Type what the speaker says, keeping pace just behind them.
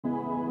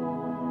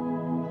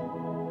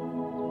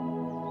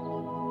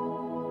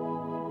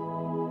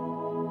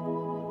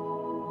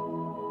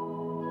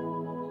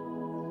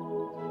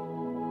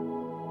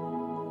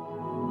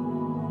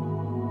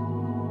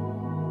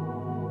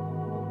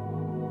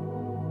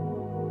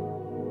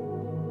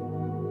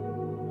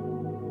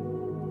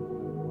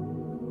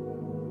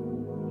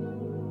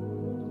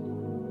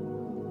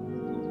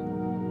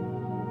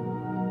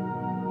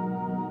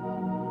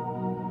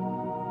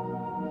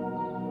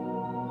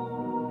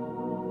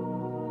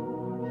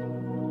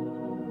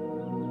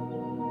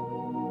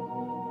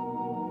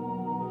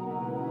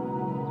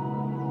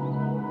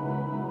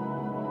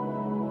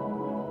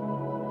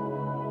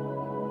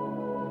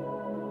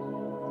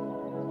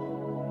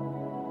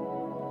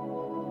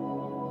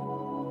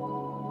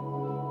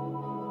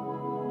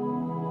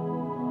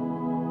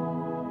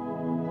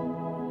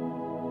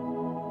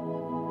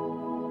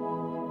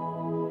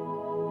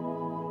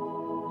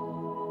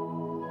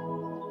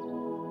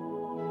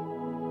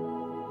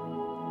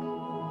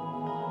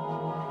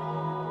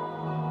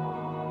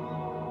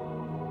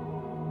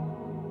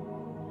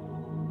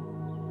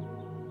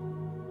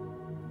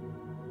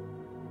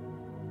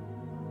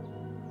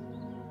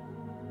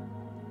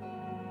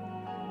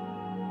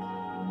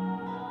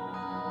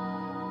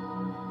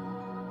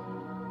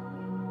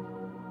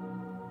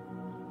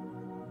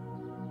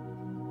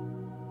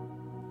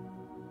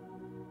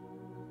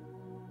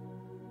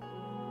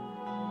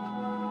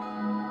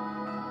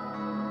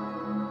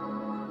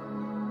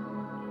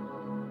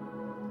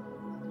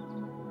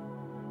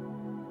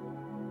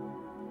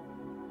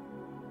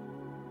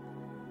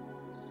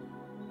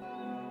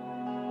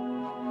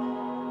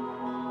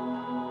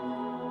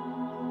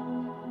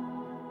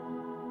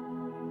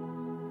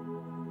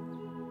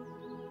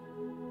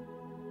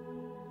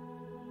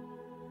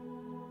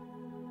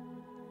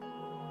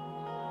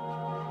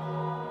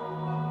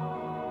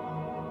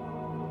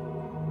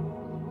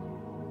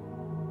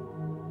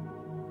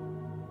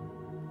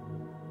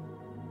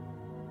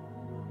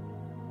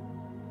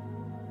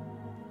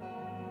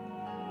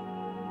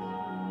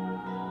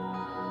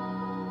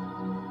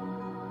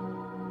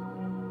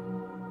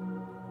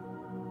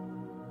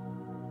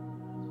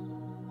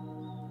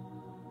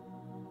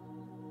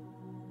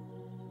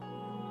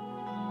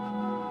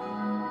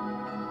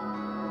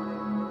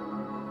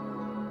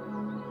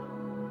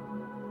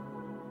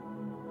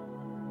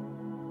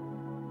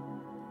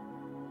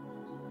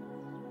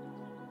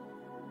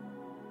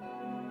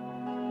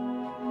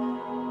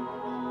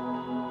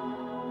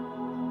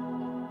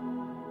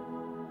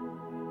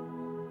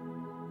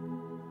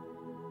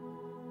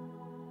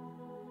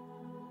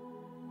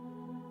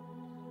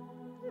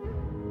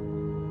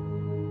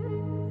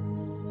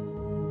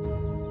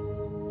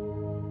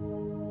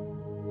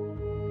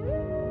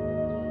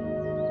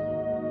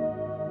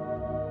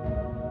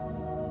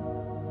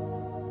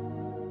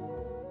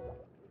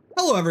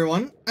Hello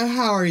everyone,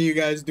 how are you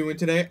guys doing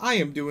today? I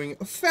am doing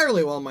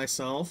fairly well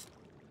myself.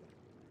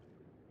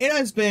 It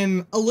has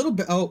been a little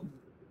bit- oh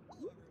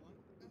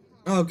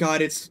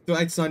god, it's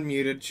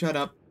unmuted. Shut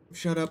up.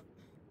 Shut up.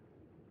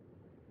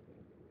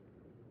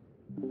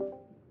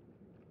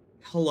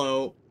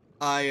 Hello,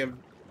 I am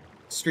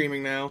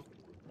streaming now.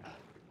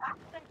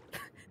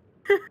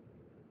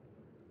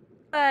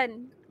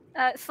 Fun.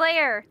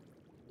 Slayer,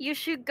 you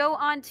should go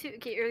on to...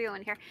 Okay, you're the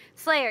one here.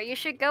 Slayer, you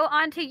should go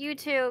onto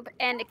YouTube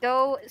and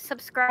go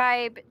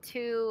subscribe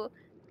to...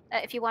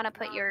 if you want to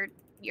put your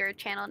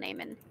channel name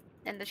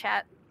in the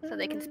chat so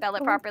they can spell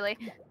it properly.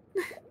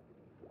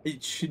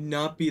 It should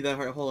not be that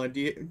hard. Hold on,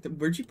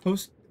 where'd you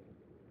post?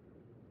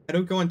 I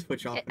don't go on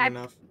Twitch often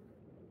enough.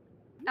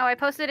 Oh, I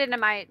posted it in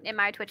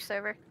my Twitch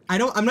server.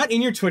 I'm not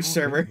in your Twitch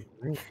server.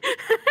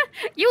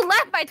 You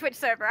left my Twitch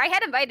server. I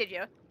had invited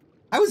you.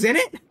 I was in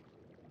it?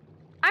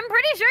 I'm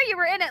pretty sure you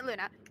were in it,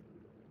 Luna.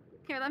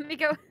 Here, let me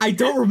go. I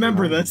don't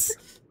remember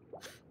this.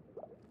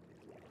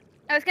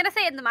 I was gonna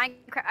say in the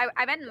Minecraft.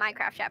 I meant in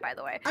Minecraft chat, by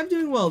the way. I'm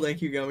doing well, thank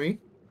you, Gummy.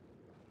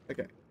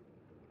 Okay.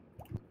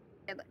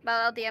 Yeah, but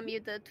I'll DM you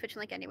the Twitch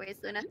link anyways,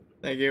 Luna.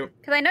 Thank you.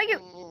 Because I know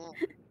you...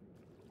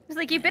 It's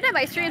like, you've been in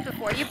my streams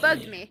before. You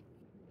bugged me.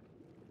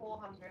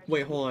 400.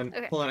 Wait, hold on.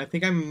 Okay. Hold on. I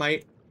think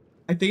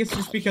it's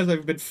just because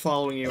I've been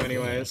following you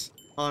anyways.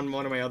 On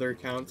one of my other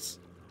accounts.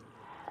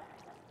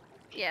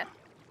 Yeah.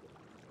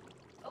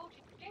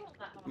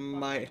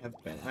 Might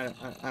have been.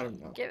 I don't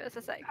know. Give us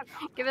a sec.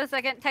 Give us a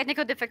second.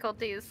 Technical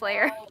difficulties,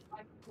 Slayer.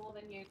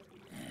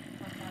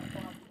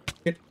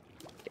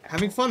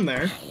 Having fun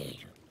there.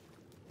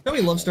 Don't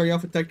we love starting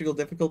off with technical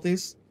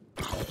difficulties?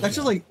 That's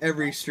just like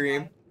every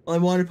stream. Well, I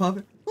wanted to pop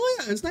in. Oh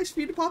yeah, it's nice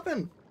for you to pop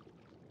in.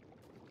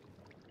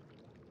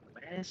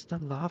 Where's the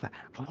lava?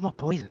 Why am I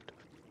poisoned?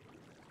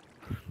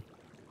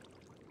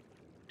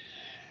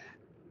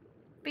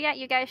 But yeah,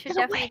 you guys should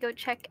definitely go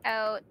check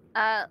out,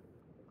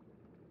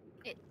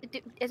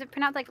 is it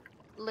pronounced like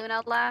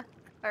Lunala?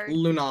 Or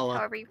Lunala.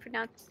 however you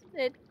pronounce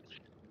it.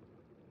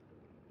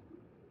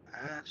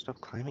 Stop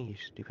climbing, you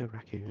stupid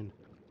raccoon.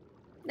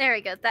 There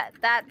we go.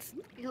 That's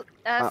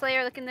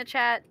Slayer, look in the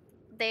chat.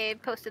 They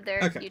posted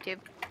their YouTube.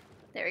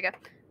 There we go.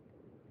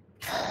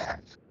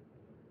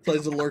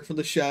 Plays the lurk from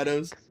the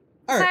shadows.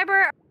 Alright.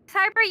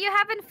 Cyber, you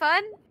having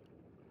fun?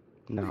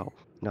 No,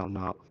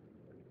 not.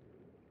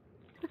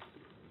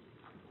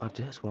 I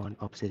just want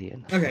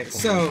obsidian. Okay,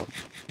 so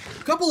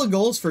a couple of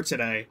goals for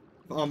today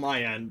on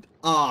my end.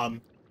 I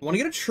want to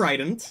get a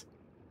trident,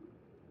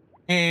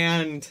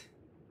 and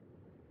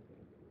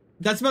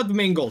that's about the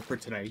main goal for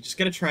today. Just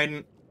get a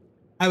trident.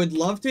 I would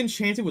love to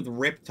enchant it with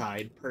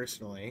Riptide,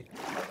 personally.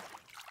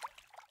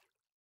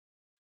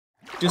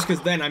 Just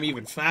because then I'm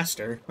even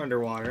faster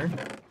underwater.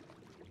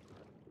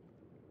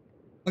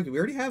 Okay, we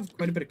already have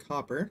quite a bit of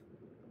copper.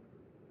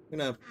 I'm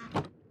gonna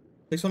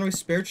place one of my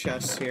spare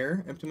chests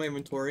here, empty my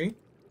inventory.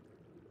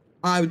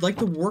 I would like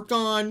to work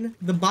on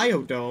the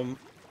biodome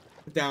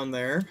down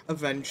there,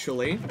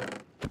 eventually.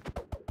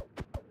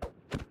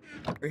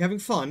 Are you having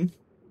fun?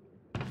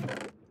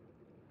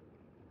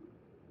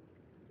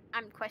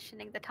 I'm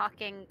questioning the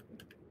talking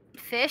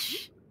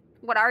fish.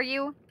 What are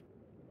you?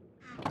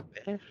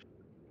 Fish?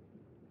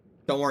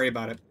 Don't worry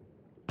about it.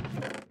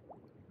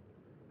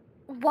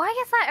 Why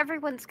is that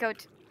everyone's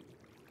go-to?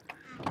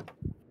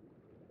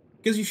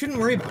 Because you shouldn't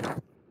worry about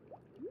it.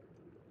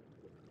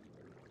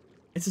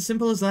 It's as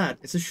simple as that.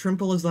 It's as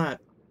shrimple as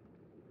that.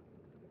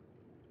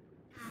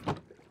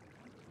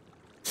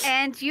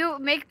 And you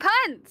make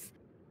puns!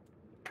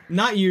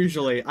 Not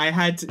usually.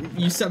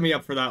 You set me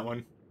up for that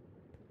one.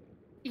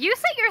 You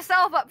set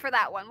yourself up for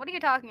that one. What are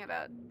you talking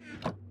about?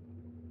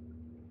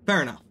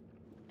 Fair enough.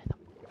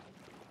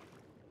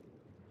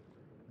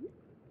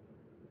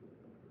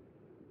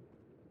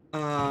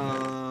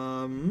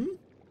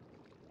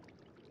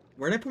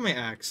 Where'd I put my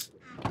axe?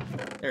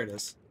 There it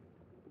is.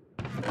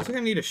 I think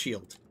I need a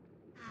shield.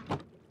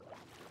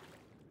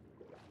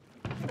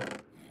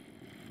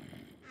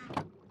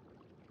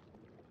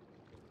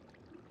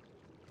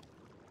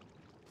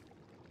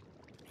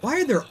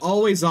 Why are there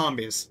always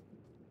zombies?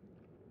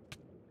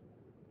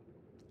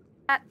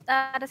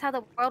 That is how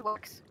the world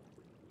works.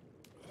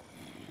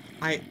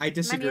 I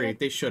disagree.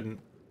 They shouldn't.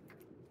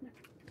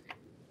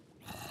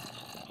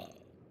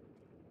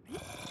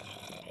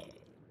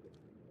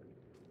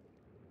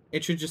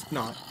 It should just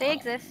not. They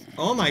exist.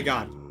 Oh my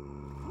god.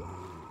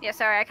 Yeah,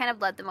 sorry, I kind of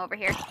led them over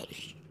here.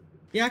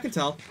 Yeah, I can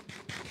tell.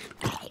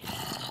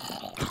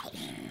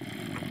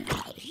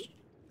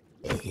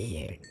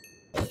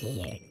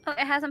 Oh,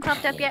 it hasn't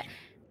popped up yet.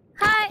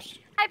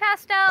 Hi,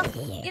 Pastel.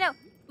 You know,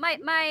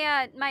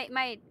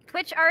 my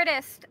Twitch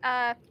artist,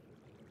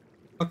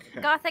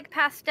 Okay. Gothic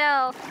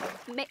Pastel,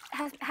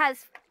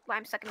 has well,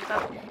 I'm stuck in the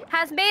boat.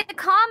 Has made a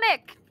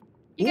comic.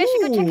 You guys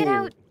should go check it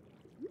out.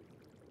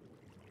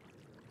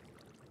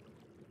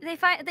 They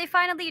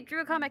finally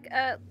drew a comic.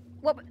 I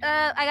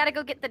gotta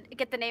go get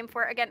the name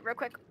for it again real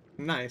quick.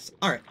 Nice.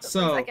 All right.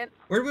 So,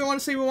 where do we want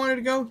to say we wanted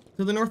to go?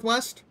 To the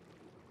northwest?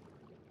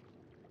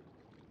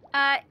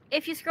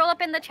 If you scroll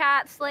up in the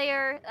chat,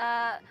 Slayer,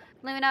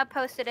 Luna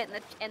posted it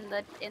in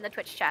the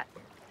Twitch chat.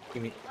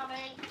 Give me.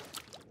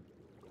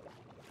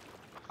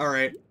 All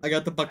right, I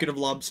got the bucket of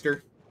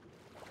lobster.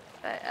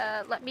 But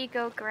let me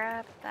go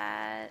grab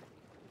that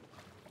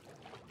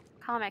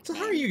comic. So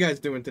name. how are you guys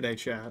doing today,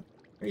 chat? How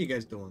are you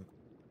guys doing?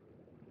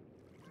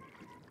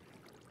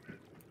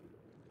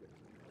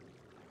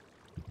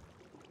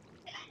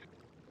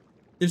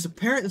 There's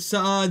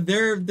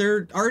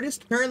their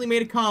artist apparently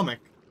made a comic.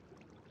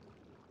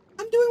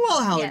 I'm doing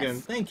well, Halligan.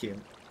 Yes. Thank you.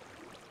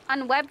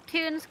 On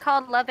Webtoons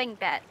called Loving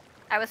Bet.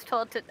 I was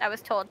told to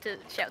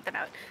shout them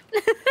out.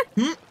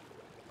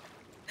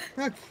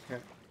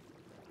 Okay.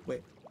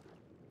 Wait.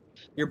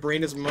 Your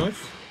brain is mush?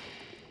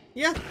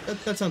 Yeah,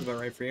 that sounds about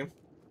right for you.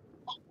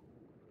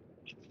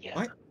 Yeah.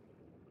 What?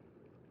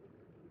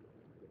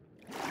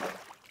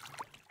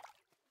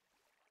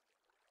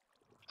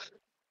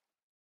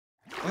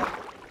 What?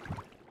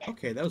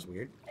 Okay, that was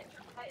weird.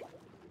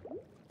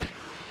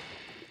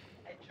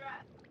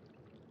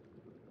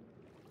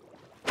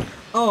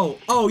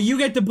 Oh, you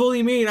get to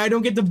bully me and I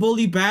don't get to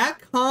bully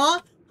back? Huh?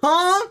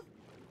 Huh?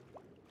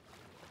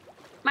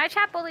 My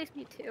chat bullies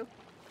me too.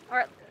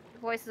 Or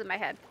voices in my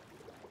head.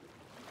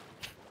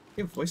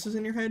 You have voices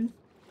in your head?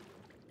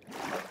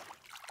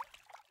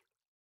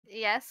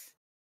 Yes.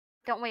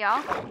 Don't we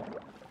all?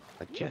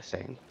 Like just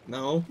saying.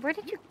 No. Where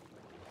did you...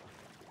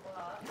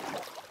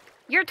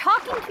 You're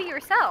talking to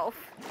yourself.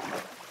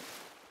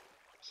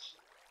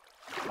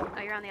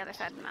 Oh, you're on the other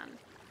side of the mountain.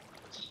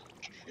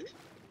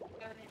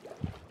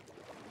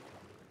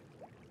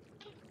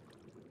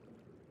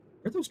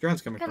 Where's those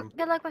drones coming from?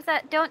 Good luck with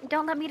that.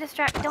 Don't let me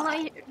distract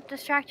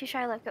you,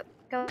 Shiloh.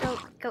 Go.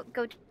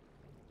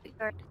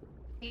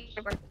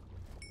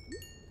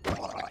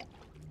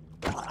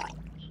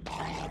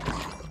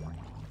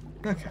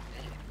 Okay.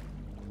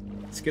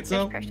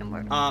 Schizo? Question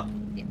mark.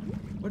 Yeah.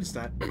 What is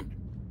that? Is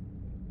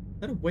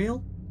that a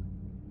whale?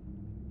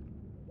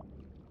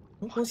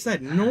 What was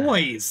that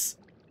noise?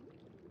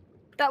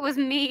 That was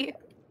me.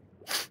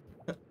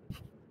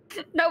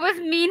 That was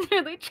me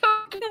nearly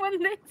choking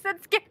when they said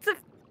schizo.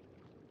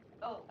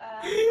 Oh,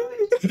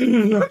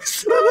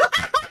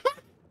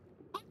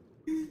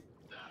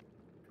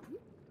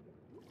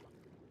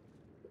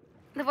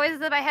 The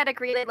voices in my head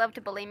agree they'd love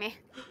to bully me.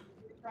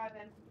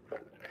 driving.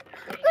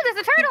 Ooh, there's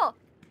a turtle!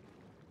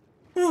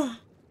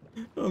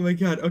 Oh my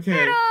god, okay.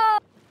 Turtle!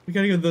 We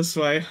gotta go this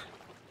way.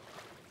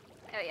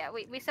 Oh yeah,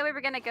 we said we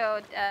were gonna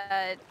go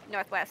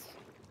northwest.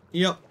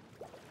 Yep.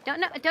 Don't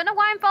know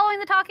why I'm following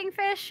the talking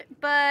fish,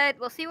 but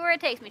we'll see where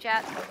it takes me,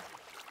 chat.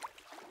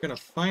 Gonna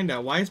find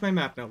out. Why is my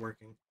map not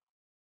working?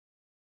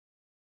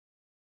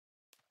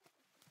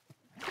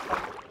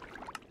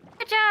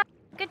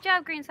 Good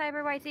job, Green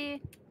Cyber YT.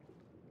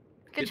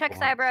 Good check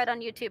job. Cyber out on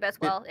YouTube as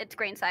well. It's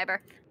Green Cyber.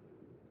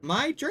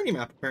 My journey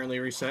map apparently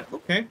reset.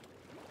 Okay.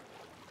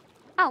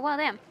 Oh, well,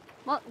 damn.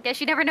 Well,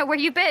 guess you never know where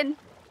you've been.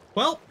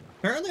 Well,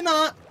 apparently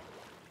not.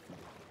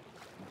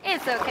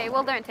 It's okay,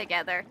 we'll learn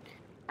together.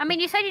 I mean,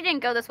 you said you didn't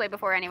go this way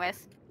before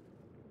anyways.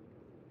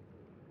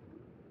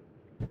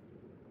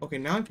 Okay,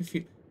 now I'm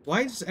confused.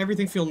 Why does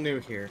everything feel new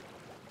here?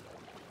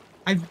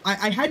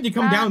 I had to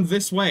come down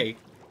this way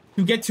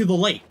to get to the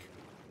lake.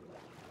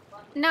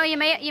 No, you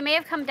may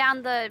have come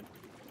down the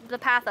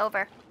path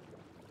over.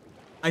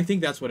 I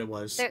think that's what it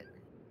was.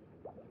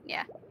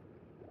 Yeah.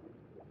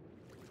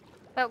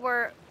 But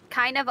we're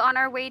kind of on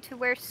our way to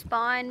where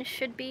spawn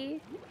should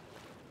be.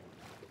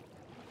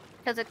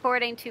 Because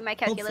according to my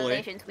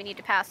calculations, we need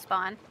to pass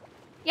spawn.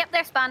 Yep,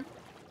 there's spawn.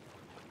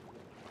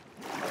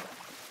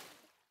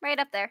 Right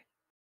up there.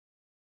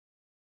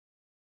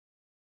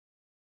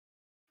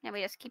 And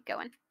we just keep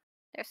going.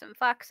 There's some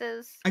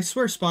foxes. I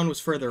swear spawn was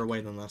further away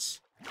than this.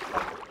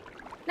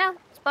 No,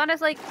 spawn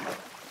is like...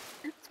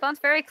 Spawn's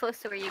very close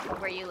to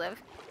where you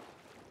live.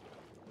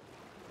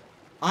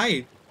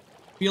 I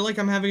feel like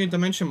I'm having a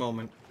dementia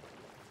moment.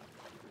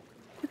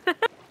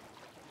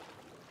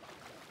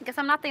 Guess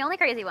I'm not the only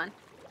crazy one.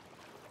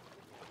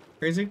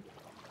 Crazy?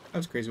 I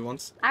was crazy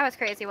once. I was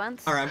crazy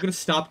once. Alright, I'm gonna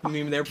stop the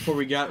meme there before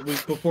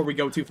we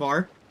go too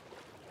far.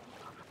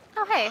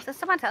 Oh hey, is this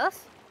someone tell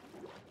us?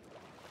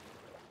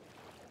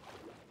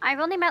 I've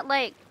only met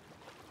like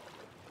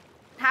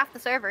half the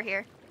server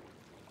here.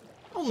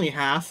 Only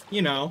half,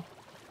 you know.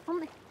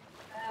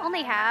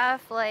 Only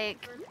half,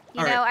 like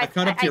you Alright, know. I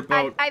caught up to your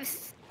boat.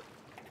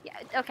 Yeah,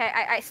 okay.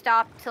 I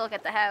stopped to look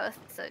at the house,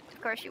 so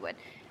of course you would.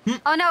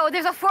 Oh no,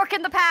 there's a fork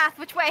in the path.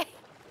 Which way?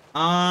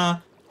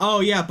 Oh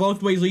yeah,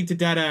 both ways lead to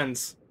dead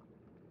ends.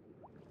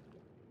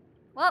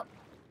 Well,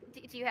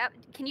 do you have?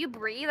 Can you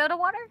breathe out of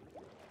water?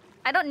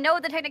 I don't know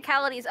the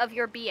technicalities of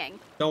your being.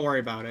 Don't worry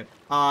about it.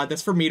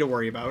 That's for me to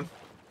worry about.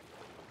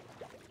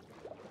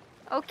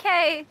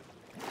 Okay.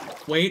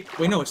 Wait,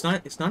 no, it's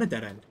not a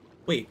dead end.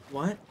 Wait,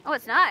 what? Oh,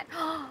 it's not.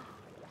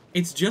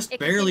 It's just It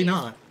barely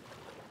continues.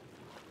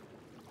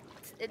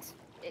 not.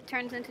 It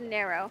turns into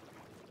narrow.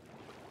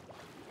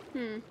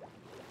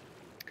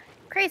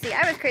 Crazy.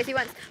 I was crazy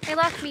once. They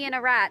locked me in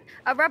a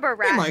rubber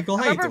rat. Hey, Michael,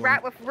 how a you rubber doing?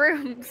 rat with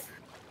rooms.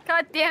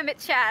 God damn it,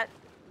 chat.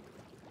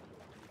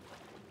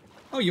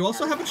 Oh, you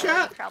also have a Those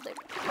chat? Probably.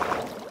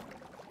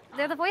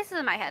 They're the voices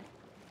in my head.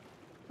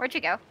 Where'd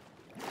you go?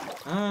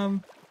 Oh,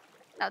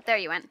 there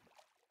you went.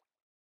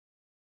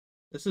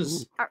 This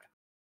is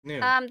new.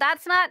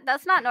 That's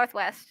not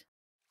northwest.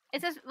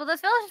 It's just, well,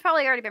 this village has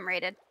probably already been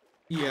raided.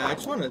 Yeah, I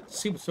just want to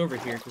see what's over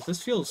here, because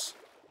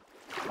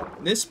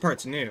this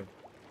part's new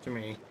to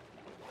me.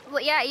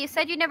 Well, yeah, you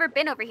said you'd never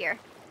been over here.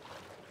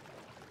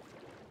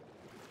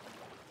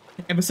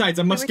 And besides,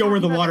 I must go where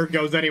the water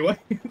goes anyway.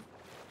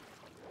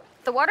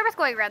 The water was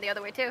going around the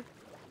other way, too.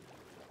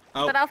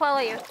 Oh. But I'll follow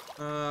you.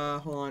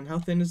 Hold on. How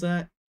thin is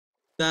that?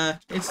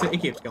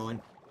 It keeps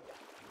going.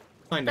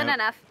 Find out. Done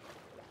enough.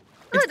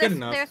 It's Ooh, good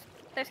enough.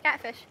 There's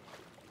catfish.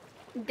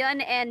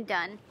 Done and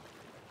done.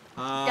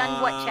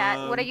 Done what,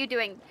 chat? What are you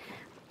doing?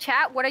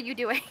 Chat, what are you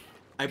doing?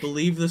 I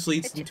believe this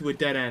leads into a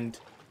dead end.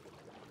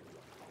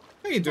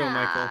 How you doing,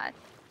 Michael?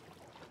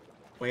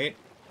 Wait,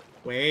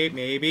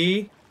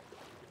 maybe.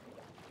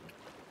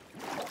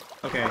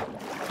 Okay.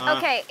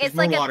 Okay, it's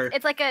more like water.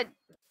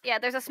 yeah.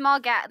 There's a small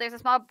gap. There's a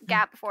small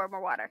gap before more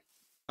water.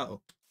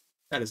 Uh-oh.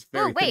 That is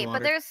very Oh wait, thin water.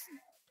 but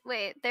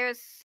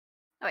there's.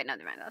 Oh wait, no,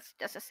 never mind. That's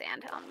just a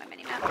sand on my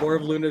mini map. More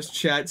of Luna's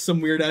chat. Some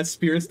weird ass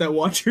spirits that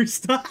watch her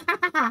stuff.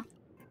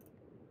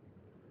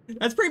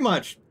 That's pretty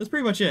much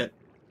it.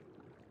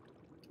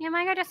 Yeah,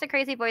 mine are just the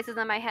crazy voices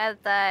in my head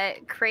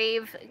that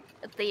praise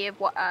the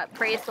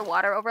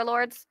water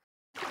overlords.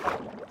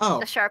 Oh.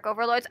 The shark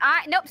overlords.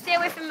 Nope, stay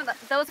away from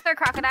those are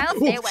crocodiles.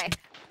 Stay away.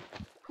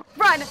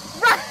 Run!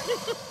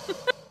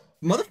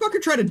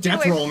 Motherfucker tried to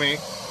death roll me.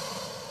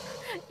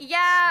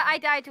 Yeah, I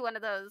died to one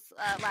of those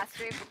last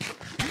stream.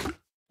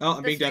 Oh,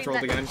 I'm being death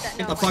rolled again.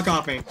 Get the fuck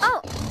off me.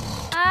 Oh,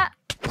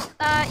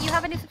 you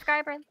have a new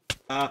subscriber.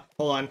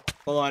 Hold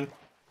on.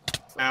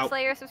 Ow.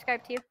 Slayer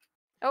subscribed to you.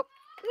 Oh,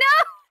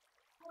 no!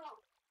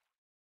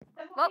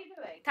 Then what Well, are you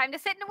doing? time to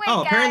sit and wait,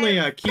 Oh, guys.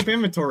 apparently, keep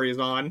inventory is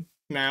on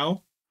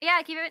now.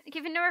 Yeah, keep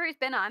inventory's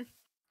been on.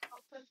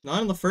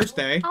 Not on the first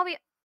day. Oh,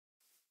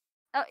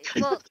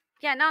 well,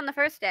 yeah, not on the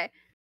first day.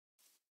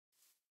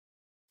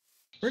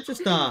 We're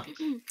just, not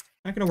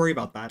gonna worry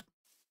about that.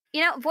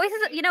 You know, voices.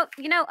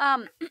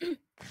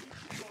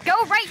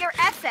 Go write your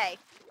essay.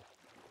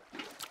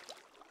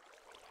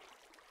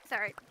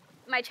 Sorry,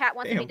 my chat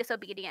wants to be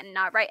disobedient and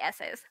not write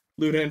essays.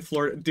 Luna in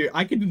Florida. Dude,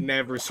 I could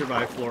never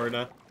survive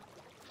Florida.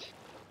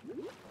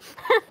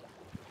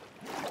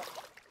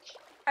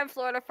 I'm in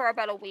Florida for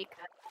about a week.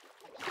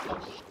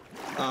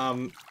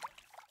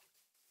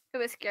 It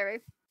was scary.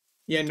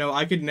 Yeah, no,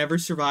 I could never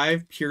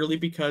survive purely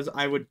because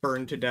I would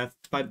burn to death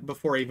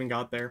before I even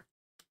got there.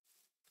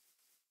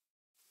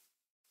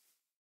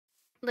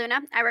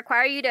 Luna, I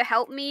require you to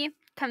help me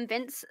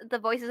convince the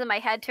voices in my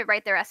head to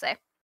write their essay.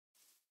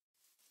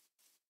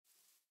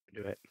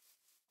 Do it.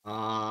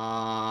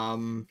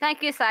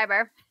 Thank you,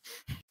 Cyber.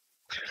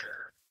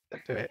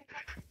 Do it.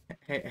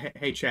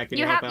 Hey, chat, can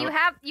you help out?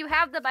 You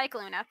have the mic,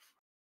 Luna.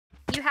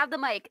 You have the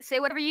mic. Say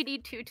whatever you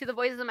need to the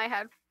voices in my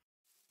head.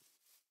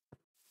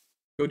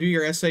 Go do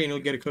your essay and you'll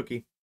get a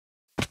cookie.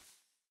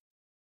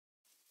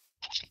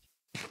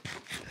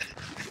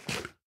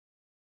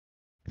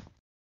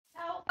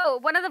 Oh,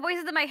 one of the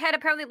voices in my head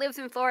apparently lives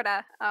in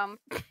Florida.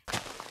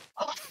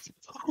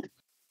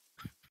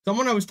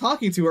 Someone I was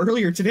talking to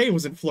earlier today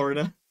was in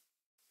Florida.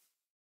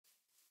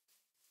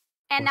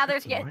 And now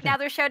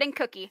they're shouting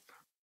cookie.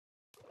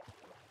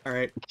 All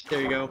right,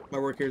 there you go. My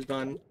work here's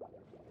done.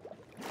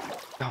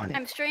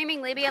 I'm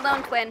streaming. Leave me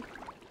alone, twin.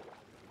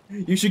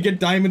 You should get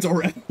diamonds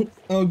or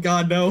oh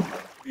god, no.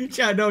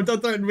 Chat, no,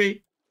 don't threaten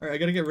me. Alright, I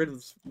gotta get rid of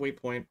this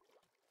waypoint.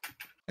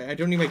 I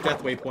don't need my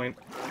death waypoint.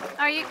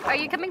 Are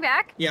you coming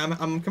back? Yeah,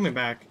 I'm coming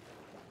back.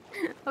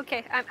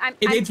 Okay,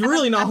 It's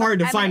really not hard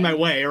to find my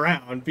way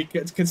around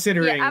because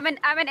considering yeah,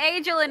 I'm an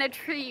angel in a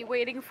tree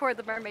waiting for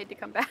the mermaid to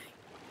come back.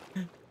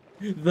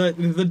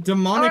 the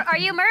demonic. Or are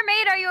you a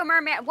mermaid? Are you a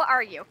merman? What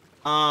are you?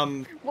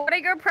 What are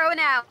your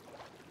pronouns?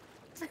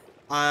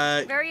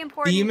 Very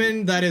important.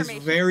 Demon that is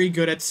very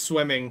good at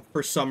swimming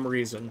for some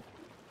reason.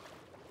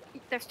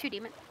 There's two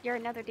demons. You're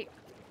another demon.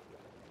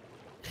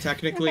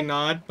 Technically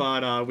not,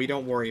 but we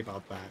don't worry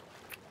about that.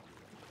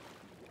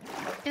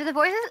 Do the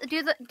voices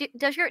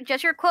does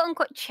your quote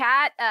unquote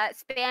chat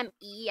spam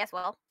E as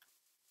well?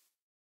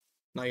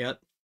 Not yet.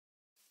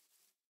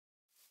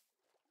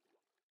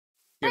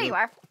 There you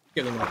are.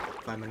 Give them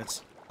like 5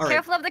 minutes. All right.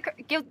 Careful of the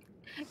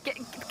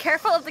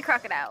careful of the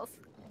crocodiles.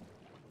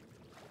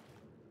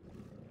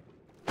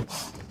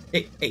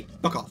 Hey,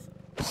 fuck off.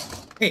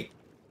 Hey,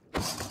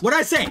 what'd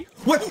I say?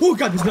 What? Oh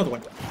god, there's another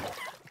one.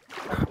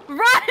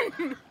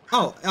 Run!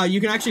 Oh, you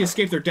can actually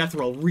escape their death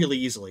roll really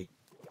easily.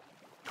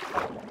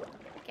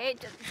 Okay,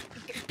 just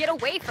get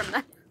away from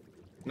them.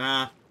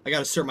 Nah, I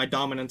gotta assert my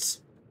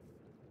dominance.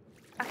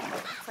 Okay,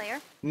 Slayer.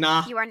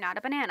 Nah. You are not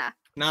a banana.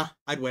 Nah,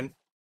 I'd win.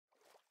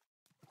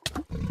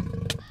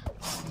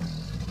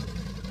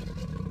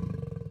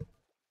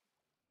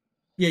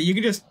 Yeah, you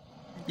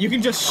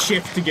can just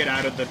shift to get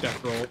out of the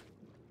death roll.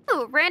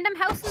 Ooh, random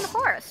house in the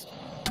forest.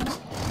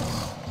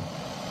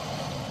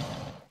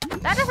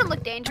 That doesn't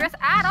look dangerous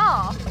at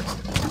all.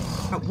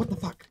 Oh, what the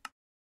fuck?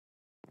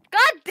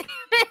 God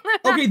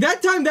Okay,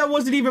 that time that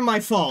wasn't even my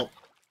fault.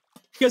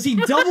 Because he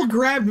double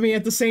grabbed me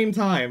at the same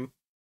time.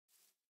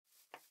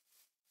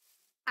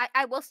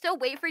 I will still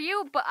wait for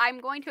you, but I'm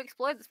going to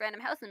explore this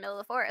random house in the middle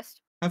of the forest.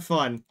 Have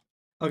fun.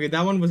 Okay,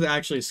 that one was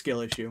actually a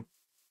skill issue.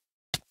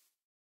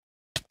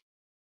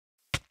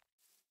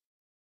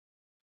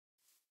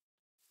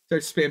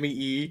 Start spamming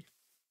E.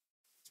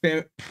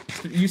 Spam.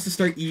 Used to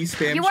start E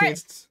spam You are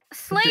chains.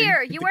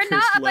 Slayer. You are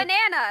not a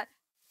banana.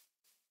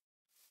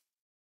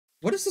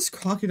 What does this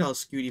crocodile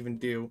scoot even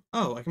do?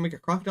 Oh, I can make a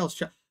crocodile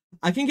shot.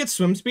 I can get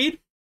swim speed.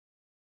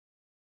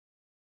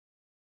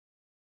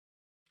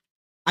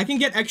 I can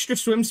get extra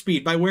swim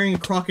speed by wearing a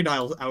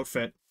crocodile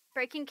outfit.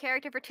 Breaking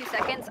character for 2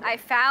 seconds. I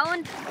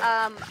found,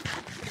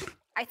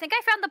 I think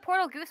I found the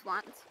portal goose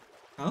once.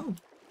 Oh.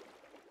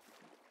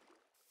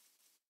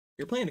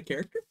 You're playing a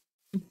character?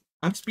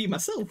 I'm Speed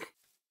myself.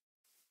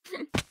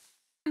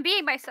 I'm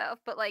being myself,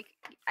 but like,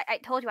 I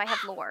told you I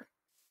have lore.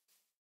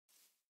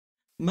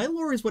 My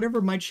lore is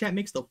whatever my chat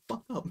makes the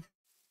fuck up.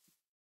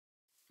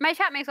 My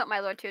chat makes up my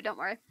lore too, don't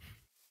worry.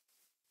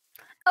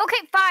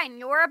 Okay, fine,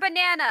 you're a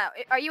banana.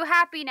 Are you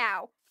happy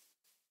now?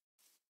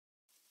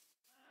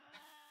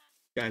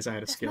 Guys, I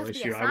had a This skill must be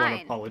a issue. I want to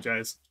sign.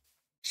 apologize.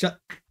 Shut.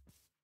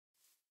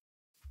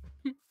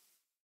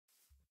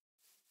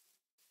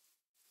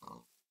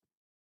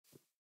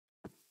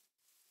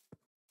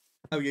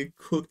 Oh, you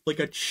cooked like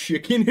a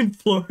chicken in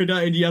Florida,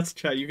 and yes,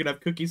 chat, you can have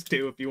cookies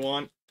too if you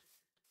want.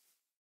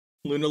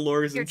 Luna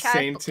lore is Your chat-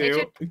 insane is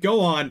too. Go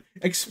on,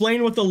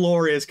 explain what the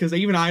lore is, because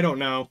even I don't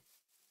know.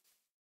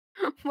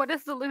 What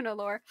is the Luna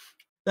lore?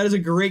 That is a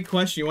great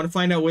question. You want to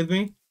find out with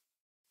me?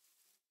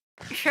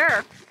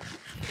 Sure.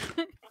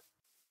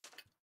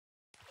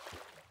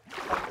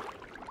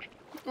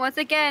 Once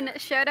again,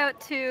 shout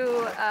out to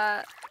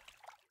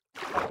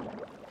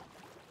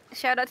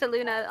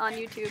Luna on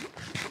YouTube.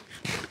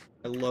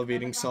 I love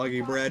eating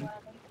soggy bread.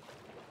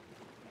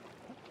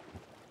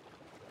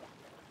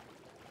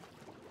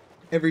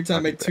 Every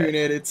time I tune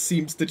in, it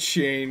seems to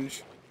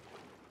change.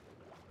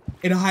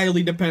 It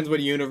highly depends what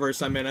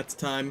universe I'm in at the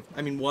time.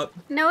 I mean, what?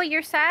 No,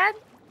 you're sad?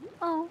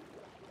 Oh.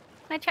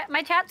 My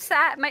chat's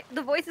sad.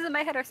 The voices in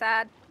my head are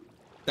sad.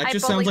 That I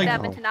just sounds bullied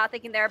like them into not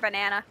thinking they're a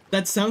banana.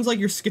 that sounds like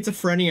your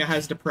schizophrenia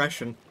has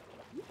depression.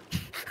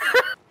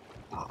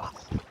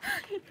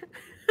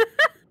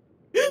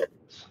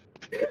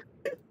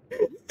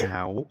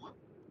 Ow.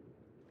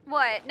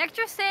 What? Next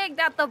you're saying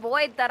that the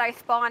void that I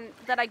spawn,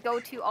 that I go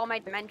to all my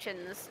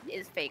dimensions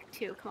is fake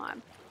too. Come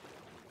on.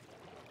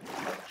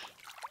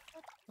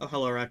 Oh,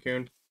 hello,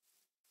 raccoon.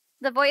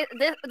 The voice,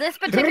 this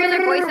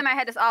particular voice in my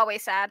head is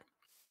always sad.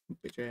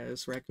 Bitch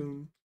ass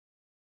raccoon.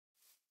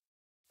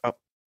 Ow.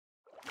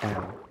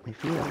 I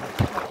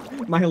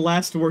feel. My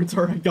last words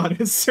are, I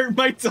gotta assert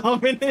my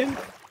dominance.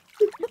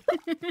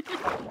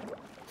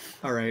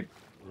 Alright.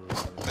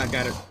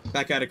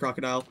 Back at it,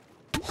 crocodile.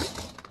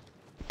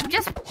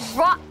 Just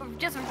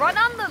run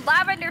on the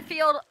lavender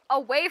field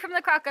away from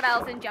the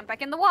crocodiles and jump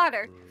back in the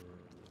water.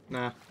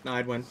 Nah,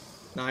 I'd win.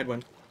 Nah, I'd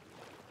win.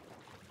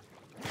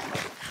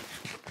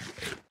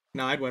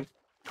 Nah, I'd win.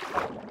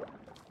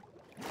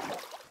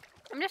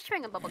 I'm just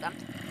chewing a bubblegum.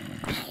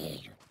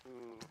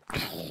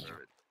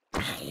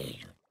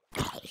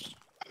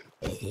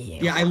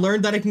 Yeah, I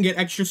learned that I can get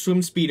extra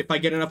swim speed if I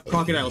get enough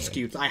crocodile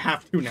scoots. I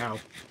have to now.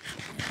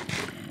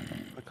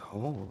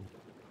 Oh.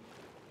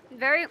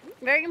 Very,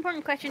 very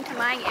important question to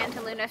mine and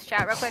to Luna's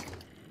chat real quick.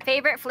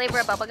 Favorite flavor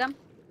of bubblegum?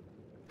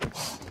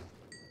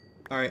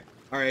 Alright,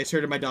 I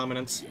asserted my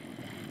dominance.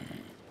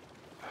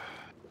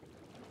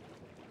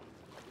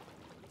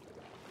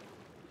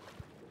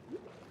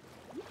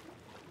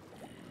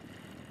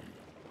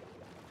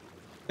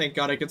 Thank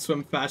God I could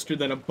swim faster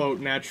than a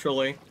boat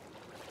naturally.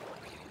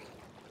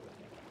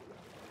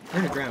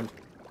 Where did it drown?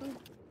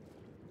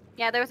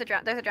 Yeah, there's a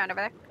drown over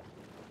there.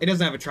 It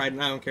doesn't have a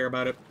trident, I don't care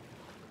about it.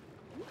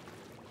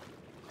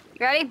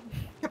 You ready?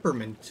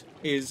 Peppermint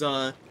is,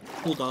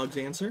 Cool Dog's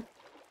answer.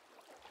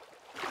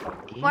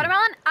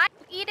 Watermelon?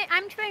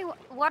 I'm chewing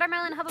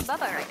watermelon hubba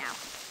bubba right now.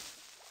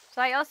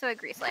 So I also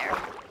agree, Slayer.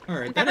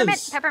 Alright, And that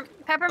is peppermint,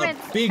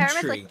 a big peppermint's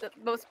tree. like the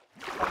most...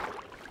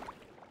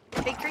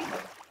 Big tree?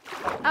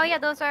 Oh yeah,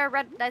 those are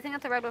red, I think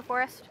that's a redwood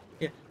forest.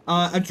 Yeah.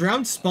 A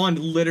drowned spawned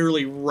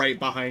literally right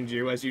behind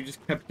you as you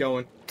just kept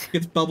going.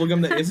 It's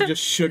bubblegum that isn't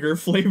just sugar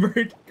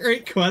flavored.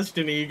 Great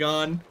question,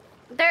 Egon.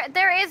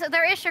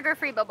 There is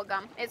sugar-free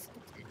bubblegum.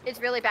 It's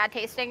really bad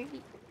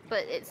tasting,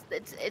 but it's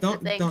a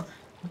thing.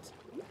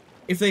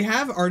 If they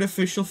have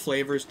artificial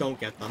flavors, don't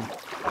get them.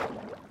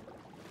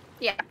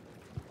 Yeah.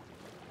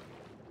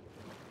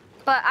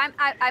 But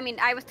I mean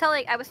I was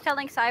telling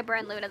Cyber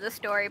and Luna this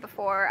story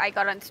before I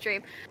got on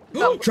stream.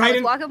 But I was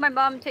Trident. walking with my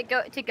mom to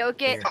go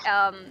get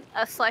a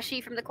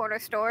slushie from the corner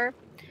store,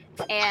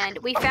 and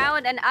we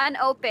found an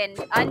unopened,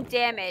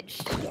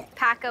 undamaged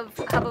pack of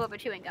Hubba Bubba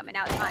chewing gum, and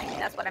now it's mine.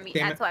 That's what I mean.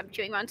 Damn That's what I'm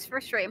chewing on for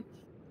stream.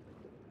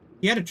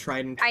 He had a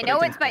trident. I but know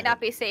didn't it might get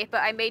not be safe,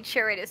 but I made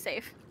sure it is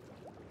safe.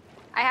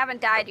 I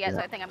haven't died yet, so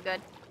I think I'm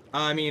good.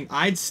 I mean,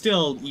 I'd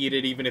still eat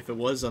it even if it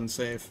was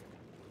unsafe.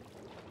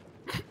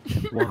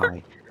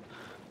 Why?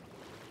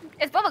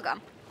 It's bubblegum.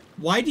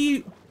 Why do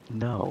you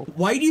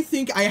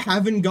think I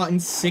haven't gotten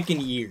sick in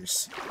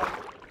years?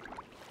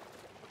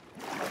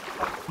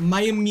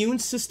 My immune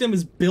system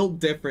is built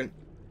different.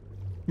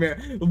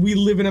 We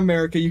live in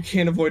America, you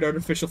can't avoid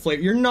artificial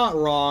flavor. You're not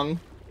wrong.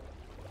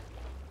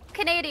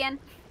 Canadian.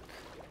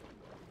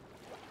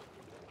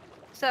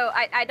 So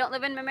I don't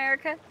live in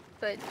America,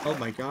 but... Oh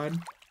my god.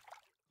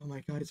 Oh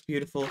my god, it's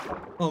beautiful.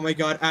 Oh my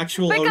god,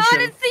 actual ocean. Oh my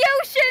god, it's the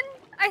ocean!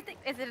 I think...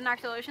 Is it an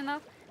actual ocean,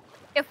 though?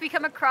 If we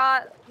come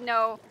across...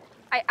 No.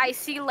 I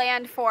see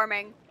land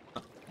forming.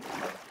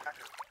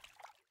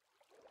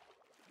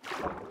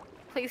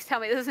 Please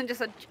tell me this isn't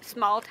just a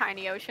small,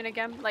 tiny ocean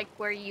again, like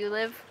where you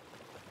live.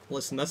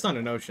 Listen, that's not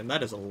an ocean.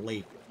 That is a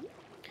lake.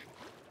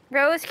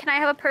 Rose, can I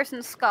have a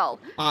person's skull?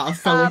 A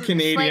fellow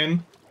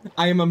Canadian.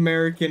 I am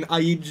American.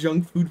 I eat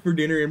junk food for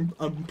dinner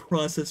and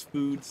processed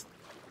foods.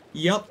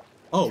 Yep.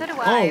 Oh, So do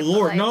I, oh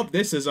lord, like- nope.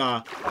 This is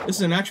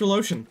an actual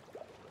ocean.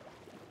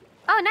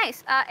 Oh,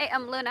 nice. Hey,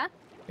 Luna.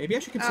 Maybe I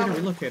should consider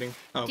relocating.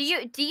 Oh, Do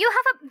you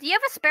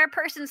have a spare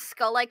person's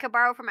skull I could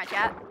borrow from my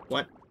chat?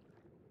 what?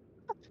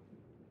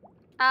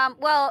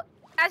 Well,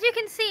 as you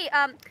can see,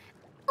 a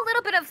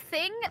little bit of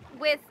thing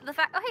with the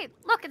fact. Oh, hey,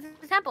 look, it's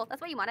a temple.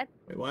 That's what you wanted.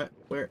 Wait, what?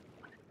 Where?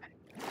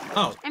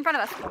 Oh, In front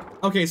of us.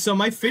 okay. So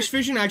my fish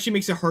vision actually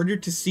makes it harder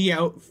to see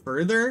out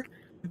further,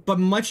 but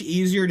much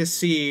easier to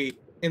see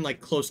in like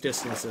close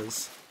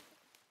distances.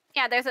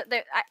 Yeah,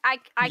 I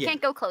Yeah.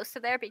 can't go close to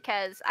there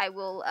because I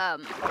will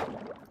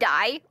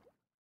die.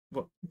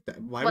 What?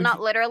 Why? Well, would not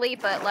you- literally,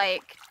 but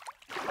like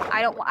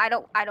I don't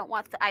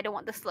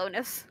want the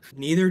slowness.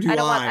 Neither do I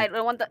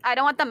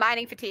don't want the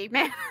mining fatigue,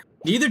 man.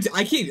 Neither do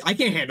I.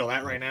 Can't handle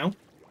that right now.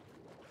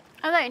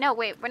 Oh no,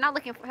 wait, we're not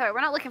looking for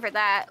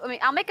that. I mean,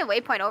 I'll make a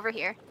waypoint over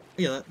here.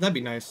 Yeah, that'd be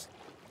nice.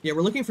 Yeah,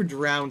 we're looking for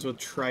drowns with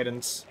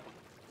tridents.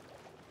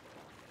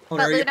 Oh,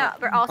 But no, Luna,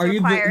 we're also are you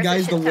the requires a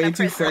guys the shit ton way of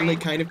too friendly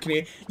prismarine. kind of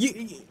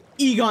Canadian?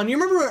 Egon, you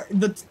remember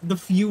the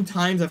few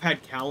times I've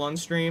had Cal on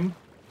stream?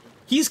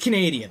 He's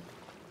Canadian.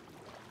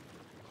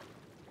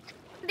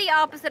 The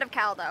opposite of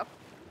Cal, though.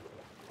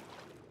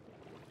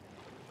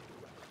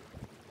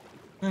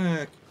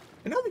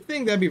 Another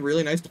thing that'd be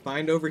really nice to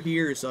find over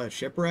here is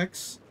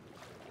shipwrecks.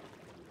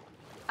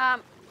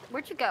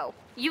 Where'd you go?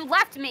 You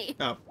left me.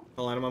 Oh,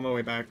 hold on, I'm on my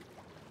way back.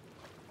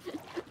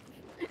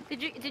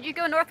 Did you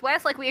go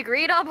northwest like we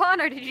agreed upon,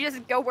 or did you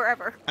just go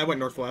wherever? I went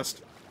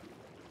northwest.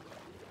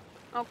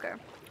 Okay.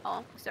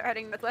 I'll start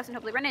heading northwest and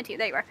hopefully run into you.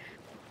 There you are.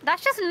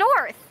 That's just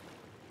north.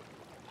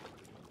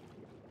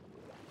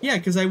 Yeah,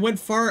 because I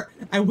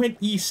went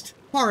east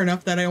far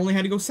enough that I only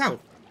had to go south.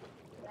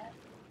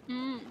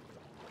 Hmm.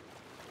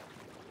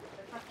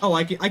 Oh,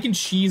 I can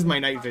cheese my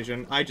night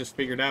vision. I just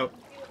figured out.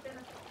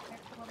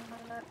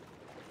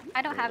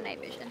 I don't have night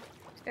vision.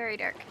 It's very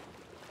dark.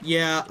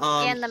 Yeah,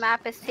 And the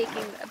map is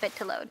taking a bit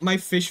to load. my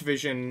fish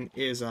vision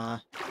is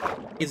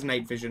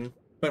night vision,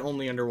 but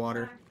only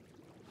underwater.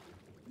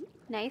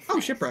 Nice. Oh,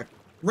 nice. shipwreck.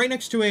 Right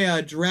next to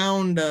a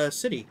drowned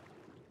city.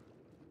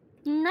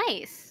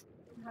 Nice.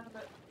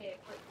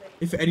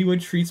 If anyone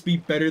treats me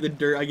better than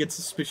dirt, I get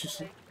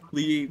suspiciously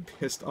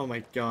pissed. Oh my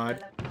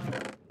god.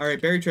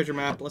 Alright, buried treasure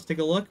map. Let's take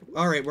a look.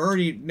 Alright, we're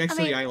already next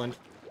to the island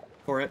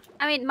for it.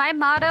 I mean, my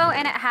motto,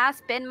 and it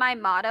has been my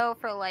motto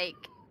for like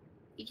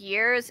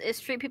years, is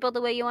treat people the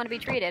way you want to be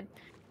treated.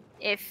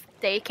 If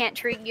they can't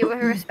treat you with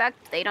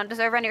respect, they don't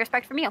deserve any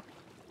respect from you.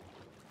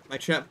 My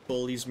chat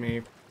bullies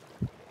me.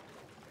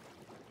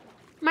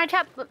 My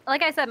chat,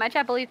 like I said, my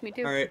chat believes me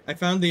too. Alright, I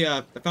found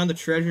the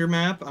treasure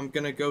map. I'm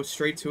gonna go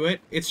straight to it.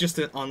 It's just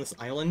on this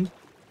island.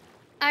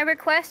 I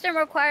request and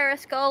require a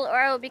skull, or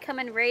I will become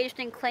enraged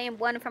and claim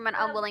one from an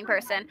unwilling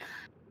person.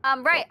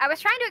 Right, I was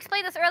trying to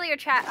explain this earlier,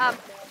 chat. I have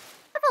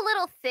a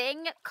little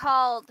thing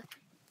called...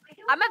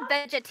 I'm a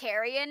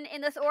vegetarian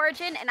in this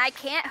origin, and I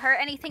can't hurt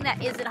anything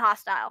that isn't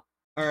hostile.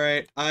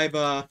 Alright, I've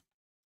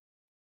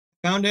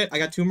found it. I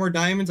got 2 more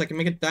diamonds. I can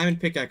make a diamond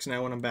pickaxe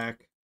now when I'm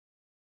back.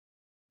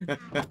 Back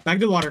to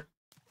the water.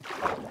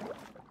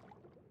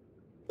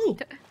 Ooh.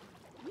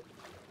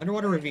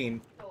 Underwater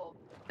ravine.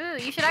 Ooh,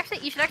 you should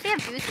actually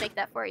have Goose make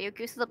that for you.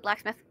 Goose is a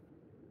blacksmith.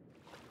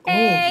 Oh,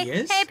 Hey, he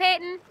is? hey,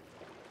 Peyton.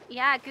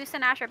 Yeah, Goose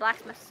and Ash are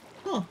blacksmiths.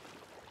 Huh.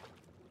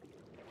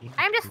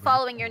 I'm just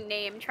following your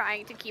name,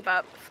 trying to keep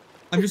up.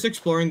 I'm just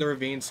exploring the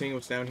ravine, seeing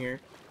what's down here.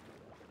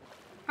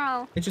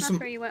 Oh, It's just that's some-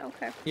 where you went.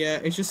 Okay. Yeah,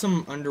 it's just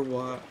some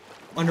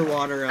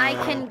underwater. I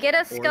can get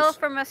a skill ores.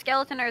 from a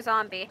skeleton or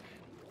zombie.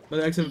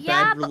 But that's a Yeah,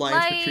 bad but,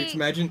 reliance for treats.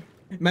 like-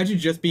 Imagine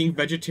just being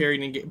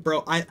vegetarian and get.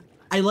 Bro, I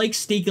like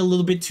steak a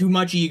little bit too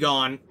much,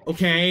 Egon.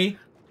 Okay.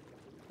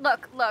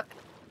 Look.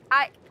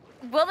 I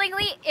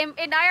willingly in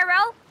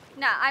IRL.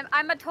 Nah,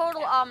 I'm a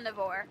total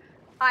omnivore.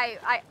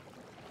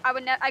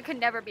 I could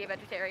never be a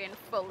vegetarian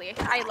fully.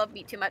 I love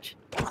meat too much.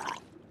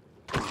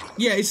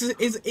 Yeah, it's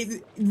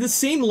the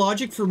same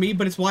logic for me,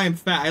 but it's why I'm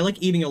fat. I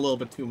like eating a little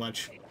bit too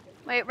much.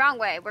 Wait, wrong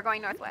way. We're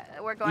going northwest.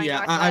 We're going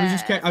Yeah,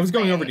 northwest. I was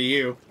going over to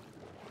you.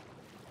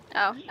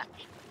 Oh.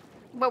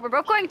 Well, we're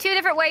both going 2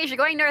 different ways. You're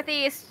going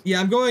northeast. Yeah,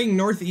 I'm going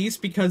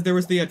northeast because there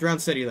was the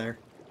drowned city there.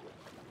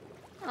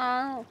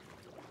 Oh.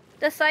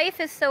 The scythe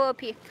is so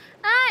OP.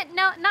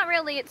 No, not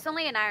really. It's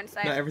only an iron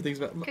scythe. No, everything's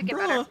about. Could get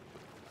better.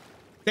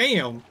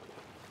 Damn.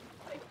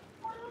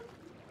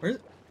 Where's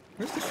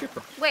the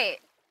shipper? Wait.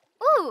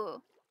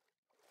 Ooh.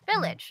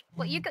 Village.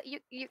 Well, you go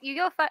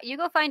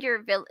find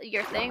your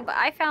thing, but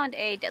I found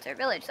a desert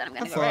village that I'm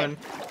gonna Have go fun. raid.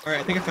 All right,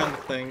 I think I found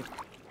the thing.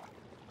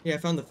 Yeah, I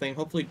found the thing.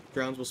 Hopefully,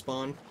 drowns will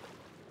spawn.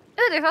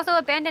 Ooh, there's also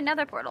abandoned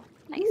nether portal.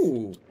 Nice.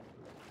 Ooh.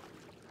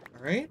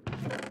 All right.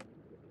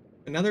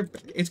 Another.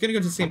 It's gonna go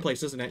to the same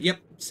place, isn't it? Yep.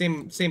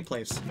 Same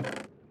place.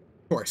 Of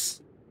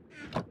course.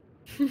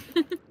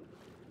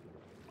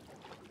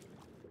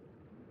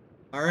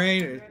 All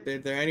right. Are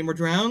there any more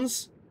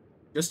drowns?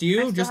 Just I you?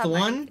 still Just the have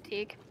mining one?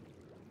 Fatigue.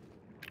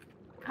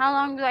 How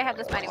long do I have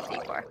this mining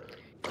fatigue for?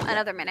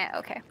 Another minute.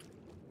 Okay.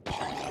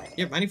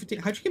 Yeah, mining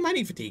fatigue. How'd you get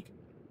mining fatigue?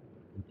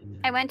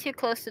 I went too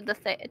close to the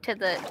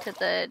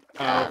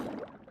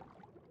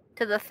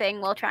to the thing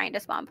while trying to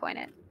spawn point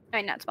it. I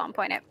mean, not spawn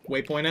point it.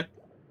 Waypoint it.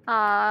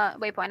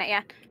 Waypoint it.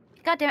 Yeah.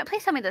 God damn it!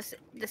 Please tell me this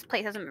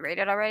place hasn't been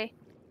raided already.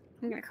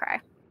 I'm gonna cry.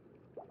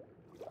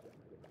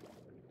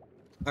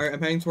 All right,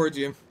 I'm heading towards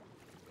you.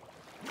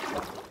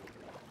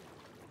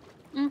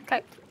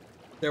 Okay.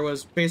 There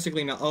was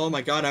basically no. Oh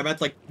my god, I'm at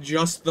like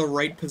just the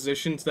right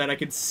position so that I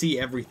could see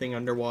everything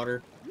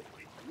underwater.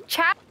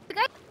 Chat.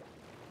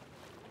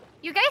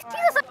 You guys see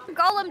this like,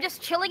 golem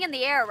just chilling in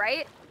the air,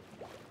 right?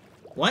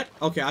 What?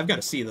 Okay, I've got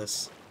to see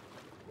this.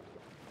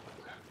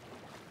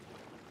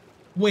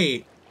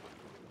 Wait.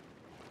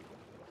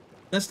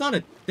 That's not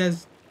a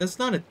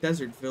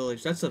desert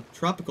village. That's a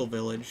tropical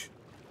village.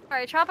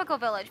 Alright, tropical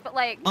village, but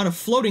like On a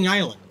floating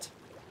island.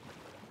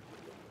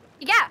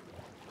 yeah.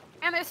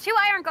 And there's 2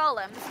 iron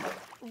golems.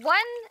 One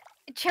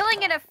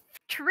chilling in a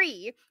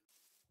tree.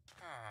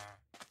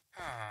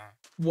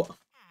 What?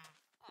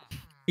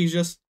 He's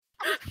just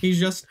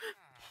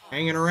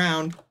hanging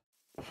around.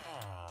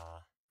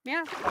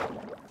 Yeah.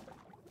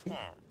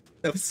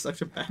 That was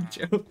such a bad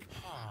joke.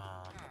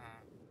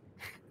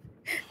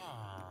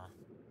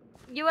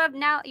 You are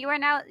now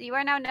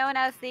known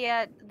as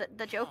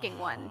the joking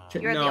one.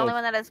 You're the No. only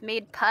one that has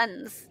made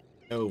puns.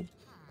 No.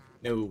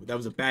 No, that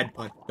was a bad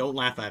pun. Don't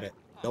laugh at it.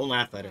 Don't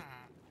laugh at it.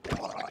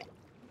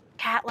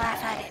 Cat,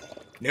 laugh at it.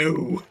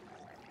 No.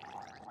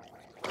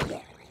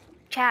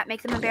 Chat,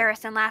 make them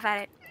embarrassed and laugh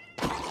at it.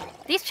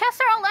 These chests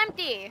are all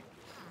empty.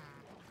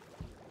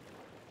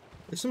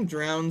 There's some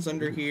drowns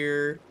under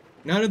here.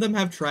 None of them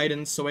have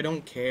tridents, so I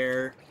don't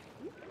care.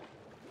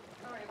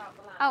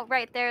 Oh,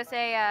 right, there's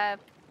a,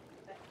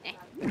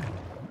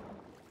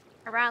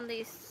 around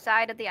the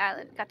side of the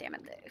island. God damn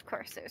it, of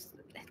course, there's...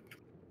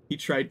 He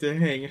tried to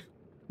hang.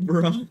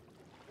 Bruh.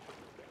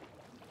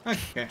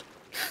 Okay.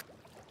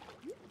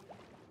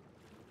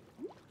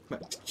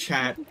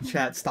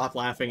 Chat, stop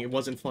laughing. It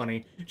wasn't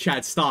funny.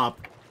 Chat, stop.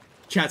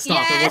 Chat,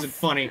 stop. It wasn't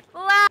funny.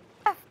 Laugh!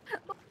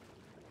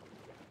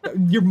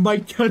 Your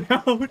mic cut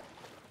out.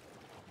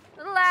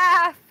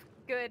 Laugh!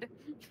 Good.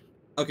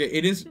 Okay,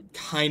 it is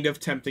kind of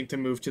tempting to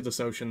move to this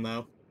ocean,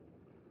 though.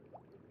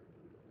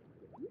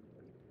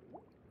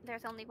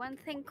 There's only one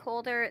thing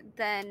colder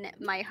than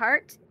my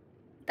heart.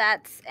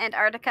 That's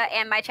Antarctica,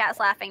 and my chat's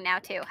laughing now,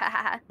 too. Ha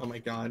ha ha. Oh my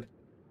god.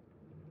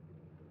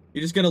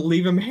 You're just gonna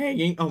leave him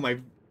hanging? Oh my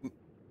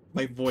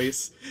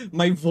voice.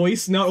 My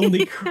voice not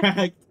only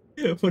cracked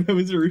when I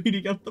was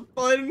reading up the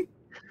pun.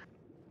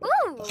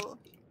 Ooh!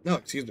 No,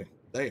 excuse me.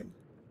 Damn.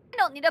 I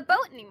don't need a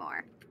boat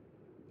anymore.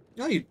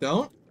 No, you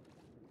don't.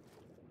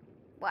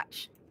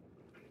 Watch.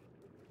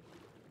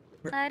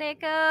 Where- Let it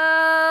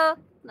go.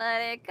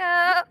 Let it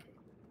go.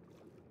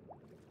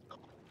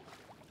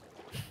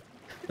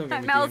 Don't My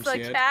give me mouth's DMC a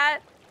yet.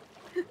 cat.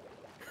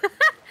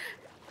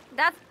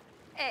 That's...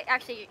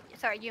 actually,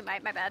 sorry, you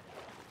might. My bad.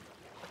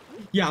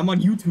 Yeah, I'm on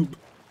YouTube.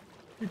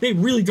 They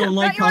really don't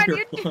like But you're on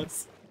copyright YouTube.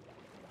 laws.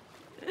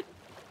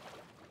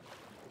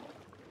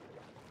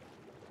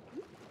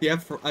 Do you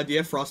have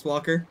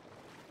Frostwalker?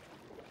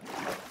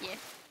 Yeah.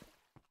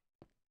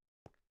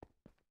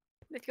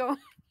 Let's go.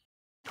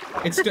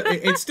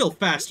 It's still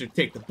faster to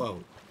take the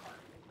boat.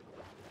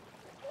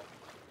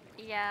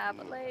 Yeah,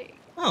 but like...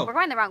 Oh. We're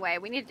going the wrong way.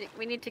 We need to go...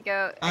 we need It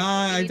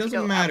to doesn't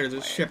go matter. There's a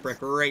upwards. shipwreck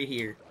right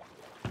here.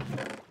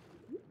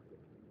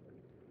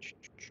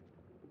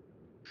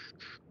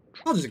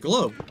 Oh, there's a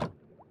globe.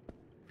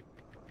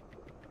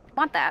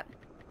 Want that.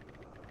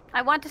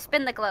 I want to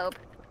spin the globe.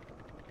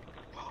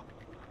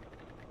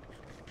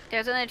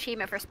 There's an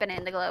achievement for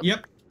spinning the globe.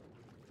 Yep.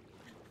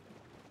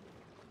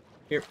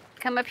 Here.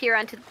 Come up here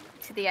onto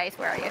to the ice.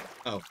 Where are you?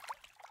 Oh.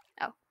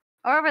 Oh.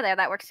 Or over there.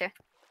 That works too.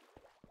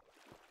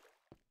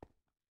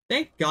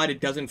 Thank God it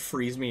doesn't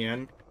freeze me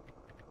in.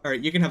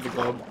 Alright, you can have the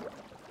globe.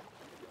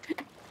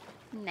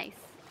 Nice.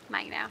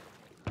 Mine now.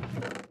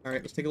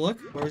 Alright, let's take a look.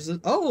 Where is it?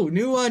 Oh,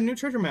 new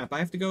treasure map. I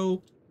have to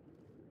go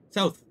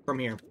south from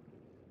here.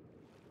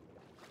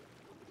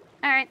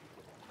 Alright.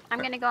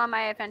 I'm gonna go on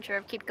my adventure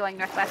of keep going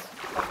northwest.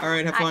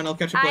 Alright, have fun. I'll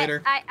catch up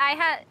later. I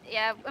had...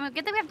 Yeah. I mean,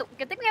 good thing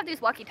we have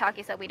these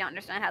walkie-talkies that we don't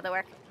understand how they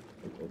work.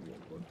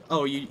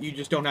 Oh, you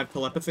just don't have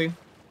telepathy?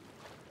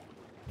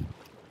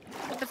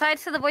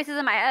 Besides to the voices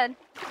in my head.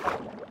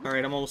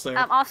 Alright, I'm almost there.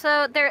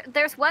 Also,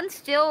 there's one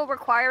still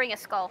requiring a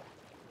skull.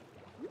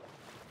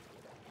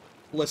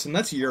 Listen,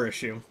 that's your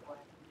issue.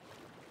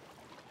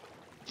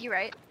 You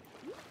right.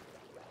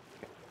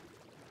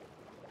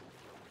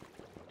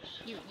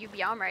 You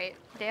beyond right.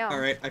 Damn.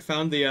 Alright, I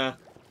found the,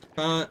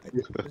 wow,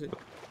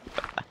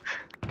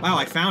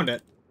 I found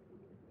it.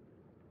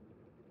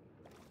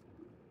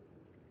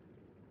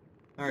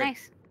 Alright.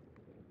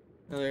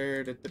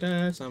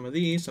 Nice. Some of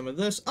these, some of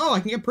this. Oh, I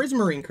can get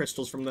prismarine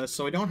crystals from this,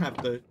 so I don't have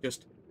to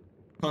just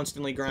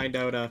constantly grind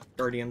out,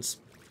 guardians.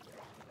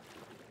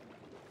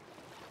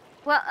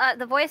 Well,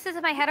 the voices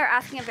in my head are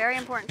asking a very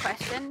important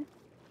question.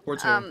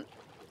 Towards who?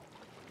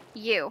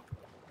 You.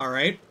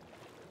 Alright.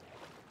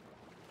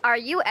 Are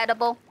you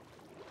edible?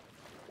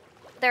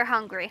 They're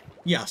hungry.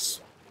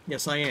 Yes.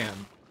 Yes, I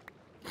am.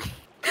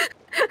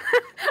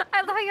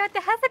 I love how you had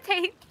to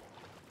hesitate.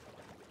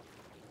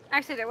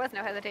 Actually, there was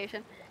no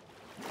hesitation.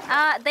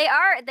 They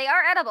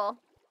are edible,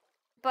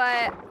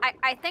 but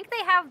I think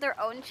they have their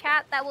own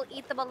chat that will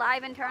eat them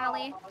alive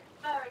internally.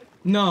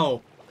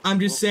 No, I'm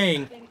just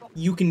saying,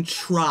 you can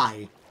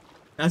try.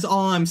 That's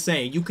all I'm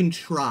saying, you can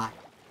try.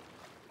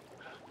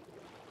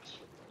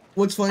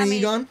 What's funny, I mean,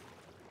 Egon?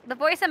 The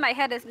voice in my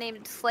head is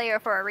named Slayer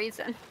for a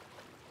reason.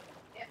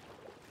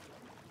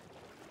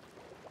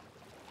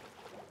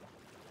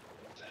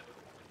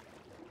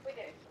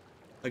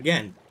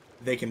 Again,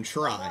 they can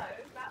try.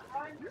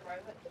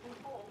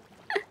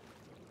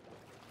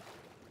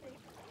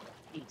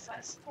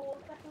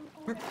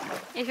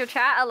 Is your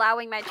chat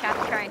allowing my chat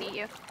to try and eat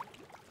you?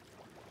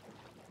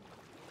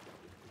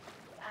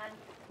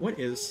 What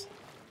is...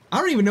 I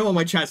don't even know what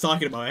my chat's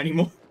talking about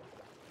anymore.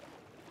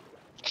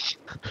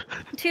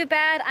 Too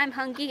bad, I'm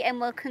hungry and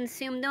will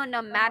consume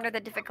no matter the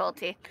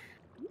difficulty.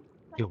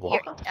 You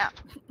what?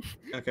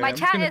 Okay, My I'm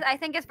chat gonna... I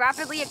think is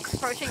rapidly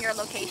approaching your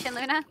location,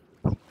 Luna.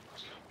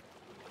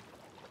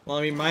 Well,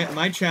 I mean,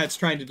 my chat's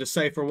trying to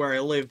decipher where I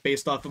live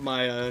based off of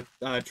my,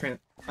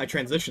 my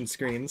transition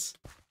screens.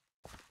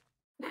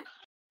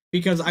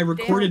 Because I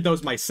recorded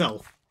those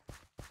myself.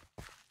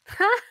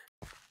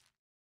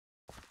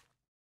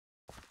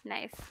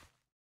 Nice.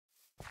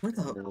 Where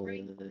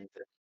the...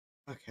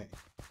 Okay.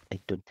 I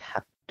don't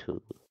have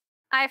to.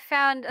 I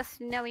found a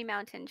snowy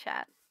mountain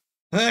chat.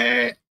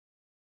 Hey!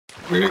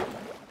 What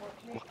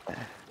the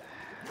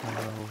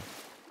hell?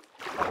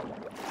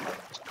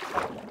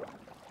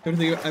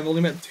 I've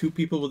only met 2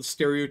 people with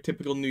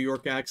stereotypical New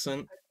York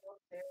accent.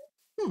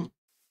 I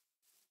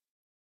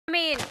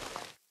mean,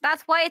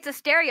 that's why it's a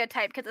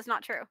stereotype, because it's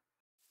not true.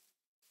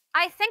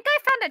 I think I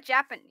found a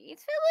Japanese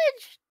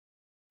village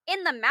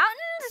in the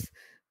mountains.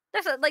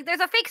 There's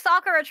a fake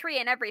sakura tree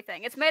and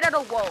everything. It's made out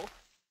of wool.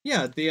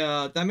 Yeah,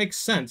 that makes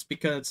sense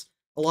because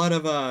a lot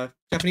of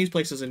Japanese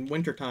places in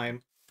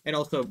wintertime and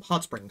also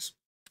hot springs.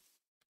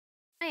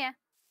 Oh yeah.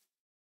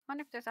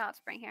 Wonder if there's a hot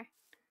spring here.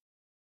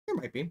 There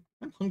might be.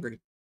 I'm hungry.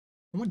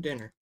 I want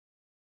dinner.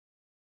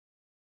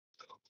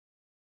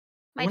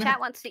 My chat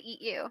wants to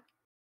eat you.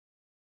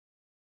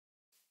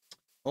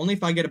 Only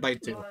if I get a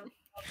bite too.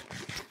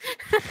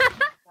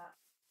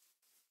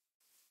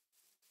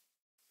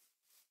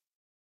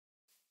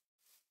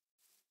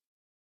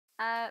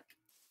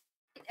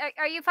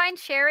 Are you fine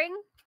sharing,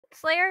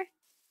 Slayer?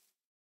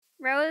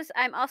 Rose,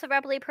 I'm also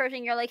rapidly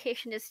approaching your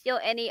location to steal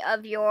any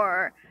of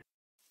your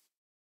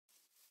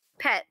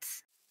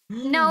pets.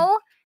 No,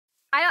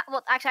 I don't.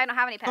 Well, actually, I don't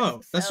have any pets.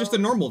 Oh, that's just a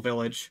normal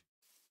village.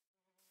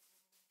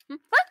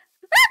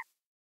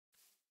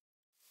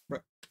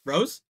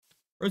 Rose?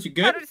 Rose, you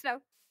good? Powdered snow.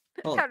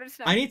 Oh, Powdered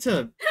snow. I need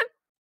to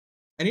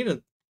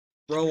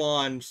throw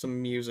on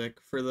some music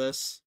for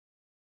this.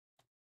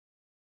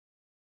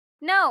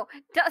 No,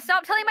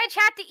 stop telling my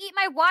chat to eat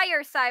my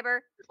wire,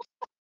 Cyber.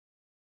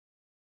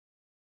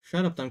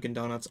 Shut up, Dunkin'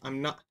 Donuts.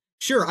 I'm not...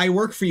 Sure, I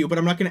work for you, but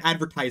I'm not gonna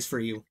advertise for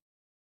you.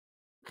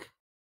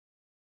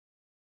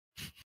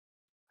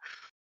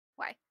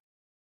 Why?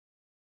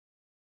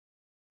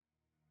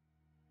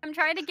 I'm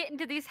trying to get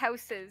into these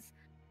houses,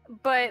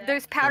 but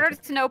there's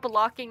powdered snow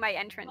blocking my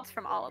entrance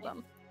from all of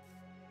them.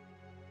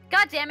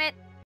 God damn it!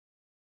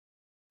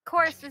 Of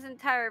course, this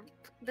entire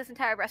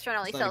restaurant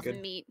only sells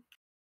meat.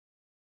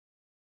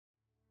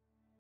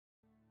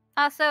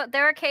 Also,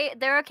 they're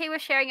okay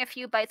with sharing a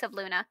few bites of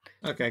Luna.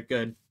 Okay,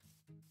 good.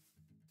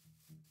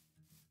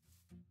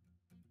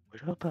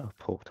 What about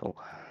a portal?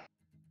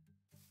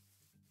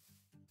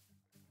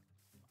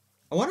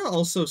 I want to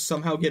also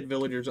somehow get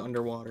villagers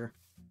underwater.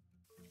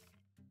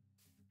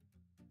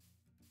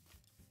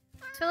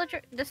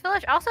 This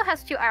village also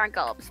has 2 iron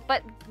golems,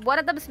 but one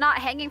of them's not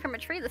hanging from a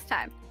tree this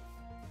time.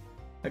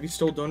 Have you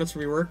stole donuts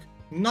from your work?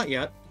 Not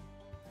yet.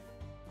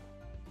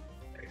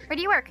 Where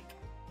do you work?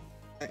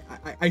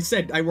 I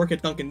said I work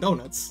at Dunkin'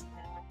 Donuts.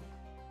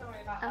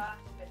 Oh.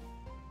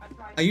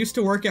 I used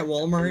to work at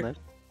Walmart.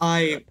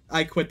 I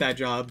quit that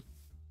job,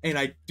 and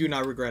I do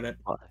not regret it.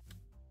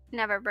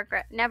 Never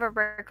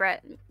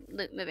regret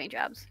moving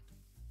jobs.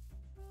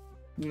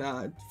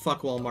 Nah,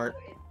 fuck Walmart.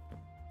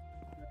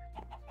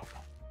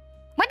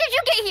 When did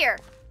you get here?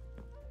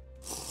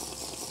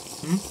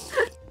 Hmm?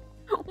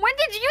 When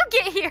did you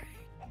get here?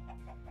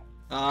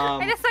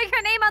 I just saw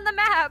your name on the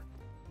map.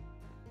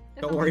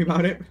 Don't worry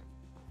about it.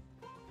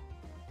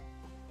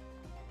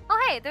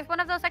 Oh hey, there's one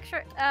of those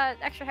extra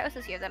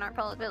houses here that aren't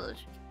part of the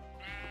village.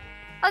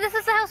 Oh, this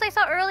is the house I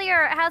saw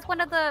earlier. It has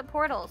one of the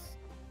portals.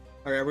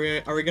 All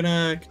right, are we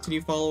gonna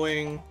continue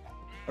following?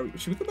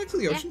 Should we go back to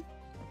the ocean?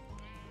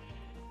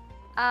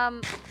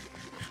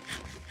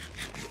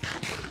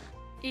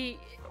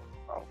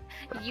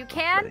 You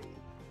can.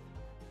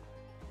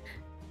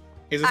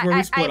 Is this where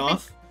we split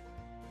off?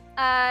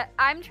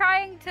 I'm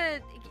trying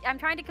to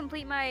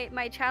complete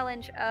my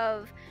challenge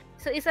of.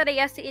 So you said a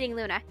yes to eating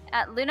Luna.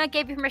 Luna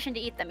gave you permission to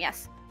eat them.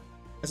 Yes.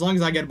 As long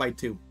as I get a bite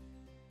too.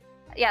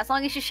 Yeah, as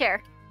long as you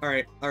share. All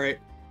right.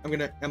 I'm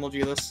gonna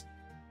MLG this.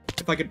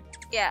 If I could.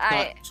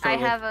 Yeah, I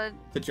have a.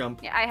 The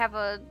jump. Yeah, I have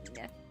a.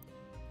 Yeah.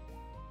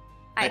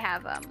 I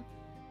have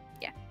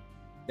Yeah.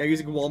 Yeah,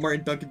 using Walmart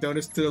and Dunkin'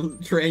 Donuts to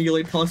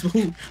triangulate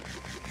possible.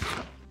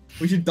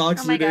 We should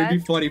dox you. It'd be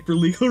funny for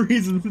legal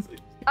reasons.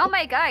 Oh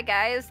my god,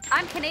 guys!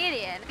 I'm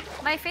Canadian.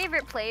 My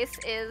favorite place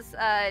is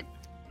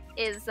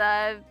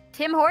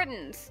Tim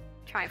Hortons.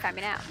 Try and find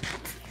me now.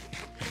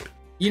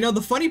 You know,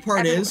 the funny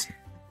part is,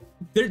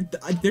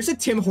 there's a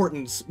Tim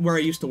Hortons where I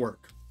used to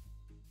work.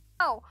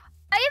 Oh,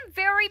 I am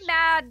very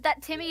mad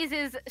that Timmy's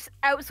is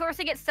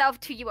outsourcing itself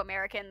to you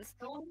Americans.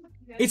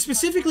 It's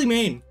specifically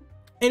Maine,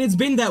 and it's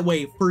been that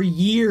way for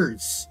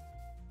years.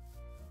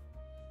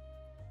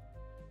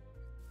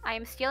 I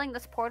am stealing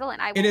this portal,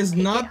 and I will It has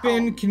take not it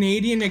been home.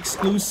 Canadian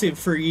exclusive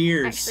for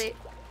years. Actually,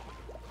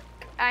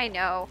 I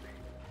know.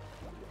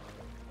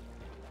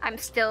 I'm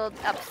still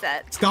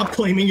upset. Stop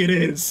claiming it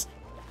is.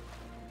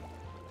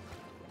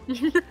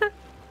 It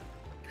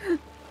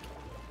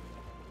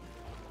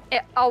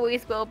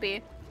always will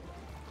be.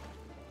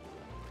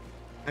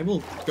 I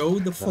will go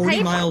the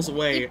 40 miles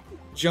away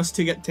just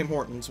to get Tim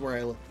Hortons where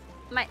I live.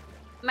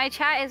 My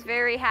chat is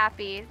very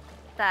happy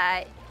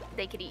that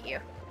they could eat you.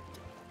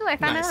 Ooh, I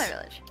found another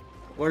village.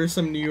 What are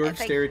some New York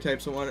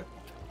stereotypes I want?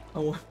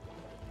 Oh,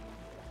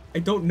 I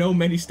don't know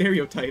many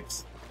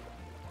stereotypes.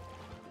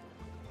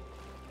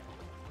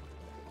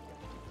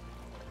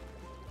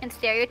 And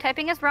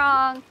stereotyping is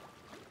wrong.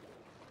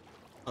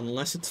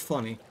 Unless it's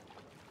funny.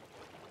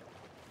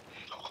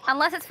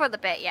 Unless it's for the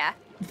bit, yeah.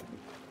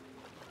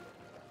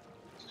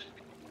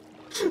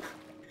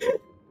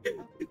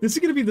 This is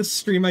gonna be the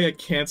stream I get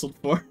canceled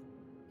for.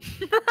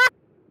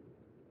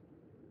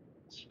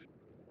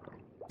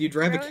 Do you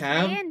drive a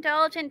cab? May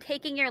indulge in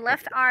taking your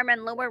left arm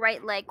and lower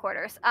right leg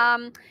quarters.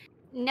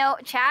 No,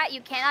 chat, you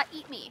cannot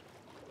eat me.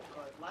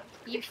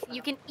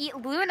 You can eat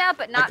Luna,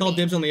 but not I call me.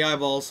 dibs on the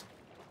eyeballs.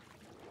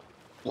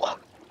 What?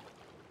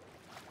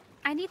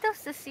 I need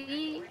those to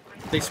see.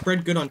 They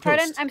spread good on toast.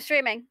 Pardon? I'm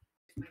streaming.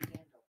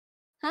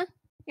 Huh?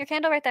 Your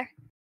candle right there.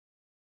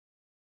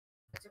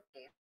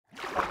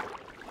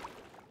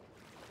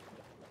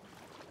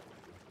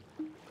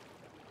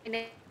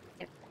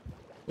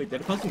 Wait,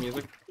 did I pause the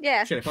music?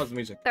 Yeah. Shit, I paused the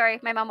music. Sorry,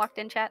 my mom walked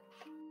in chat.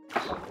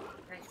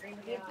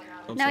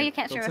 Don't No, say you it.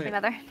 can't Don't stream with say me,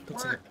 mother. it. Don't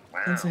say it.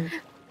 Don't say it.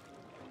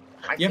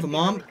 You have a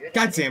mom?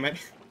 God damn it.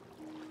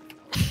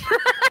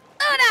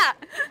 Luna!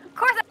 Of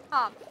course I'm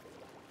mom.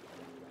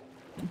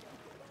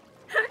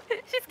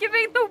 She's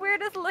giving the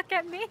weirdest look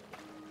at me.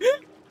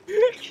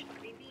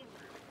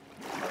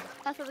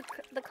 Also,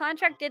 the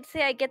contract did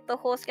say I get the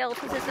whole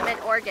skeletal system and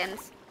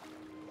organs.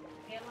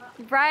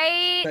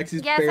 Right?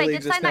 Maxie's Yes, I barely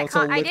did sign exist now. that It's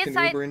all contract. I Lyft did and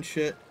sign. Uber and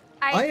shit.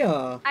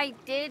 I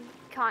did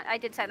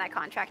sign that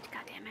contract.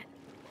 God damn it.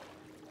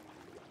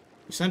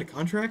 You signed a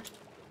contract?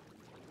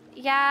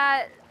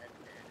 Yeah,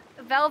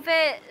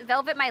 Velvet,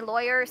 my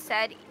lawyer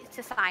said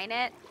to sign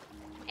it,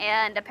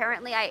 and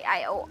apparently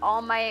I owe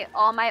all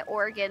my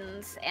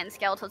organs and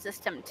skeletal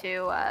system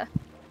to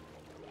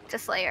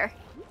Slayer.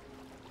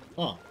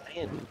 Oh.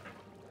 Man.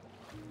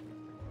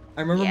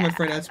 I remember my Yeah.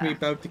 friend asked me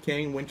about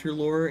decaying winter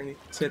lore, and he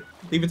said,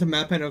 leave it to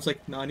Mappa, and I was like,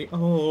 Nani,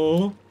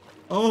 oh.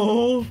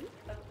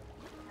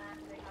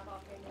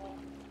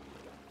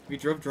 You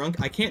drove drunk?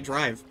 I can't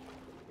drive.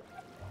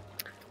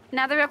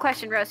 Now the real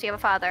question, Rose, do you have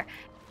a father?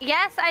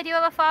 Yes, I do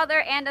have a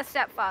father and a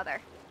stepfather.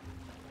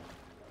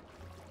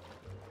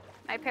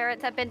 My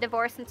parents have been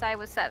divorced since I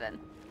was 7.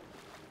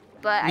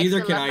 But Neither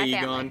I still can love I, my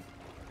Egon. family.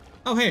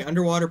 Oh, hey,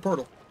 underwater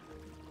portal.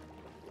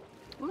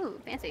 Ooh,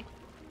 fancy.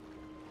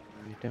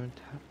 I don't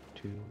have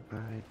to.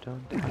 I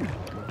don't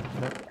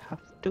have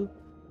to.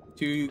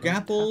 2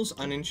 gapples,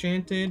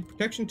 unenchanted,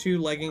 protection 2,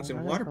 leggings,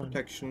 and water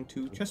protection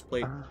 2,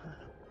 chestplate.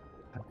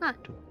 Huh.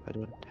 I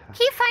don't have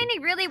Keep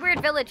finding really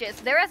weird villages.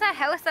 There is a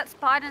house that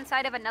spawned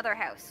inside of another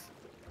house.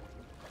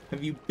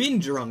 Have you been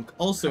drunk?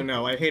 Also,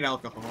 no, I hate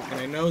alcohol, and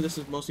I know this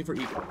is mostly for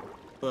Egon,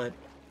 but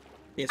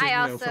the answer is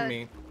no for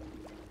me.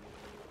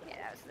 Yeah,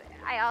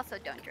 I also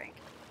don't drink.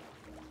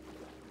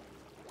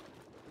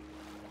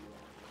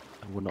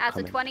 I will not As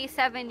a come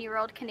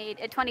 27-year-old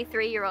Canadian,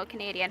 23-year-old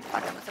Canadian.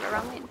 Fuck, I was in the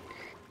wrong lane.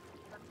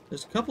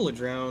 There's a couple of in.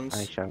 drowns.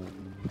 I shall.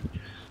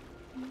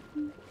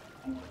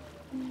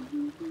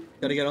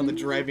 Gotta get on the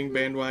driving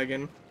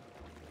bandwagon.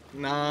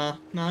 Nah,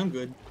 I'm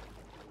good.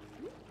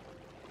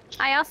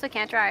 I also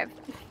can't drive.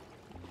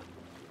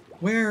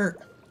 Where?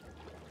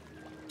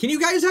 Can you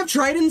guys have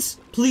tridents,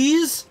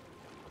 please?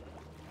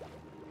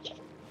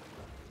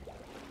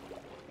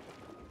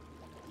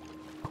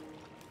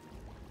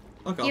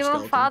 Fuck off, You have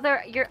a skeleton.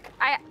 father.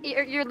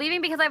 You're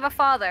leaving because I have a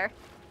father.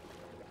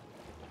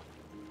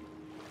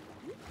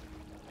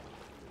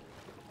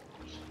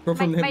 From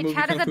the my movie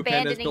chat is Kung Fu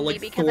Panda's abandoning built me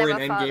like because Thor I in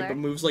have a Endgame, father. but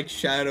moves like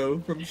Shadow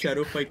from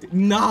Shadow Fight.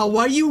 Nah,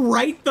 why you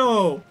right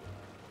though?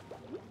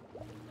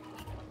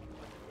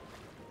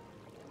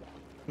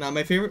 Nah,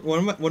 my favorite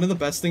one of the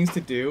best things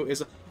to do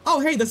is. Oh,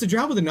 hey, that's a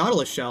job with a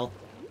Nautilus shell.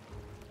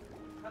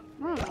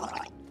 Hmm.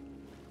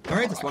 All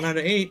right, that's 1 out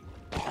of 8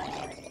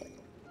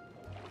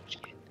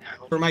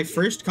 for my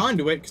first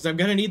conduit, because I'm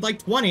gonna need like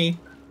 20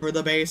 for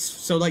the base,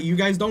 so that you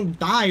guys don't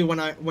die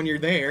when you're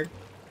there.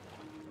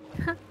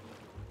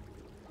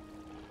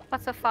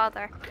 What's a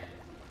father?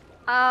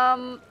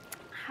 How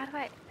do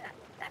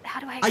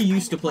I? I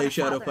used to explain play what a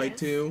Shadow father Fight is?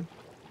 too,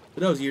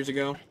 but that was years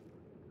ago.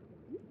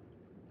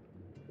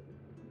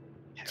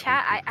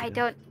 Chat,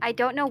 I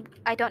don't know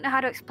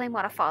how to explain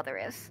what a father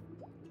is.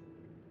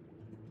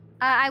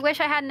 I wish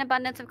I had an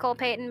abundance of coal,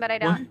 Peyton, but I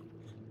don't.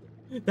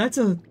 What? That's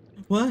a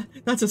what?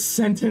 That's a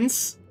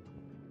sentence.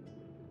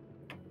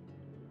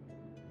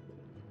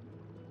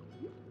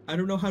 I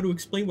don't know how to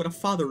explain what a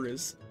father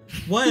is.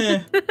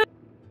 What?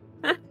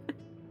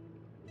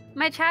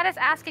 My chat is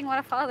asking what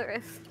a father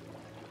is.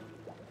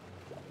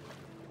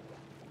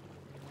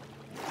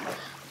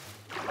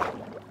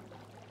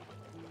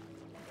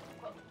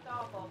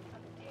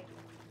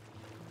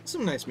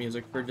 Some nice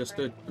music for just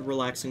a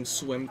relaxing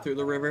swim through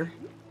the river.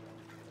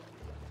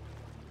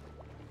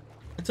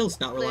 Until it's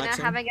not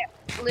relaxing.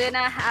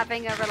 Luna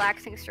having a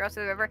relaxing stroll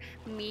through the river.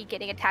 Me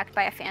getting attacked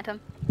by a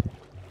phantom.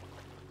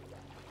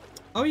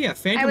 Oh yeah, I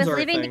phantoms was are a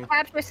leaving thing. to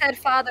capture said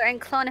father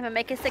and clone him and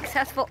make a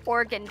successful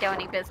organ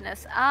donating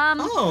business.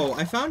 Oh,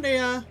 I found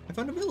a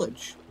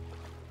village.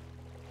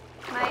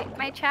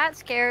 My chat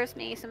scares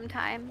me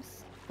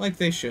sometimes. Like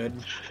they should.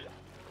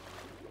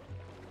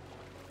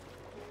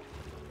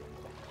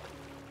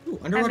 Ooh,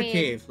 underwater I mean-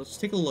 cave. Let's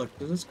take a look.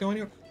 Does this go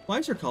anywhere? Why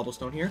is there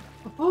cobblestone here?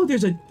 Oh,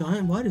 there's a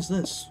diamond. What is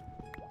this?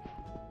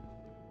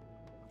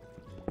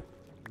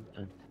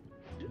 I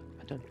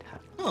don't have.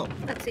 Oh,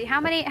 Let's see,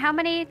 how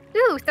many,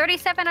 ooh,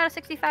 37 out of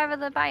 65 of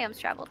the biomes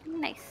traveled.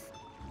 Nice.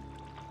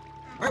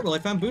 alright, well I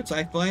found boots.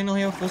 I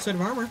finally have a full set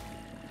of armor.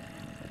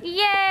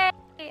 Yay!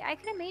 I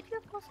could have made you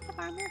a full set of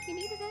armor if you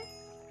needed it.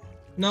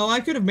 No, I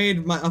could have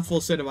made a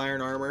full set of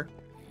iron armor.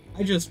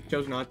 I just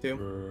chose not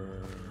to.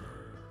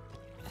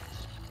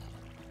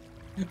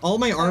 All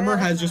my armor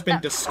has just been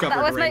discovered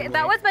randomly.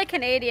 That was my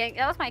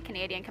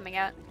Canadian coming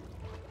out.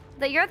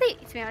 To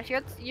be honest,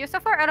 you're so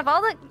far out of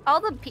all the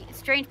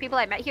strange people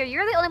I met here.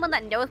 You're the only one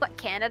that knows what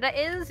Canada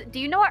is. Do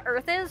you know what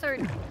Earth is, or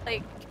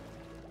like?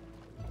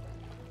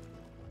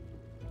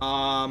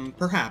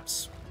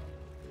 Perhaps.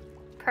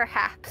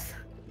 Perhaps.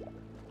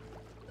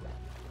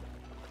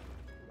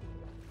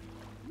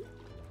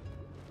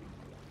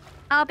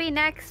 I'll be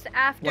next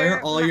after. Why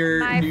are all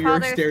your my New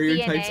York father's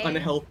stereotypes DNA.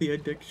 unhealthy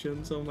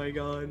addictions? Oh my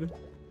god.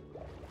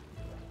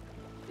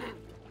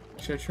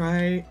 Should I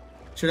try?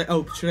 Should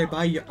I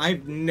buy you?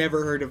 I've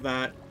never heard of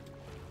that.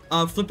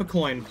 Flip a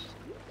coin.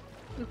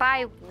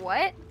 By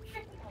what?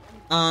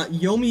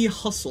 Yomi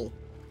Hustle.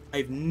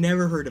 I've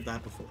never heard of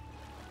that before.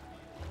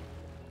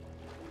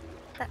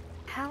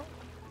 How?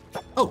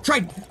 Oh,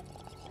 trident!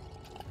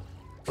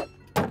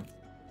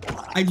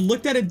 I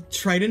looked at a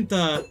trident,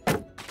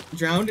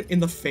 drowned in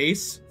the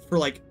face for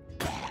like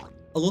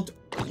a little.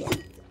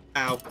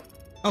 Ow.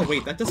 Oh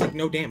wait, that does like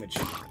no damage.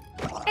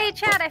 Hey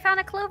Chad, I found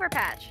a clover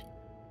patch.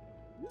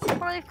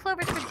 4-leaf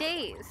clovers for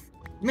days.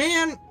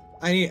 Man,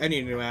 I need a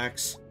new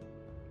axe.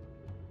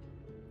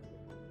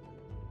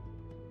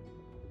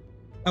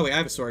 Oh wait, I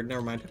have a sword.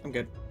 Never mind. I'm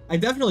good. I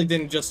definitely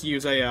didn't just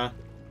use a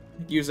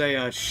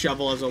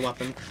shovel as a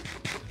weapon.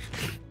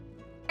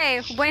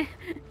 Hey, when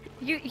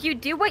you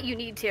do what you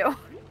need to.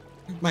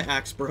 My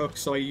axe broke,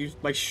 so I used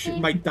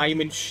my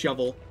diamond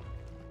shovel,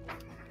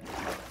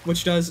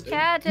 which does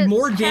Chad,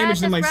 more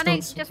damage than my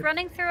stone. Just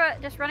running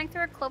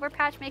through a clover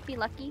patch make me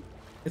lucky.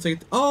 It's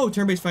like, oh,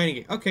 turn-based fighting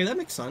game. Okay, that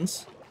makes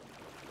sense.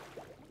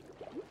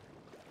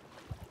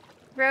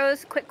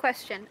 Rose, quick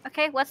question.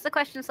 Okay, what's the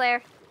question,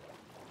 Slayer?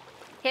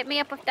 Hit me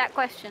up with that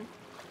question.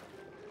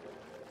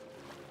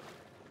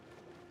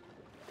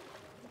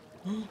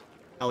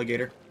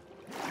 Alligator.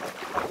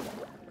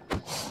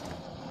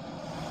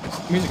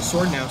 I'm using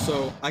sword now,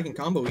 so I can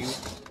combo you.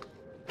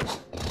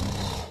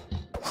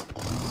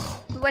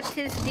 What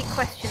is the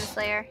question,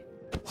 Slayer?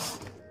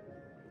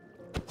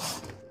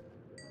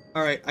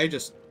 Alright,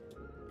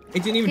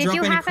 it didn't even Did drop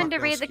you any happen to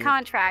read the excuse.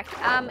 contract?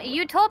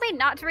 You told me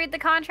not to read the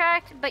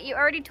contract, but you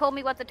already told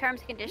me what the terms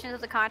and conditions of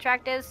the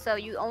contract is, so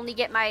you only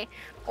get my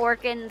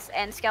organs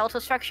and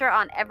skeletal structure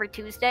on every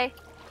Tuesday.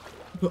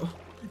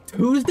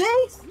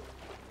 Tuesdays?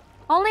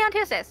 Only on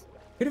Tuesdays.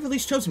 Could have at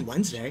least chosen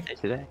Wednesday.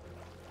 Today.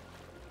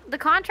 The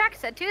contract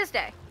said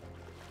Tuesday.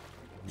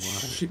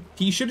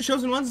 He should have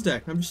chosen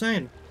Wednesday. I'm just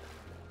saying.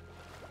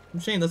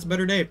 That's a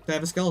better day to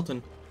have a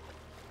skeleton.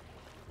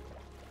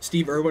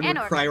 Steve Irwin would And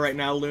cry organs. right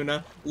now,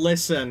 Luna.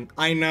 Listen,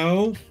 I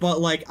know, but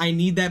like, I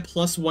need that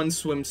 +1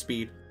 swim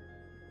speed.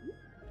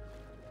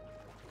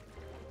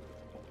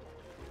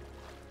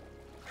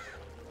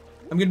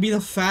 I'm gonna be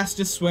the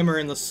fastest swimmer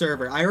in the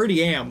server. I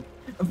already am.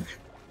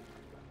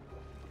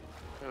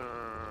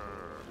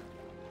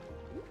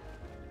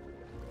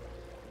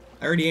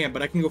 I already am,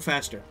 but I can go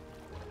faster.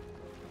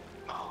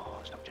 Oh,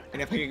 stop doing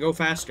And if I can go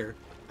faster,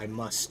 I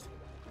must.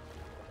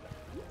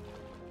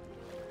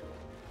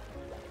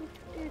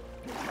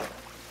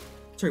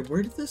 Sorry,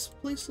 where did this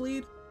place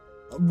lead?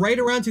 Right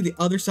around to the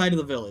other side of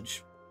the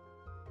village.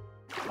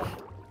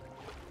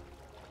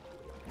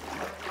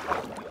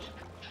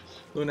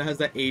 Luna has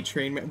that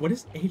A-train. What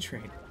is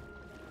A-train?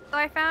 So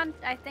I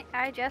think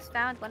I just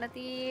found one of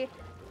the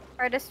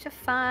hardest to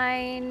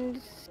find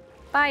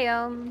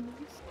biomes.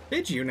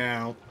 Did you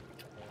now?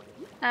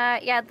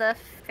 Yeah, the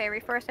fairy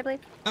forest, I believe.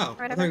 Oh,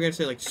 I thought you were gonna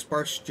say like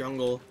sparse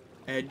jungle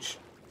edge.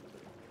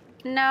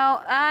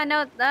 No,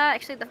 no,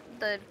 actually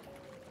the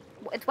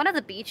it's one of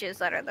the beaches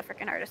that are the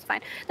freaking hardest to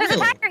find. There's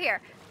Really? a tiger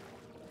here!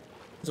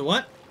 Is it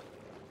what?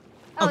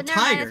 Oh, Oh, never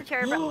mind, tiger. it's a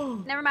cherry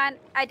never mind,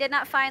 I did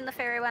not find the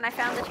fairy one, I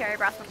found the cherry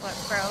blossom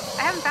grove.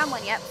 I haven't found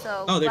one yet,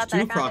 so Oh, there's glad that I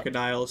two found it.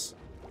 crocodiles.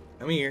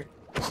 Come here.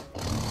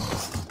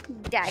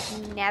 Dag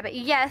nabbit.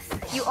 Yes,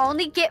 you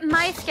only get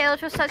my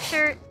skeletal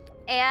structure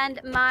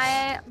and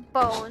my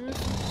bones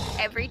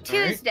every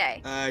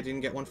Tuesday. I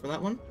didn't get one from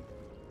that one.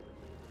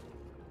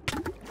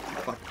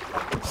 Fuck.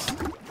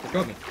 Let go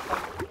of me.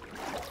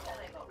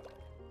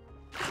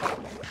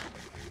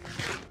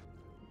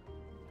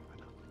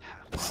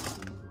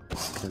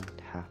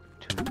 Don't have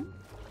to.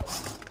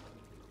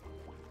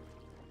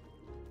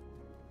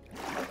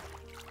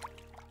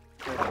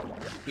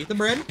 Eat the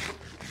bread.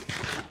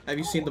 Have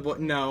you seen the boy?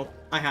 No,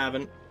 I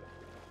haven't.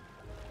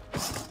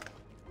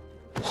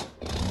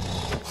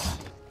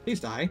 Please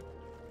die.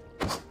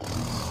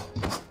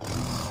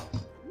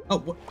 Oh,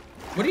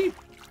 what are you?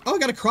 Oh, I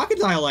got a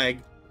crocodile egg.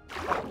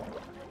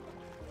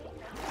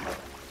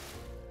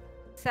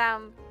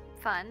 Sound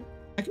fun.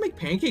 I can make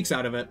pancakes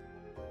out of it.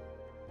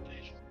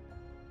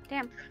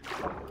 Damn.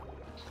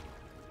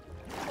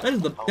 That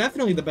is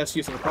definitely the best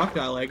use of a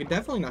crocodile egg, and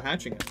definitely not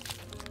hatching it.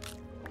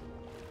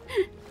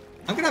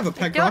 I'm gonna have a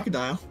pet don't-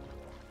 crocodile.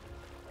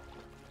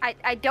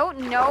 I don't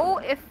know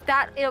if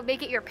it'll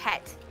make it your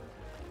pet.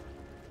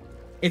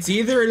 It's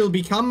either it'll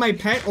become my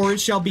pet or it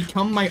shall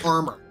become my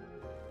armor.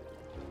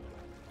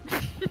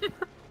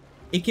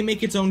 It can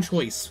make its own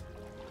choice.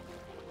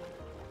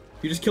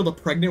 You just killed a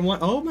pregnant one?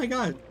 Oh my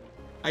god.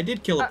 I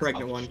did kill a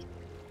pregnant one.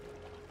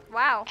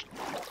 Wow.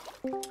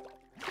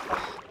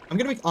 I'm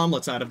gonna make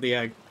omelets out of the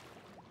egg.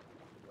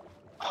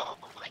 Oh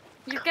my.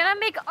 You're gonna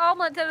make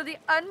omelets out of the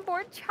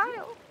unborn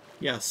child.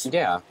 Yes.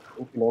 Yeah,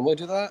 we can normally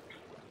do that.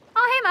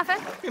 Oh, hey,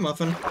 Muffin. Hey,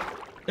 Muffin.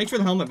 Thanks for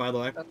the helmet, by the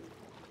way.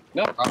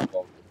 No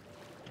problem.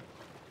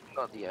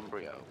 Not the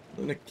embryo.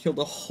 I'm gonna kill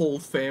the whole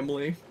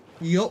family.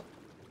 Yup.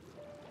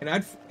 And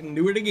I'd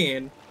do it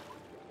again.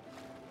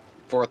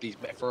 For these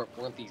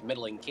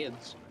middling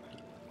kids.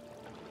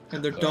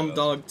 And their dumb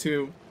dog,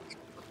 too.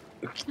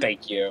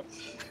 Thank you.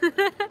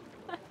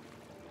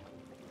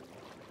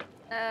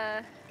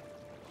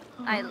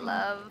 I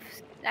love.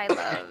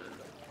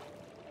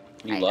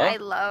 You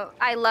love?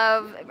 I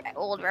love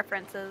old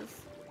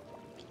references.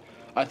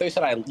 I thought you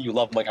said you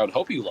love. Like I would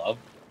hope you love.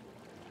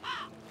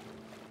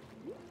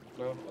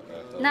 No.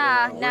 Okay.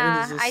 Nah, Where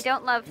nah. does this I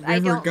don't love.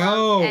 river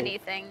go? Love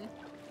anything.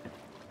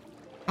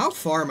 How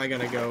far am I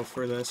gonna go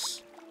for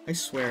this? I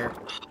swear.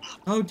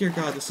 Oh dear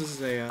god, this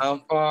is a...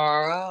 How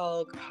far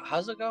out?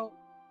 How's it go?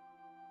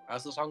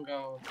 How's the song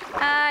go?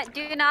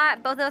 Do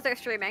not. Both of those are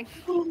streaming.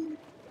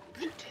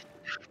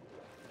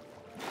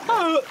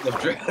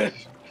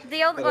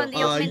 The only one,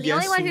 the only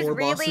yes, one some who's more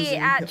bosses really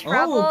in- at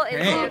trouble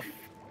Okay.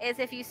 is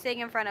if you sing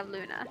in front of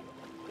Luna.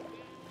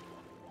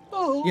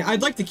 Yeah,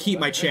 I'd like to keep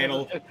my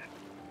channel.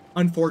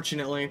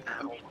 Unfortunately.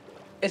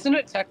 Isn't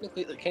it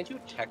technically? Can't you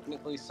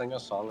technically sing a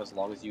song as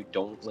long as you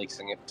don't like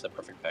sing it to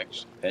perfect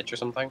pitch or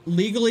something?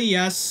 Legally,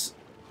 yes.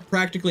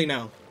 Practically,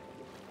 no.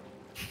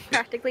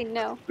 Practically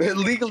no.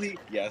 Legally,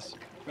 yes.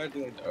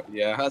 Practically, no.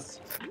 Yeah, that's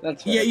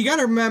fair. Yeah, you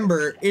gotta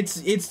remember, it's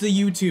the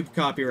YouTube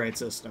copyright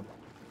system.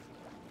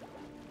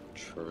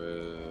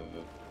 True.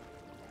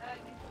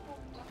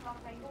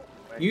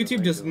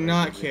 YouTube does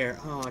not care.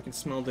 Oh, I can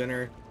smell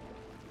dinner.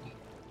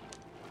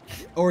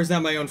 Or is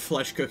that my own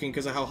flesh cooking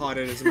because of how hot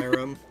it is in my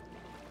room?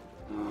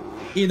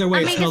 Either way,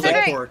 I it mean, smells like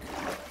considering- pork.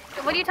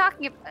 What are you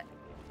talking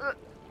about?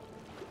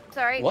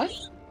 Sorry. What?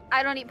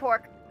 I don't eat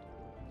pork.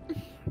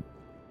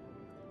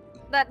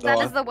 That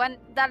is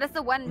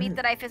the one meat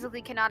that I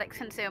physically cannot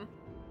consume.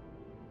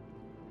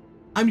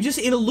 I'm just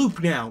in a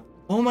loop now.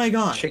 Oh my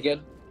god.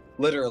 Chicken.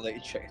 Literally,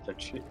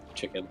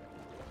 chicken.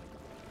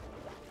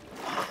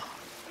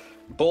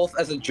 Both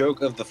as a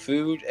joke of the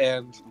food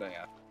and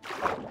yeah.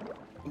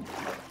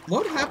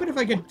 What would happen if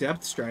I get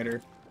Depth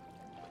Strider?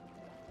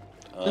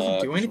 Does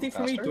it do anything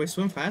for me? Do I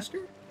swim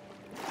faster?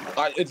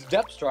 It's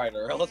Depth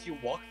Strider, unless you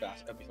walk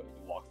fast. I mean, you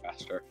walk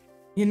faster.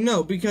 You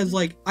know, because,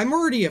 like, I'm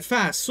already a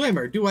fast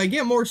swimmer. Do I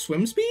get more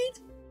swim speed?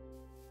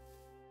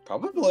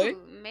 Probably.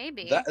 Ooh,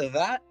 maybe.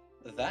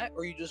 That,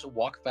 or you just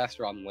walk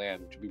faster on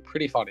land, which would be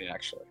pretty funny,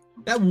 actually.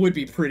 That would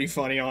be pretty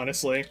funny,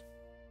 honestly.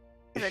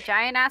 It's a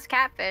giant ass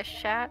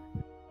catfish, chat.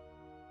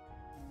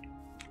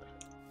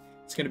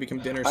 It's gonna become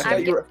dinner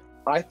I soon.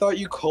 thought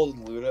you called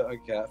Luna a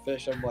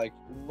catfish. I'm like,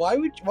 why?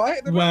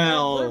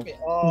 Well,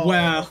 Oh.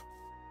 well.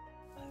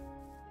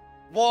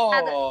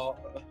 Whoa.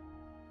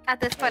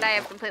 At this point, I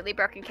have completely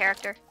broken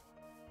character.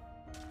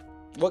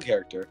 What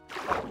character?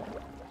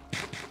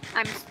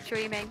 I'm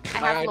streaming. I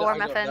have lore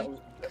muffin.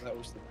 That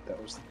was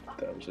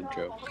a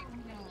joke.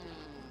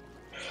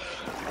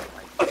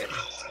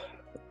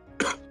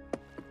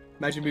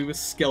 Imagine me with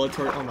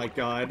Skeletor. Oh my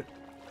god.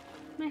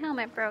 My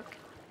helmet broke.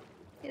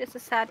 It is a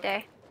sad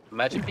day.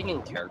 Imagine being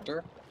in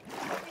character.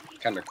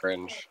 Kind of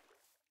cringe.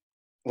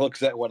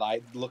 Looks at me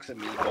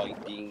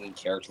like being in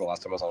character the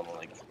last time I was on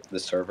like the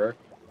server.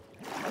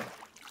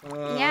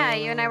 Yeah,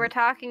 you and I were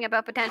talking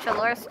about potential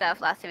lore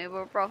stuff last time we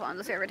were both on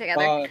the server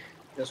together.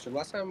 Yes,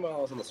 last time I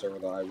was on the server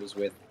though, I was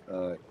with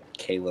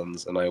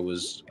Kalen's, and I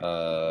was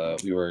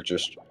we were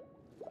just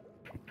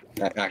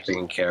acting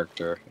in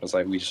character. It was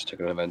like we just took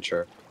an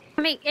adventure.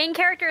 I mean, in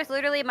character is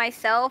literally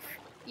myself,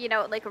 you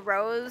know, like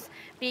Rose,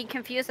 being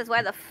confused as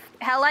why the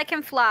hell I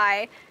can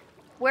fly,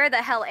 where the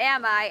hell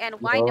am I, and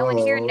why no one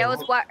here knows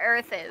what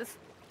Earth is.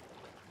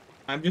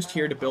 I'm just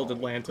here to build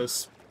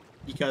Atlantis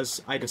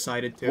because I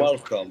decided to.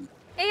 Welcome.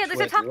 Hey, there's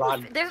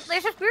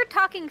there's this weird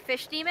talking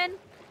fish demon,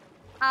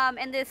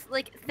 and this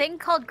like thing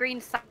called green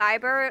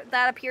cyber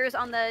that appears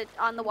on the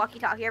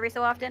walkie-talkie every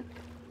so often.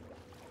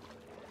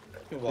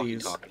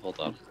 Please, hold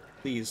up.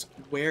 Please,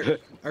 where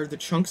are the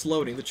chunks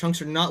loading? The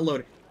chunks are not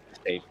loading.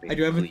 Save me, I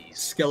do have please. a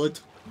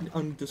skeleton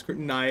on Discord.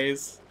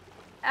 Nice.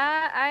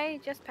 I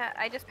just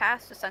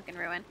passed a sunken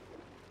ruin.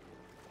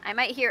 I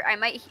might hear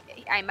a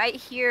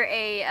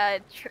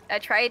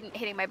trident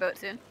hitting my boat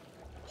soon.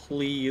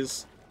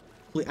 Please.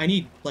 I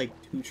need like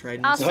 2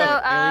 tridents. Also,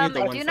 I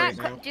only need the one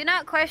for right now. do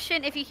not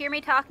question if you hear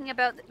me talking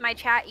about my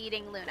chat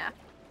eating Luna.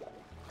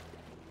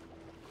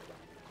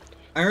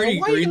 I already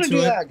Why are you agreed gonna to do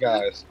it. that,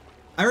 guys?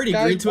 I already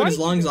Guys, agreed to it why as do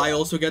you long do as I that?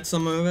 also get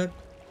some of it.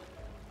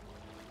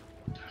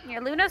 Yeah,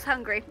 Luna's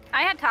hungry.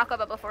 I had Taco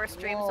Bell before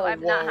stream, so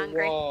I'm not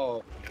hungry.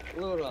 Whoa,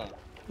 Luna,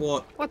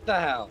 What? what the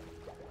hell?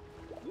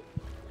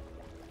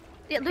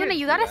 Yeah, Luna, can't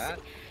you do gotta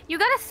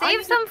that. save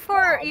need some a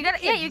for job. you gotta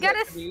can't you do that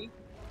gotta to me.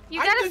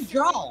 you I gotta. need a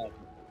job.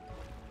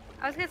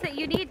 I was gonna say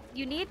you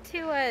need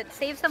to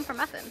save some for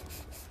Muffin.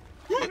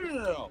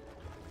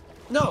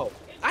 No,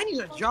 I need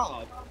a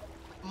job.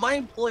 My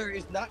employer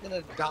is not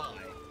gonna die.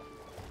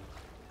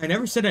 I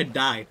never said I'd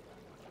die.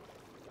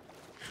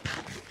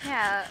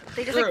 Yeah,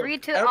 they just True.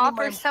 agreed I to don't need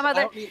offer my- some I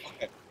other. don't need-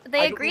 okay. I They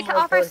don't agreed need to my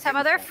offer employer some to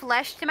of their die.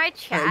 flesh to my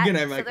chat, good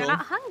night, so they're Michael.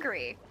 not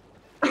hungry.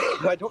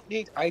 I don't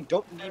need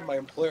my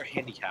employer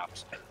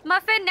handicapped.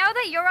 Muffin, now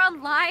that you're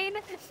online,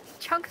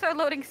 chunks are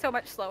loading so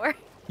much slower.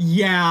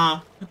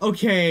 Yeah.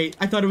 Okay.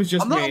 I thought it was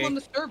just I'm not me. on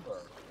the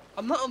server.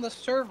 I'm not on the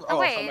server. Oh,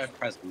 Oh, it's wait. not my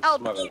presence. Oh,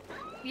 My bad.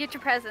 you get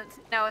your presents.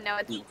 No,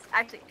 it's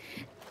actually.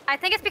 I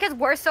think it's because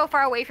we're so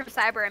far away from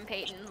Cyber and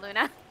Peyton,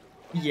 Luna.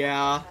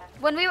 Yeah.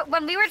 When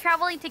we were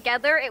traveling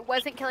together, it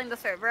wasn't killing the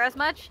server as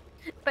much.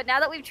 But now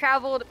that we've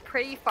traveled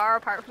pretty far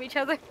apart from each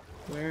other,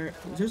 Where?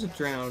 There's a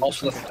drown.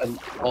 Also, Okay. and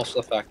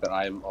also the fact that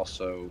I'm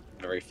also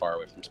very far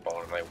away from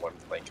spawn and I went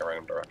like a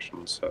random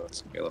direction, so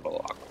it's gonna be a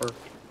little awkward.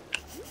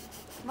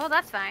 well,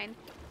 that's fine.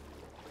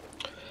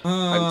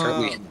 I'm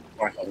currently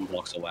 5,000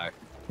 blocks away. I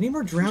need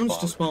more drowns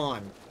to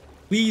spawn.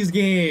 Please,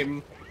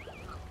 game.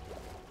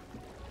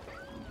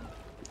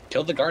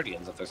 Kill the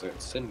guardians if there's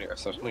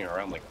something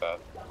around like that.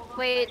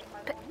 Wait,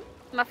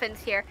 Muffin's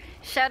here.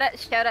 Shout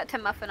out to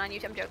Muffin on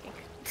YouTube. I'm joking.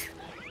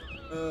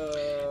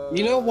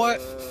 You know what?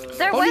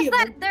 There Funny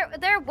was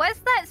there was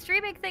that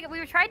streaming thing. We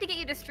were trying to get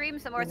you to stream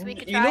some more so we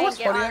could You try know and what's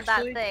get funny on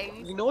actually? that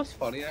thing. You know what's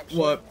funny actually?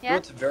 What? You know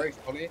what's very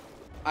funny?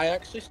 I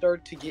actually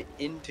started to get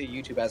into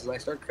YouTube as I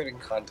started creating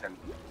content.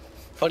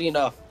 Funny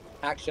enough,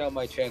 actually on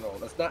my channel,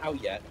 that's not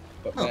out yet,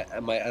 but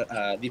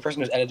the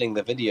person who's editing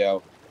the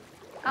video.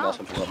 I'm Oh. also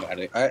involved in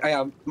editing. I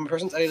am. The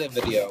person's editing a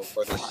video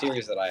for the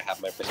series that I have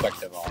my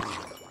perspective on.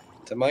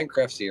 It's a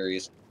Minecraft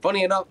series.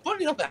 Funny enough,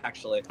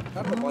 actually.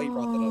 I don't know why you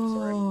brought that up so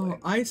randomly.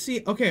 Oh, I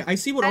see. Okay, I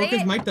see what Ready?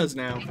 Orca's mic does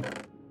now.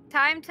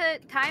 Time to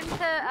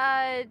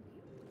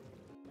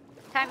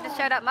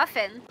shout out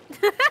Muffin.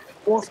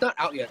 Well, it's not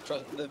out yet.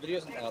 Trust, the video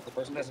isn't out. The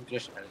person hasn't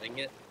finished editing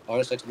it.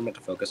 Honestly, I told them not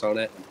to focus on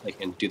it,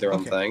 and do their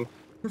own Okay. thing.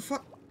 For fu- I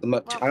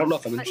don't know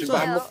if I'm But interested,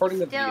 but I'm recording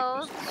the still,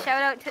 videos.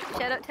 shout out to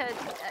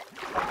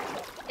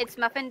it's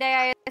Muffin Day.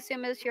 I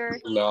assume is your.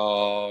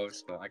 No,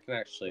 it's not. I can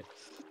actually.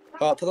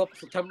 Time to Hold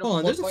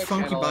on, there's a plug my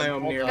funky channel.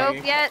 biome near Nope.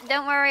 me. Yeah.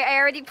 Don't worry. I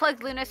already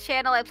plugged Luna's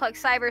channel. I plugged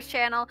Cyber's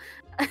channel.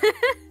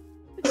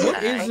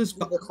 What is this?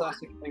 The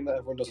classic thing that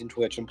everyone does on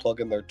Twitch and plug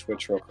in their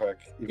Twitch real quick,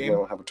 even Game? though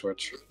I don't have a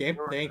Twitch. Game?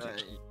 Thank you.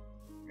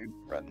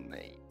 Run.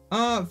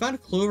 Found a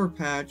clover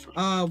patch.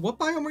 What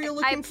biome were you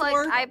looking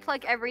for? I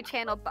plug every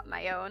channel but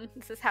my own.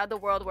 This is how the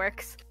world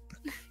works.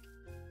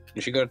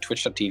 You should go to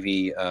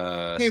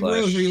twitch.tv. Hey, /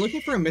 Rose, are you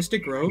looking for a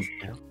Mystic Grove?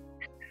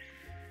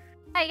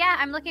 Yeah,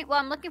 I'm looking. Well,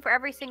 I'm looking for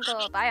every single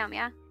biome.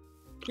 Yeah.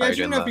 Yeah, I Alright,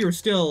 didn't know then if you were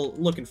still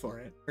looking for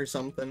it or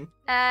something.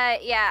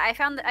 Yeah. I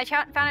found a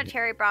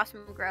cherry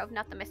blossom grove,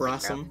 not the mystic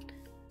Blossom.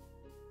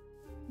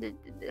 grove.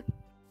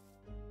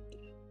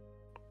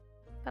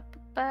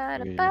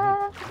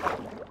 Ba-ba-ba-da-ba.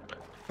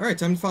 Alright,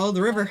 time to follow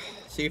the river.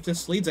 See if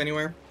this leads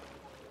anywhere.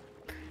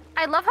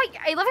 I love how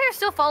you're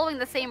still following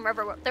the same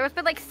river. There was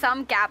been like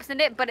some gaps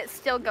in it, but it's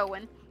still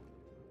going.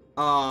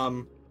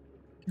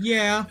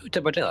 Yeah.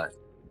 But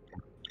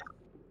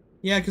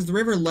Yeah, because the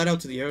river led out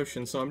to the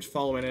ocean, so I'm just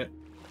following it.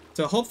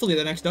 So hopefully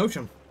the next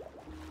ocean.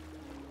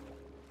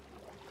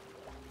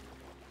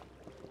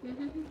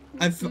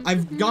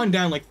 I've gone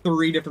down like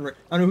 3 different.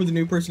 I don't know who the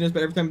new person is,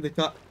 but every time they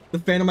talk, the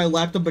fan on my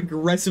laptop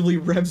aggressively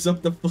revs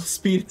up the full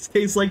speed. It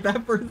stays like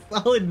that for a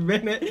solid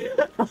minute.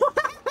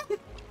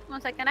 1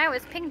 second, I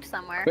was pinged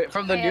somewhere. Wait,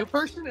 from the new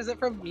person? Is it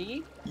from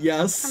me?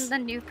 Yes. From the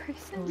new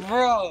person.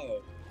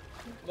 Bro,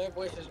 my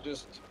voice is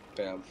just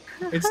bam.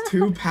 It's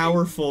too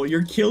powerful.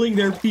 You're killing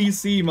their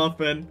PC,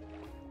 Muffin.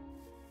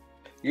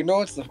 You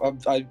know it's the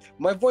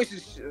my voice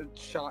is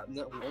shot.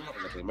 No, not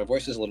really. My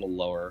voice is a little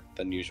lower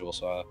than usual,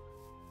 so.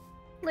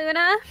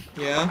 Luna,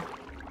 Yeah.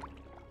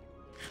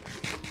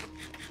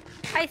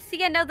 I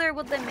see another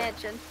woodland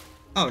mansion.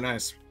 Oh,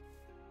 nice.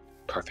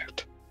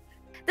 Perfect.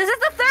 This is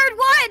the 3rd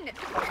one!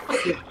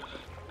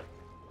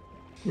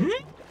 Hmm?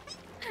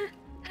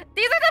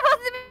 These are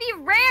supposed to be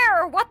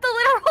rare! What the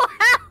literal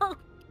hell?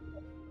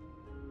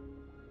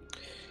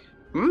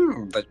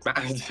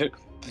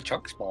 The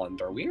chunk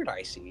spawns are weird,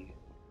 I see.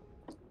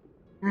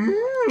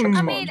 Mm.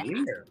 I mean,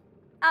 Weird.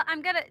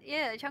 I'm gonna,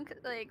 chunk,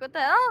 like, what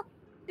the hell?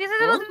 These are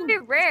supposed to be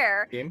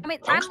rare. Game? I mean,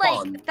 Chunk I'm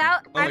like,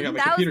 spawn. Oh my God, my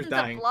computer's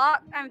dying.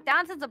 I'm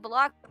thousands of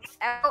blocks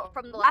out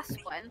from the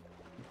last one.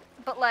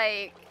 But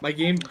like... My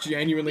game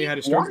genuinely had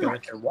a stroke Water I there.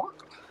 can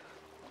walk.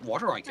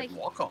 Water I can Like-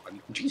 walk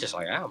on. Jesus,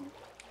 I am.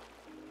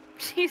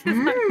 Jesus.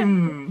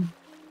 Mm.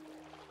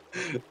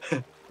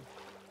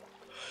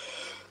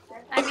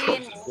 I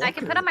mean, I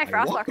can put on my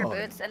I walk Frostwalker on.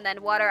 boots, and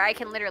then water I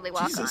can literally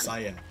walk Jesus, on. I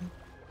am.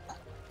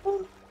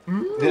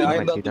 Yeah, I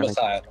am Might the be done.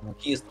 Messiah.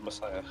 He is the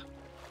Messiah.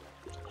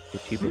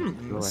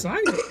 Messiah.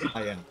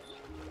 I am.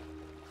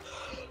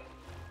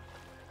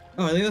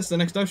 Oh, I think that's the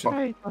next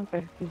ocean.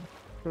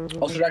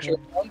 Also, actually,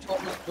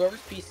 whoever's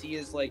PC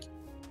is like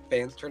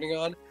fans turning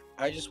on,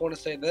 I just want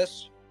to say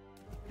this: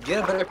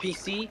 get a better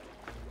PC.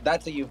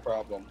 That's a you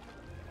problem.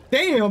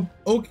 Damn.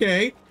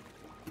 Okay.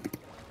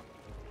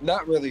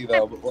 Not really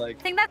though, but like,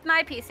 I think that's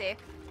my PC.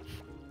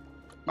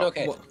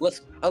 okay, What?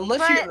 let's unless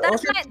But you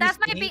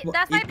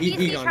that's my PC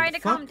Egon, trying to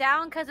fuck. calm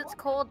down because it's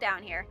cold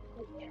down here.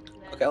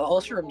 Okay,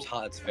 unless your room's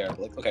hot, it's fair. But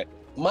like, okay,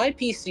 my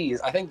PC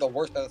is I think the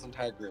worst out of this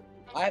entire group.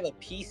 I have a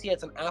PC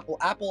that's an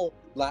Apple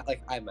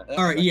like I meant.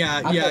 All right. Yeah.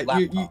 Apple Yeah.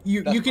 laptop.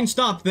 You Desktop. can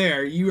stop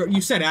there.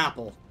 You said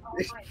Apple.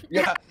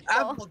 Yeah,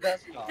 Apple. Apple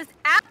desktop. Just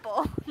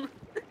Apple.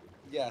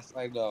 Yes,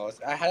 I know.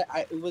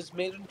 It was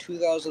made in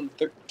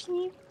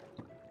 2013.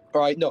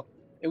 Or no,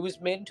 it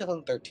was made in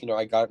 2013, or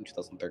I got it in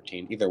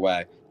 2013. Either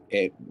way,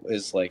 it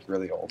is like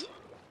really old.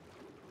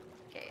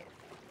 Okay.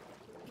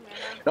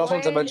 And also,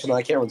 want to mention that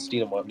I can't run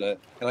Steam on it,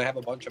 and I have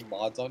a bunch of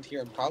mods on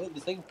here, and probably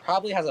this thing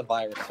probably has a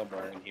virus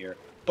somewhere in here,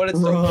 but it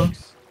still Bruh.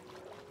 works.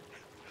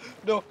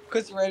 No,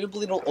 because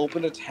randomly it'll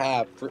open a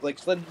tab for like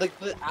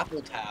the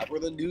Apple tab or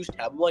the news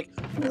tab. I'm like,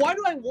 why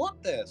do I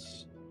want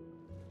this?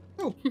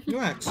 Oh, new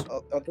axe.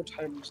 Other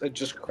times it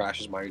just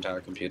crashes my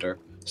entire computer,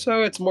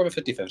 so it's more of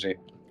a 50-50.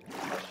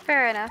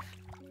 Fair enough.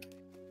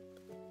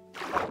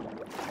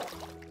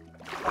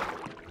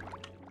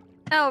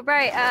 Oh,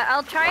 right.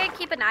 I'll try and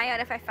keep an eye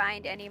out if I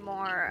find any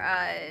more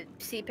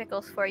sea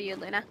pickles for you,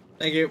 Luna.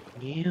 Thank you.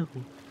 You.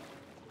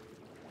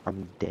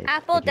 I'm dead.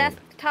 Apple again.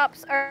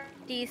 desktops are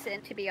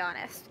decent, to be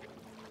honest.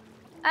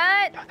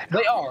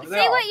 They are.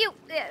 Say what you...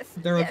 Yes.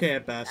 They're yes. okay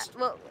at best.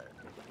 Well,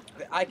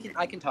 I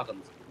can talk on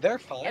this. They're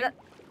fine, Yeah,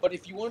 but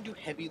if you want to do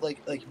heavy,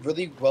 like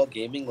really well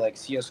gaming, like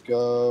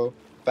CS:GO,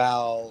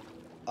 Valve,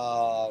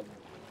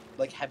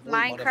 like heavily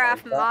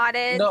Minecraft modified-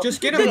 modded. No,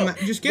 Just get no, a no,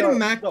 just get no, a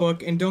no.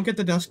 MacBook and don't get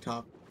the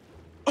desktop.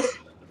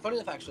 Funny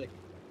enough, actually,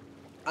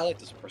 I like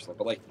this personally,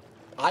 but like,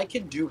 I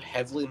can do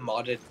heavily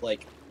modded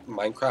like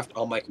Minecraft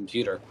on my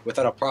computer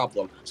without a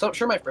problem. So I'm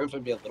sure my frames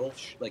would be a little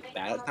like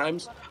bad at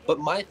times, but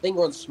my thing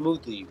runs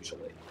smoothly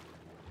usually.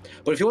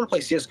 But if you want to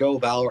play CS:GO,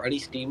 Valve, or any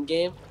Steam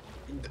game,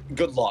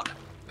 good luck,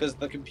 because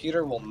the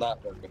computer will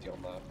not work with you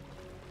on that.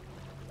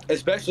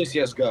 Especially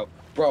CS:GO,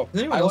 bro. Is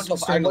anyone else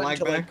starting to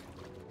lag back?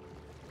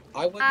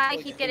 I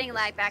keep getting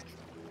lag back.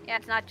 Yeah,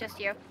 it's not just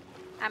you.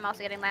 I'm also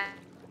getting lag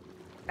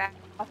back.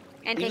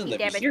 And Even taking the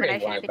damage PC when I getting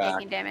shouldn't lag be back.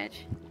 taking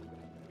damage.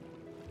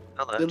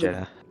 I love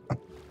jazz.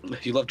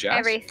 You love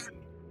jazz?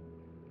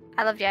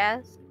 I love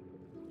jazz.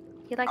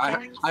 You like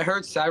jazz? I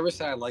heard Cyrus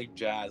say I like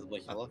jazz. I'm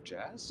like, you love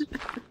jazz?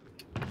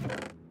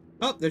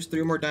 Oh, there's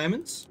 3 more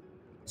diamonds.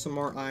 Some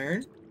more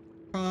iron.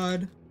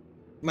 Cod.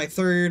 My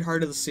 3rd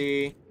heart of the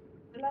sea.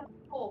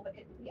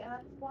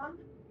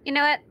 You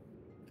know what?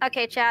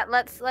 Okay, chat.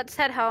 Let's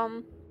head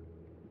home.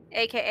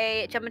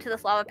 AKA jump into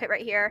this lava pit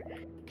right here.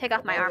 Take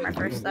off my armor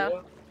first,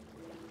 though.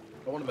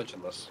 I want to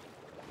mention this.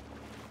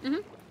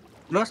 Mhm.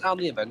 When I was out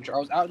in the adventure, I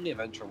was out in the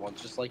adventure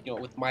once, just like,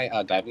 with my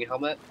diving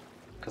helmet,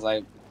 because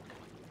I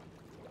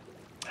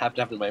have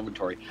to have it in my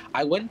inventory.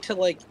 I went to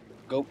like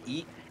go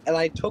eat, and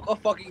I took a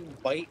fucking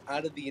bite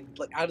out of the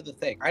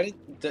thing. I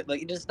didn't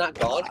like it is not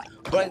gone,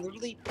 but I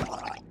literally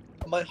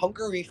my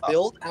hunger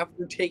refilled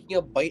after taking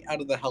a bite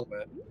out of the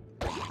helmet.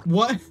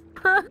 What?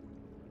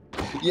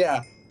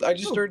 Yeah, I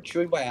just Oh.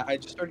 started I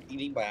just started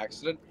eating by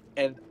accident,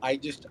 and I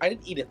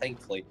didn't eat it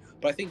thankfully,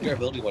 but I think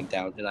durability went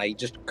down, and I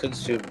just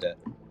consumed it.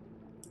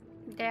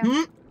 Damn.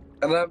 Hmm?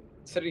 And I'm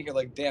sitting here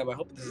like, damn, I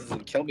hope this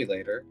doesn't kill me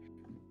later.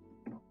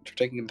 For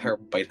taking an entire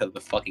bite out of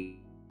the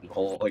fucking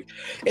hole. Like,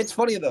 it's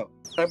funny though.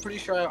 I'm pretty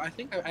sure I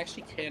think I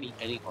actually can't eat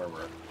any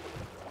armor.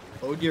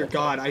 Oh dear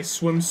God, I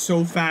swim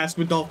so fast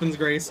with Dolphin's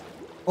Grace.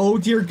 Oh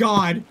dear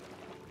God.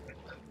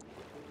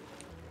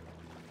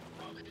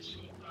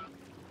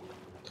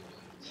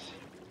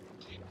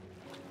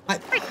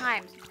 Three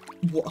times.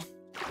 What?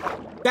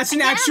 That's an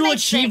can't actual make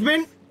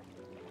achievement?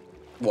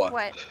 What?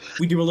 What?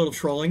 We do a little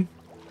trolling.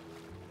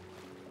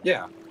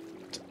 Yeah.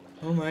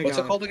 Oh my What's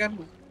God. it called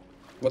again?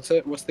 What's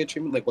the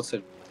achievement? Like, what's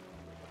it?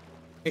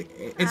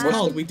 It's Um,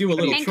 called We Do a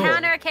Little Troll.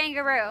 Encounter a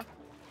kangaroo.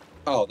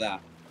 Oh,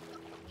 that.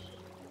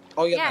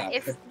 Oh yeah.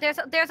 Yeah, That.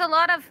 if there's a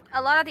lot of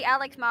the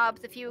Alex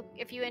mobs if you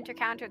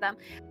encounter them.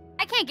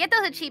 I can't get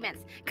those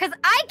achievements because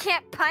I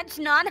can't punch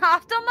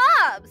non-hostile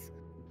mobs.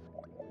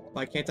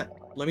 Why can't I?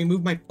 Let me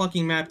move my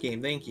fucking map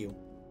game. Thank you.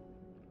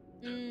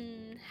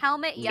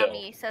 Helmet No.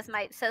 yummy says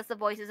the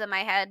voices in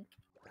my head.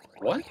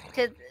 What?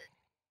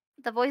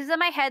 The voices in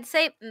my head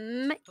say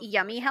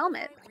yummy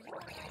helmet.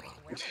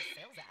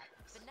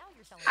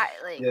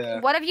 Yeah.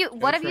 What have you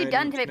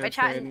done to make no my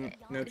chat trident,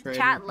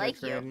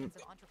 like no you? trident.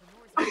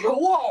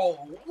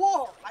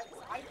 Whoa!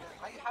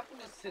 I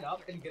happened to sit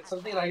up and get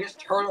something, and I just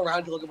turn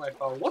around to look at my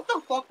phone. What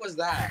the fuck was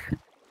that?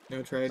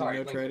 No trident, Sorry,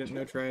 no like- trident,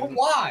 no But trident.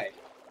 why?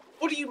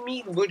 What do you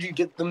mean? Would you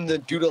get them to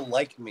do to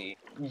like me?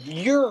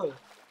 You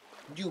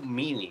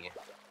meanie.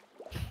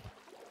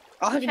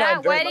 I'll have you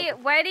know, Chat,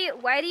 why do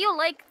you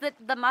like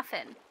the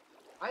muffin?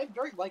 I'm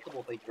very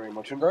likable, thank you very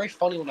much. I'm very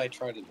funny when I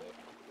try to be.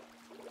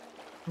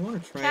 I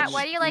want to try. Chat,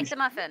 why do you like the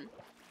muffin?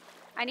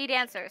 I need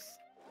answers.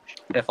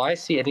 If I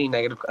see any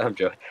negative, I'm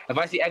joking. If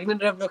I see any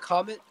negative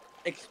comment,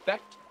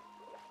 expect.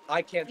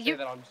 I can't say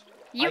that on.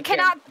 You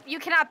can't-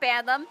 cannot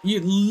ban them.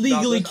 You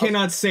legally No,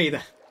 cannot say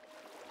that.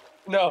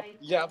 No,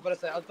 yeah, I was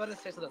about to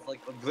say something that's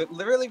like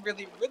really,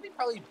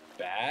 probably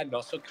bad, and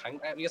also kind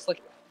of, I guess,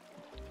 like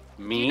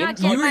mean. Do not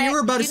You get were- my, you were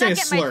about to do say not a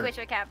get slur. my Twitch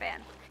account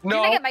banned. No, Do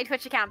not get my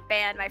Twitch account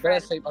banned, my I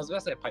friend. was about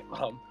to say pipe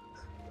bomb.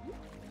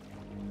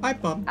 Hi,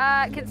 Bum.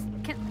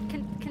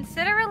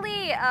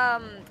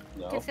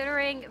 No.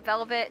 Considering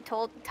Velvet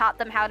taught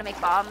them how to make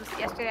bombs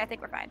yesterday, I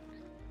think we're fine.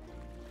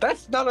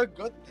 That's not a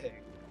good thing.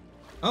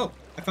 Oh,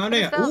 I found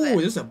Where's a. Velvet? Ooh,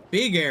 this is a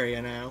big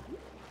area now.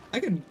 I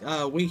could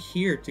wait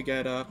here to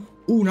get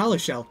Ooh,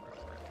 knowledge shell.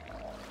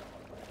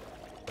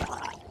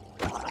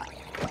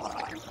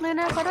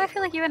 Luna, why do I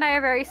feel like you and I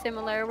are very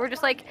similar? We're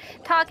just like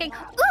talking.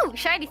 Ooh,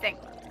 shiny thing.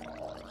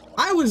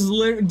 I was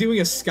doing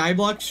a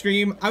skyblock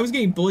stream. I was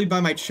getting bullied by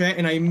my chat,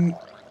 and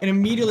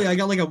immediately I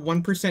got like a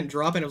 1%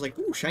 drop, and I was like,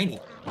 ooh, shiny.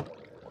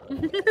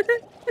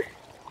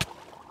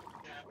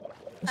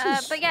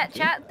 But yeah,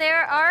 chat,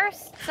 there are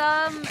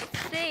some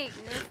things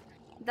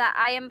that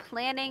I am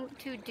planning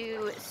to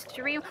do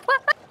stream.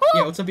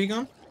 Yeah, what's up,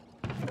 Egon?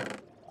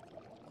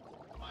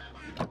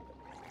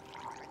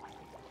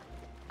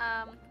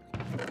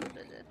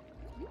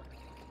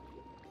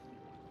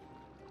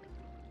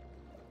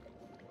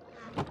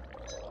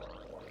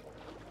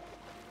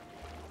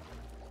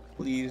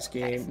 Please,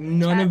 game.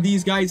 None of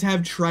these guys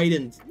have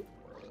trident.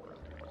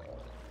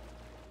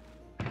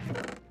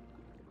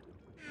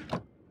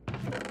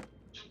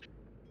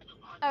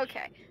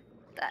 Okay.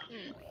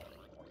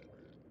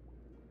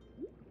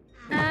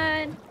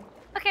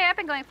 Okay, I've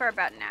been going for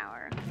about an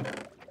hour.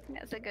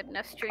 That's a good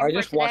enough stream I for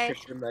just today. watched your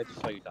stream and I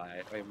just saw you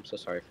die. I'm so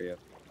sorry for you.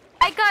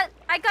 I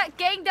got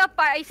ganged up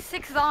by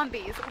 6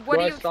 zombies. What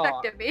do you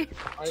expect of me?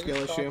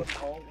 Skill issue.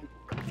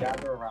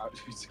 Gather around.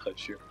 Skill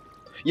issue.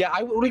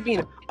 Yeah, what do you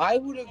mean? I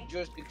would have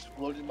just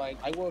exploded my.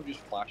 I would have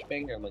just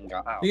flashbanged and then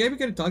got out. You gotta be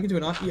good at talking to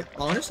an yeah,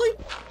 honestly,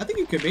 I think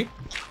you could be.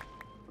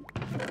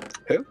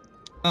 Who?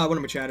 One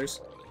of my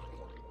chatters.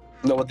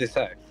 No, what they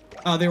say?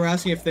 They were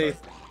asking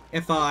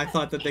if I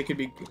thought that they could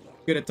be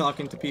good at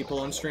talking to people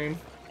on stream.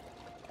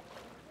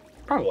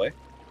 Probably.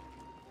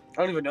 I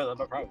don't even know that,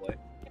 but probably.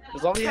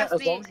 As long as you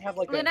have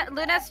like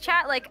Luna's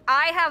chat, like,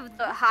 I have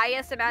the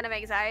highest amount of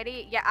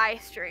anxiety, yet I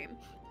stream.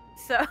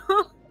 So.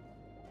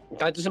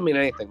 That doesn't mean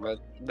anything.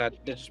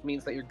 That just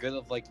means that you're good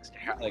at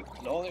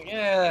no,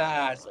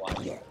 yeah, it's a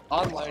lot.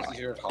 Online it's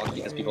easier to talk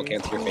because people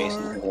can't see your face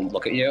and people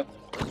look at you.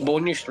 But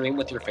when you stream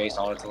with your face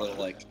on, it's a little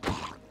like,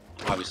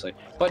 obviously.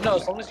 But no,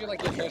 as long as you're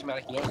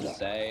charismatic, you know what to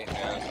say,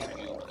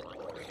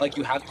 and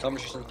you have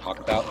conversations to talk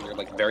about, and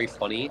you're very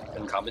funny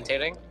and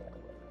commentating,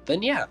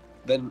 then yeah,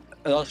 then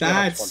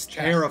that's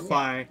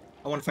terrifying.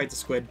 I want to fight the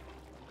squid.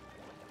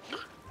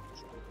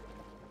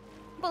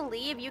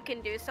 Believe you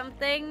can do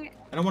something.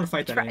 I don't want to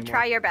fight that anymore.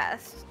 Try your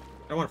best.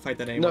 don't want to fight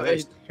that anymore. No, That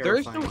is there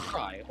is terrifying. no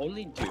try,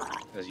 only do,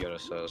 as Yoda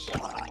says.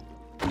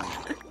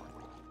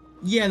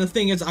 Yeah, the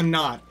thing is, I'm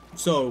not.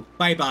 So,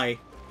 bye-bye.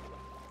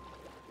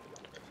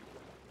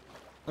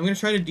 I'm gonna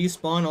try to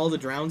despawn all the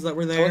drowns that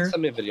were Someone there,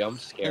 send me a video, I'm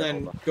scared.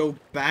 and then go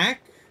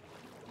back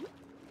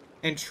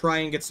and try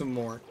and get some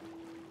more.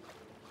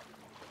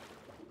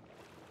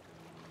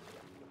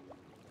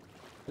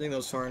 I think that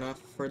was far enough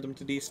for them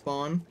to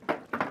despawn.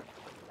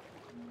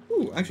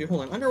 Ooh, actually,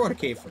 hold on. Underwater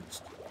cave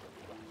first.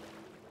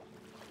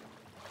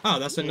 Oh,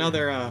 that's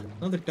another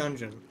another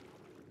dungeon.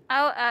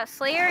 Oh,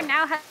 Slayer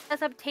now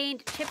has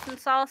obtained chips and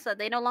salsa.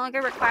 They no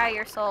longer require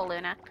your soul,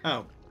 Luna.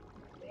 Oh.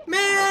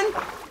 Man!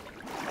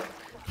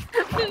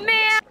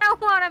 Man, I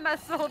wanted my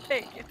soul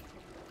taken.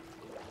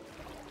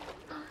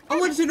 I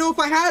wanted to know if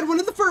I had one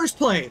in the first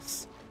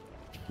place!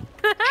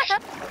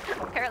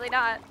 Apparently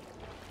not.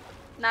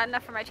 Not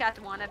enough for my chat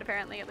to want it,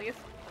 apparently, at least.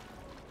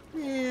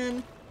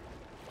 Man.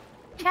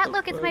 Chat,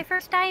 look, it's my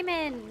first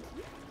diamond!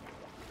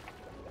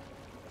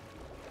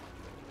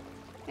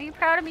 Are you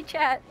proud of me,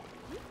 chat?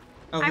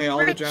 Oh, hey, I'm all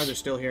the rich. drowns are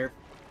still here.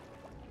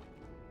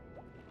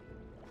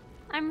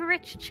 I'm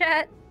rich,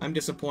 chat. I'm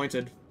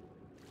disappointed.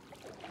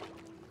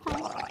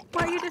 Oh,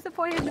 why are you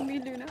disappointed in me,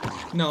 Luna?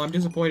 No, I'm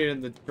disappointed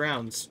in the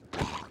drowns.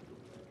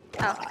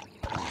 Oh.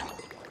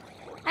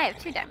 I have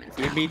 2 diamonds.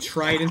 Give me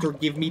trident or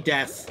give me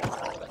death.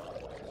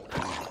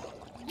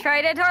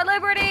 Trident or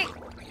liberty!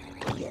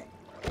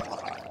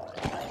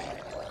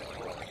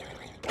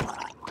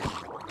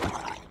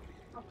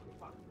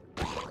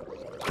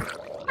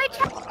 My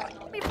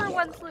chat me for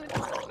once, Luna.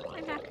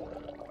 I'm happy.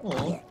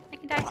 Oh. I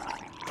can die.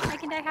 I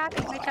can die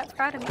happy. My chat's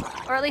proud of me.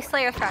 Or at least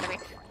Slayer's proud of me.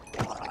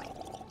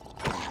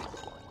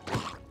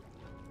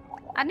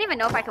 I don't even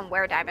know if I can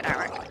wear diamond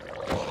armor.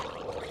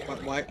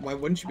 Why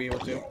wouldn't you be able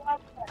to?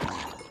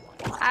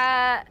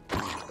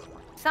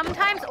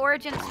 Sometimes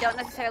Origins don't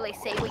necessarily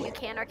say what you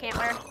can or can't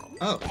wear.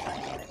 Oh.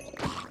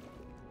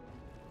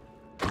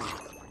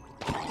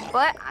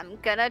 But I'm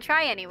gonna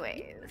try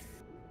anyways.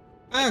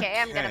 Okay,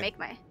 I'm gonna make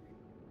my... Okay.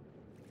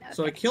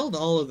 So I killed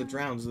all of the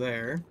drowns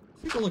there.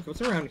 Take a look,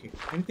 what's around here?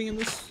 Anything in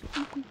this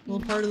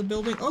little part of the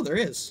building? Oh, there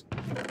is.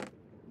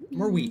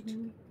 More wheat.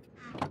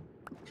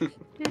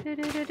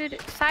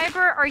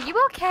 Cyber, are you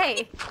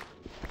okay?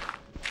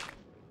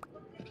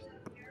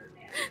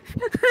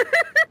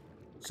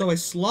 So I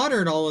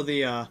slaughtered all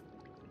the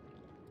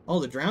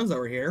drowns that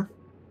were here.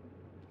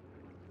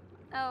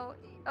 Oh,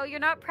 you're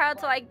not proud,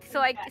 so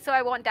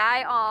I won't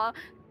die. Aw,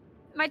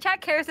 my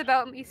chat cares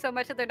about me so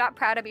much that they're not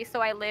proud of me,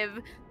 so I live.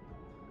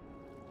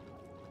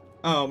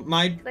 Oh,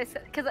 my.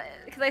 Because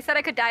I said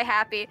I could die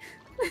happy.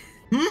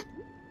 Hmm?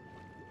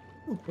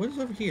 Ooh, what is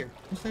over here?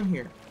 What's down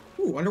here?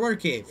 Ooh, underwater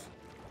cave.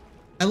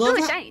 I love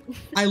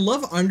I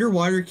love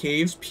underwater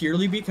caves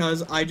purely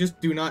because I just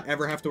do not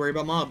ever have to worry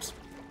about mobs.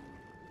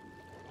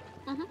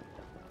 Mm-hmm.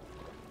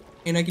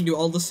 And I can do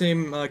all the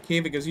same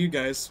caving as you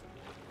guys.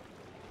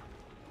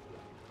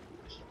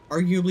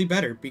 Arguably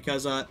better,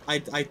 because I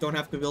don't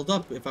have to build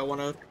up if I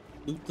want to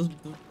loot the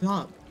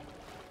top.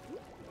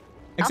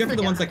 Except for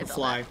the ones that can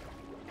fly.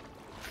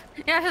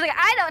 Yeah, I was like,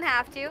 I don't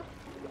have to.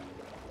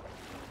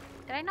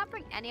 Did I not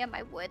bring any of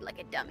my wood like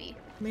a dummy?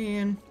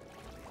 Man.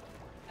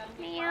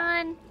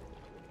 Man.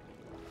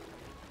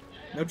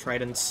 No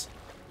tridents.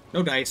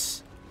 No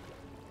dice.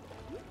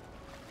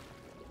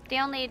 The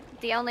only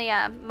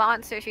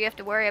monsters you have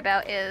to worry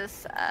about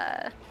is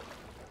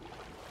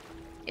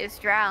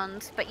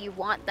drowns, but you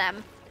want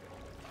them.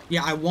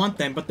 Yeah, I want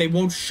them, but they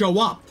won't show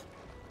up.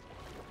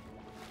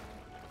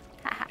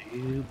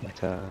 You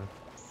better.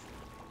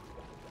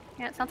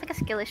 Yeah, it sounds like a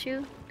skill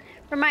issue.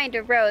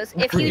 Reminder, Rose,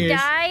 if you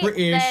die,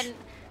 then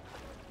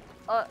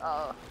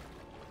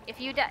if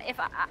you die,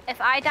 if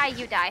I die,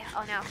 you die.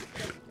 Oh no.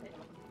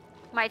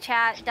 My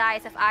chat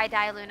dies if I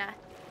die, Luna.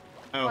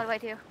 Oh. What do I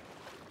do?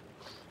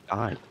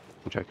 Die.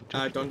 Which I can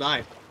do. Don't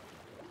die.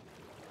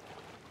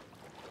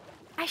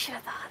 I should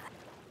have thought of that.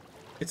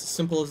 It's as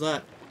simple as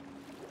that.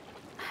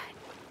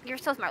 You're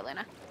so smart,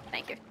 Luna.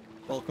 Thank you.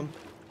 Welcome.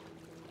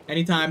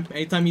 Anytime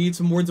you need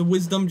some words of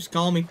wisdom, just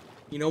call me.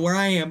 You know where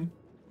I am.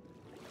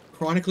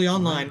 Chronically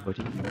online. Why would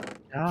you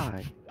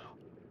die?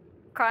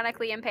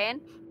 Chronically in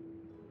pain?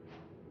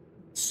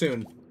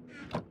 Soon.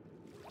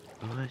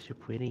 Oh, so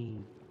pretty.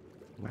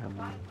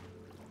 Wow.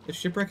 The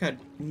shipwreck had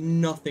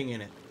nothing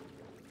in it.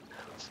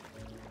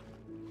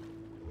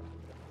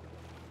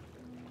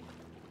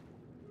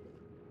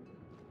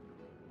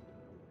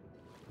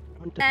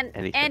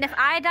 And if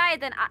I die,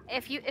 then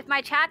if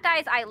my chat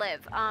dies, I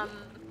live.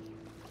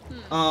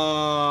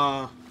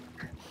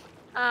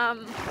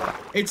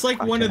 It's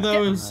like one of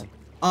those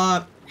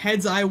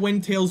heads I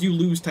win, tails you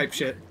lose type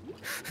shit.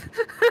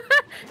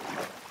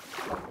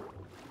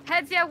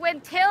 Heads ya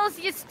win, tails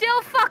you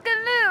still fucking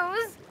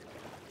lose.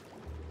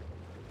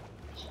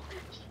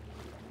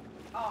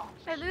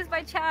 I lose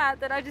my chat,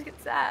 then I just get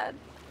sad.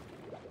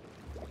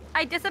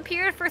 I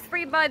disappeared for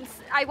 3 months.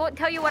 I won't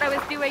tell you what I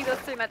was doing those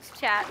 3 months,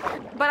 chat.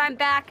 But I'm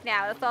back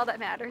now. That's all that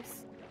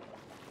matters.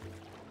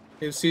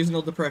 It was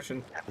seasonal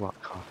depression. At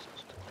what cost?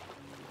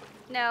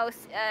 No,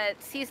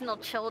 seasonal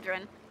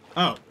children.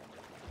 Oh.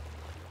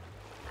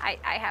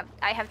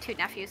 I have 2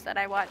 nephews that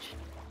I watch.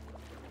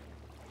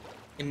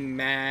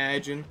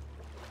 Imagine.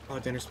 Oh,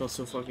 dinner smells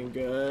so fucking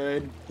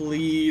good.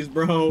 Please,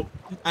 bro.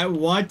 I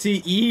want to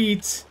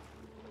eat.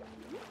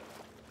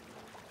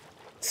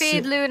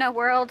 Feed Luna,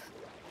 world.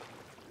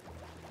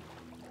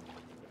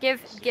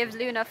 Give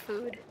Luna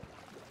food.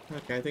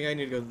 Okay, I think I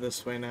need to go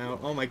this way now.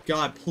 Oh my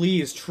god,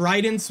 please.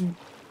 Tridents.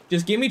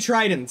 Just give me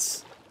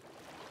tridents.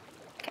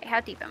 Okay, how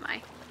deep am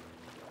I?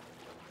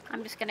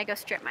 I'm just gonna go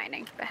strip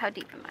mining, but how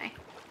deep am I?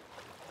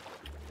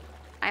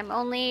 I'm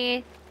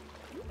only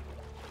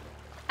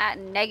at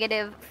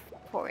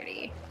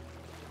 -40.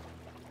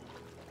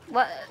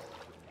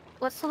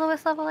 What's the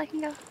lowest level I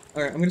can go?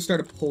 Alright, I'm gonna start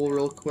a poll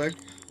real quick.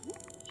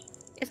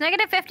 Is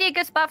 -50 a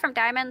good spot from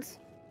diamonds?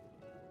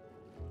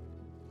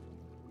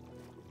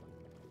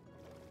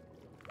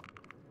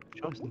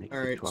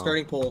 Alright,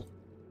 starting poll.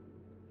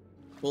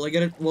 Will I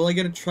get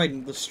a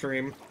trident this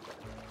stream?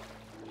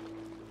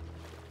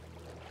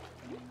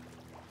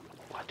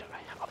 Why do I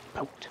have a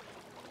boat?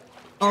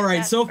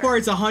 Alright, so far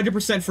it's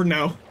 100% for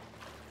no.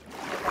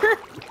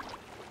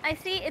 I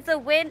see it's a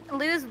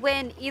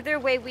lose-win. Either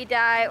way we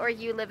die or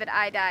you live and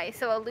I die.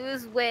 So a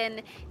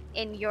lose-win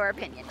in your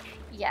opinion.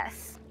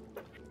 Yes.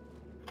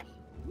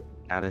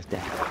 Not as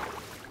dead.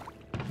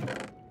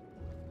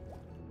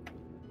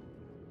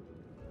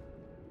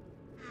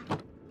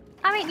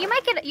 I mean, you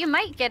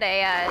might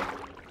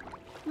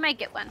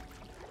get one.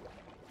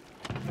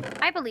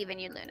 I believe in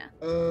you, Luna.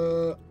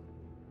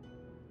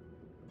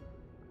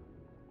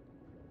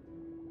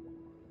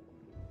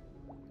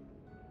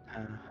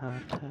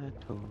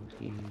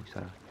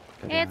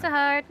 It's a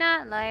hard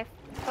not life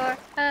for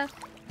us.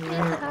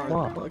 Where are the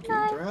What?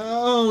 fucking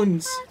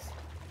drones?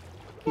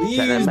 Please,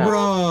 them out.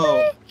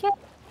 bro.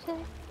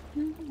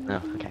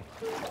 No, okay.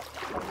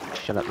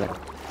 Shut up then.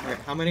 Alright,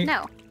 how many?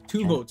 No.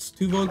 2 votes.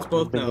 2 votes,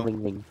 both Ring, no.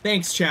 ring, ring.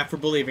 Thanks, chat, for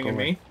believing in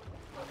me.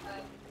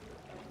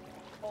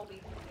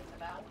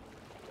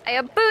 I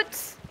have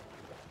boots.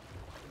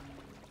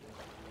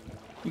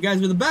 You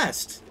guys were the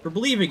best for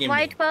believing in me.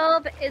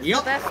 Y12 is Yep.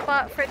 the best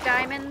spot for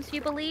diamonds,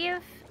 you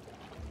believe?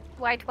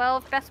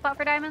 Y12 best spot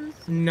for diamonds?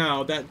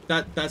 No, that's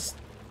the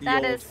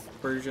That old is-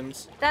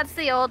 versions. That's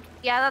the old,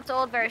 yeah, that's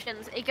old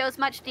versions. It goes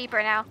much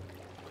deeper now.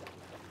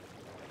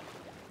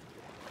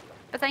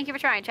 But thank you for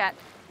trying, chat.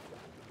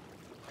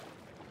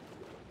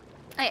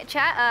 Hey,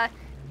 chat,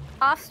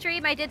 off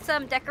stream I did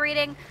some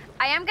decorating.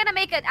 I am gonna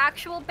make an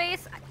actual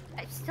base.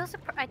 I still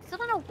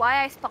don't know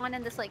why I spawned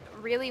in this like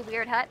really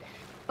weird hut.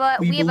 But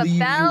we have a believe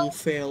bell. you'll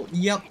fail.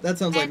 Yep, that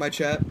sounds like And- my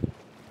chat.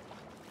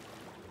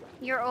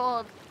 You're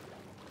old.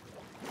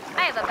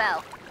 I have a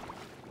bell.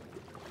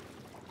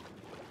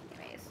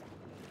 Anyways.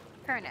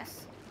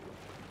 Furnace.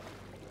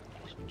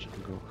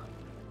 Jungle.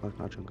 Oh, it's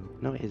not jungle.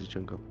 No, it is a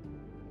jungle.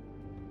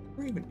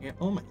 Where even?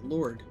 Oh my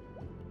lord.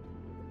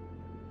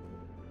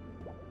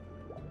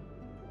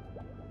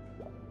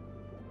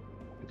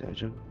 Is that a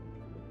jungle?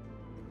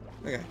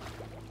 Okay.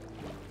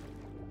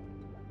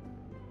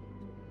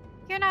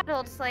 You're not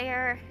old,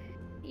 Slayer.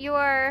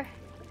 You're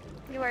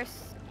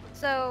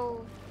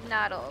so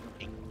not old.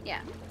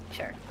 Yeah,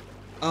 sure.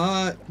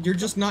 You're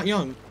just not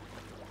young.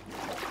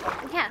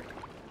 Yeah.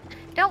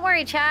 Don't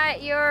worry,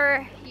 chat.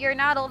 You're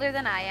not older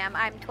than I am.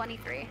 I'm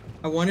 23.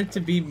 I wanted to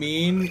be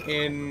mean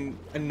in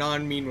a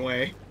non-mean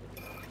way.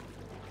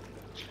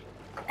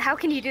 How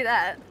can you do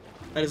that?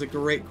 That is a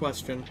great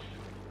question.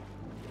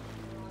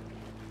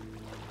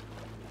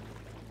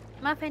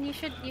 Muffin, you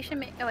should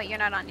make. Oh wait, you're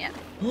not on yet.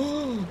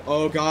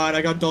 Oh god,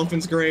 I got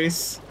Dolphin's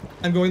Grace.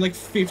 I'm going like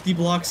 50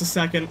 blocks a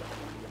second.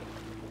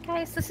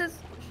 Guys, this is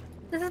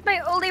my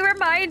only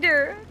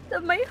reminder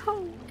of my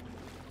hope.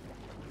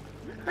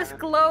 This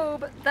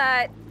globe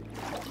that,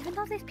 even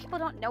though these people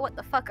don't know what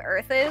the fuck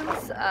Earth is,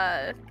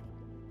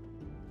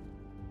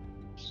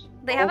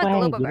 they have a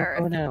globe of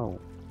Earth. Now.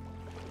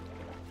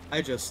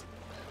 I just...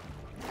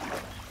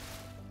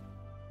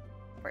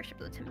 Worship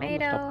the I'm almost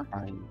tomato. up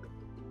crying.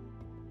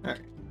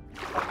 Alright.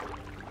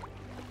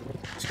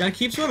 Just gotta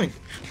keep swimming.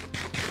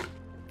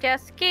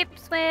 Just keep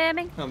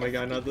swimming. Oh my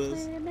god, not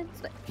this. Swimming,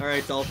 swim.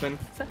 Alright, Dolphin.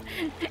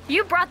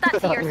 You brought that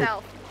to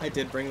yourself. I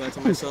did bring that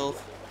to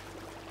myself.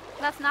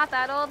 That's not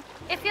that old.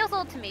 It feels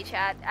old to me,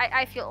 Chad.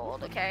 I feel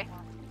old, okay?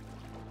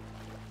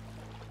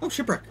 Oh,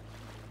 shipwreck.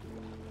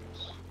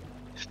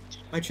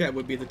 My chat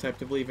would be the type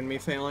to believe in me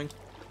failing.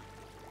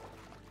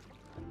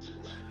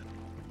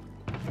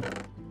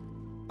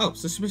 Oh,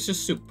 suspicious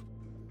soup.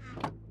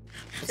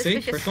 See?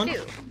 Suspicious First one?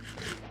 stew.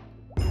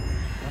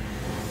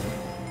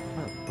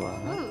 What?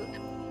 Food.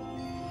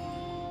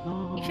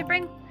 No. You should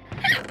bring...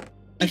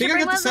 I think I got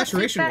the one of those soups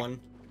saturation back- one.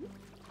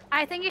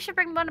 I think you should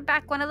bring one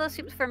of those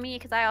soups for me,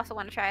 because I also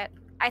want to try it.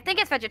 I think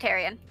it's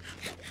vegetarian.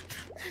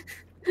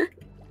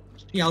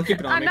 Yeah, I'll keep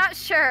it on I'm me. not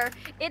sure.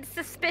 It's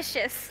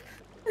suspicious.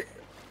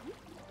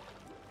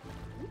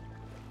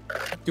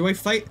 Do I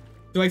fight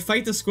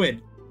the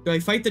squid? Do I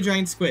fight the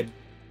giant squid?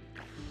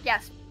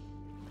 Yes.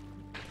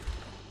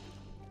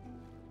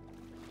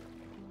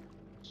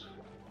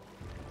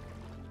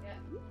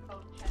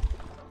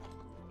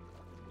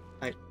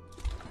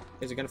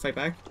 Is it gonna fight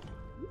back?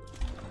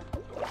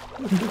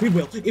 It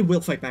will. It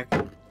will fight back.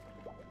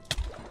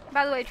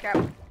 By the way, Trap,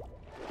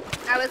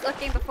 I was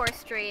looking before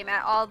stream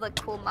at all the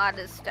cool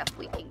modded stuff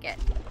we can get.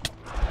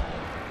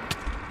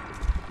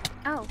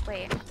 Oh,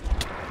 wait.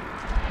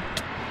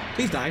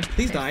 Please die.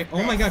 Please die.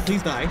 Oh my god,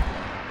 please die.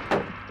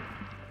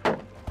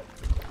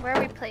 Where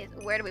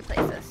do we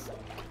place this?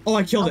 Oh,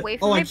 I killed it.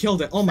 Oh, I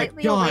killed it. Oh my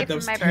slightly away god, that from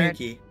was my bird.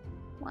 tanky.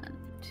 1,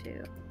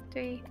 2,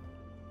 3,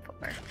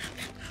 4.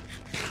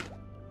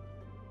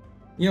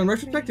 You know, in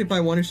retrospect, if I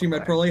want to stream,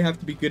 I'd probably have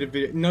to be good at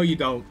video. No, you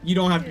don't. You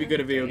don't have to be good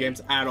at video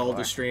games at all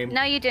to stream.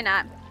 No, you do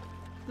not.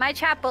 My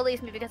chat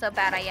bullies me because of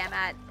how bad I am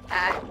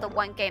at the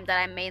one game that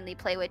I mainly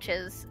play, which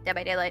is Dead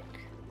by Daylight.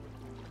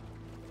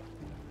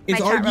 It's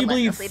My chat arguably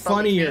relentlessly bullies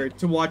funnier me.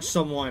 to watch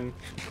someone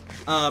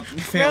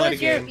fail at a Rose,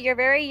 game. you're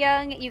very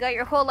young. You got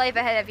your whole life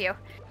ahead of you.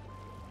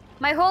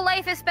 My whole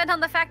life is spent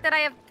on the fact that I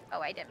have.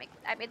 Oh, I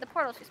made the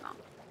portal too small.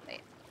 Wait.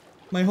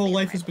 My whole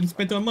life has been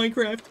spent on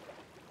Minecraft.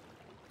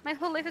 My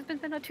whole life has been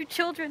spent on 2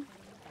 children.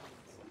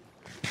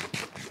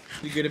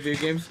 You good at video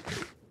games?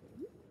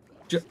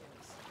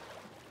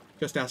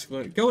 Just ask.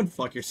 Go and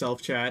fuck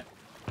yourself, chat.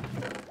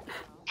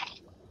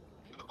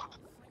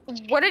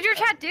 What did your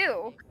chat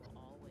do?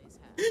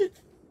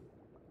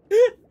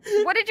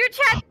 What did your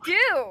chat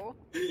do?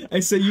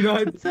 I said you don't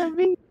have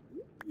to...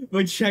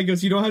 My chat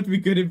goes, you don't have to be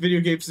good at video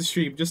games to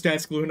stream. Just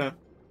ask Luna.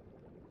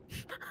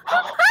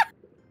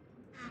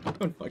 Go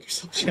and fuck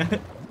yourself,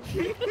 chat.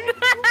 This,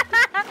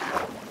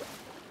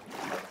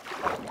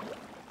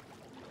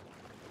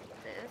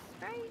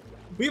 right?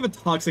 We have a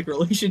toxic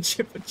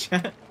relationship with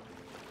chat.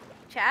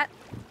 Chat?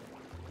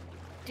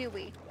 Do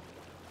we?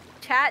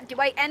 Chat, do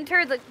I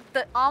enter the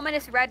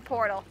ominous red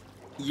portal?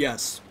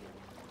 Yes.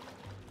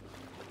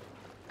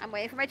 I'm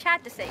waiting for my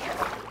chat to say yes.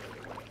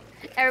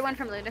 Everyone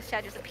from Luna's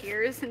chat just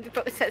appears and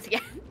both says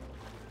yes.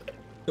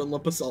 Don't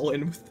lump us all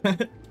in with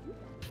that.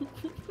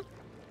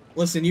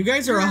 Listen, you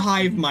guys are a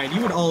hive mind.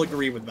 You would all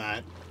agree with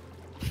that.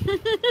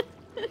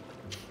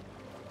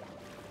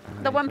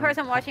 The one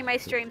person watching my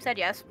stream said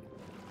yes.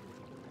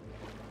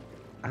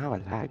 Ow,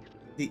 I lagged.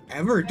 The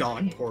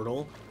Everdawn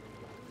portal?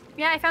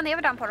 Yeah, I found the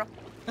Everdawn portal.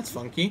 That's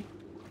funky.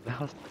 That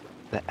was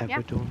the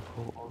Everdawn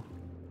portal.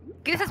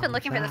 Goose has been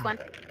looking for this one.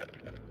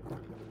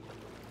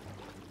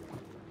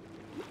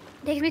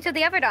 Takes me to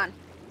the Everdawn.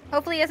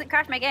 Hopefully he doesn't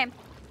crash my game.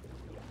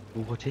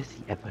 What is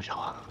the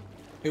Everdawn?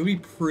 It would be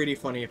pretty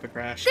funny if it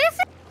crashed. This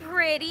is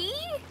pretty.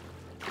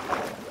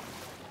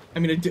 I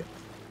mean,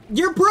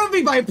 you're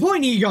proving my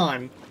point,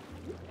 Egon!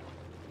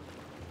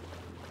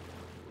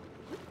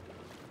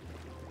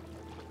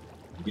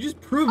 You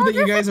just proved that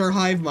you guys are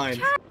hive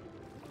mind.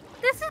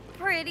 This is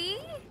pretty.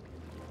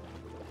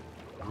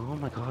 Oh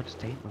my god,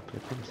 stay in my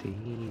flippin' seat,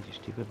 you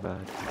stupid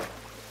bird.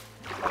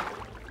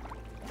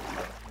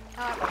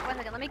 One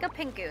second, let me go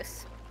ping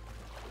Goose.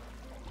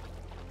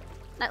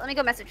 Let me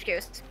go message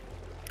Goose.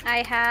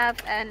 I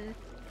have an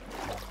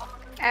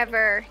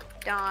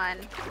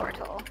Everdawn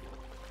portal.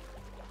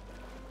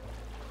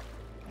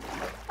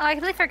 Oh, I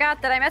completely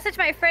forgot that I messaged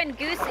my friend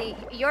Goosey,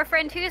 your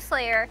friend Two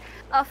Slayer,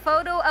 a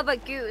photo of a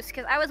goose,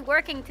 because I was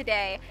working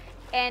today,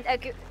 and a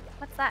goose...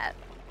 What's that?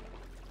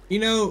 You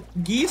know,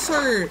 geese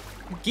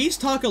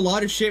talk a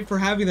lot of shit for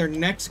having their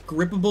necks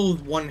grippable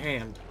with one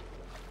hand.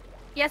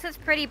 Yes, it's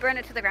pretty, burn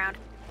it to the ground.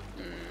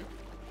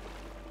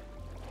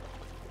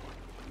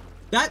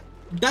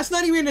 That's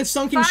not even a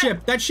sunken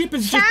ship. That ship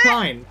is just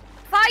fine.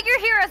 Fire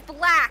here is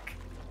black.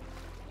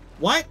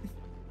 What?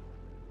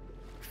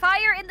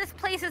 Fire in this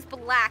place is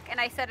black, and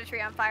I set a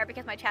tree on fire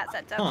because my chat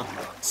said so. Huh.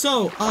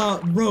 So,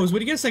 Rose,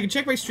 when you get a second,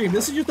 check my stream.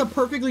 This is just a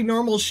perfectly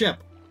normal ship.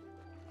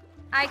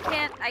 I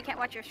can't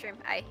watch your stream.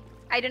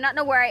 I do not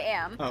know where I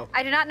am. Oh.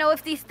 I do not know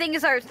if these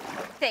things are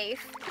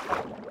safe.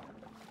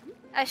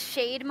 A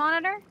shade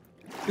monitor?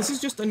 This is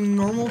just a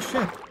normal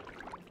ship.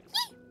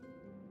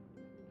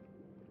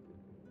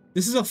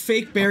 This is a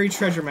fake buried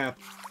treasure map.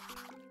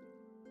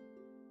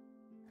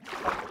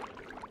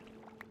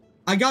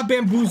 I got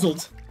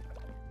bamboozled.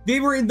 They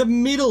were in the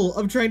middle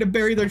of trying to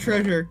bury their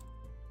treasure.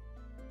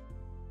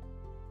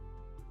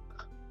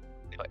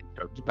 I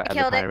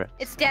killed it.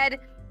 It's dead.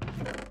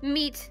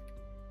 Meat.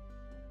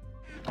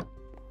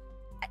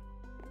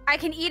 I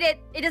can eat it.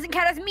 It doesn't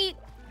count as meat.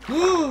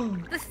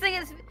 This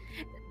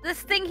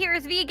thing here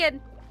is vegan.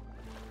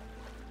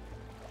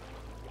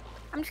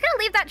 I'm just gonna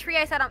leave that tree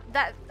I set on.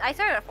 I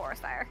started a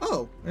forest fire.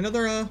 Oh,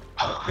 another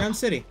ground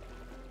city.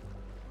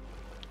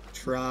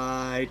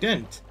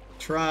 Trident.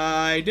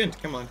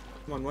 Come on,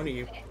 one of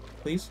you,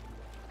 please.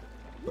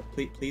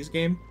 Please,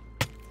 game.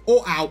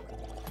 Oh, ow.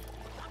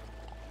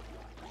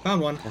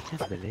 Found one. That's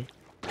it, Billy.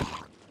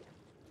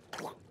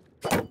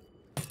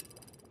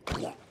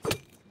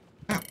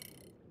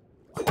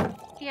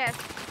 Yes,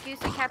 use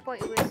the Catboy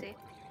Uzi.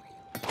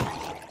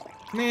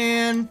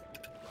 Man.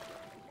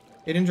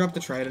 They didn't drop the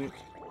trident.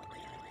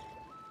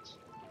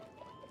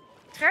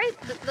 It's very,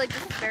 like,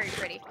 this is very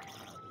pretty.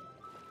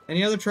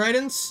 Any other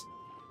tridents?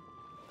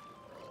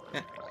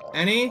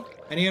 Any?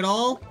 Any at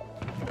all?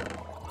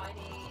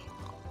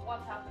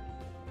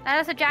 That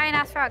is a giant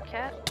ass frog,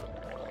 chat.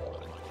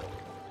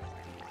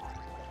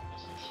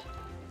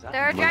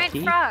 There are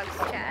giant frogs,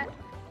 chat.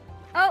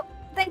 Oh,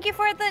 thank you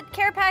for the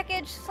care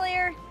package,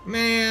 Slayer.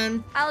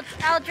 Man.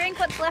 I'll drink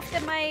what's left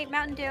of my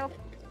Mountain Dew.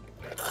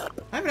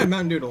 I haven't had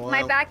Mountain Dew in a while.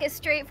 My back is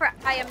straight for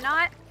I am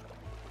not,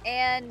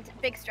 and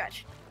big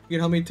stretch. You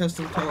can help me test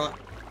some time.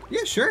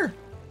 Yeah, sure.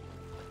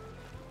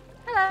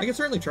 Hello. I can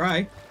certainly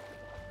try.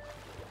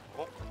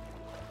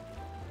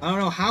 I don't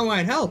know how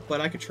I'd help,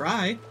 but I could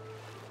try.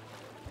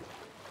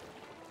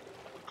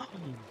 Oh,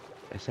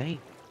 there's a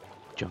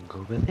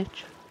jungle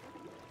village.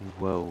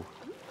 Whoa.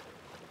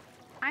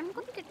 I'm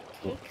going to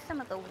take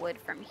some of the wood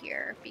from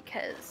here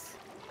because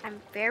I'm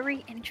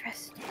very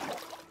interested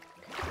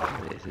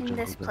in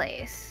this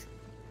place.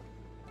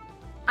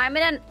 I'm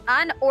in an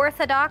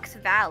unorthodox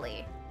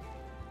valley.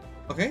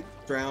 Okay,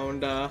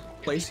 drowned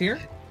place here.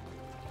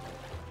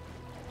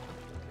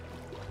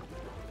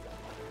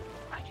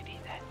 I can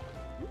eat that.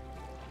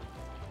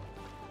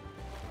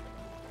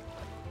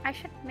 I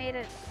should have made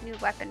a new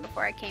weapon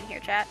before I came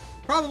here, chat.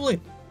 Probably.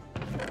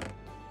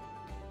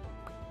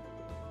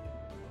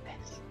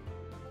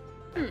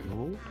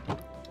 Oh.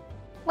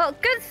 Well,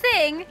 good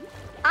thing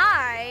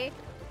I...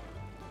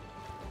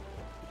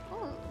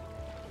 Ooh.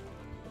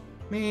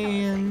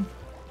 Man.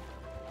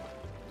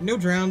 No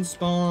drowned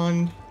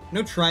spawned.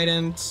 No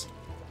trident.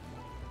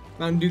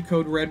 Mountain Dew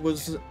Code Red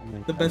was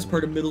the best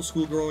part of middle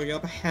school growing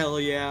up. Hell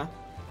yeah.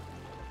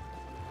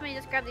 Let me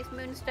just grab these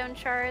moonstone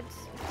shards.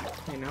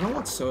 Hey, now I don't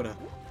want soda.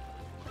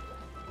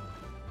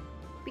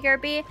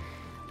 BRB,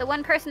 the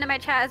one person in my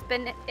chat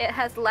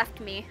has left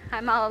me.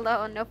 I'm all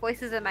alone, no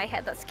voices in my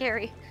head, that's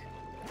scary.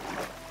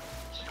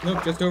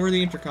 Nope, just over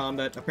the intercom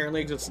that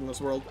apparently exists in this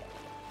world.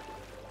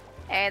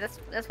 Hey,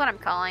 that's what I'm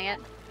calling it.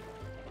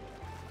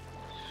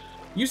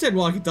 You said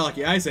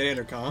walkie-talkie, I said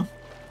intercom.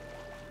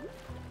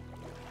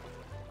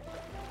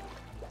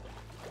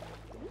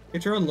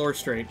 Get your own lore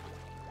straight.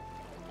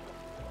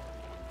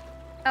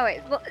 Oh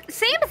wait, well,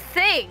 same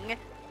thing!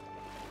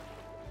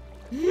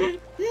 The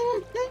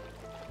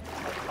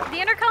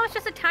intercom is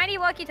just a tiny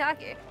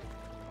walkie-talkie.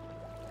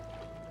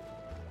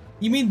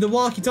 You mean the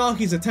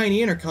walkie-talkie's a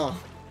tiny intercom?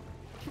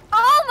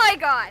 Oh my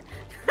god!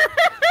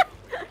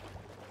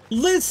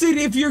 Listen,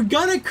 if you're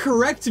gonna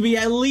correct me,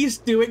 at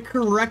least do it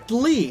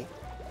correctly.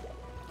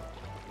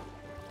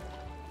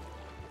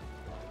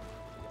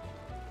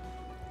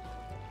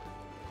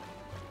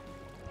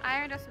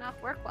 Iron does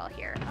not work well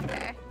here.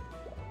 Okay.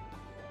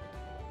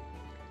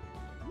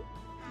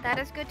 That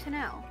is good to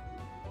know.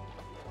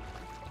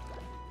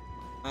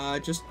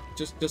 Just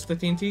the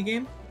TNT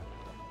game?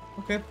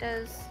 Okay.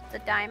 Does the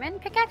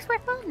diamond pickaxe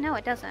work well? No,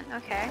 it doesn't.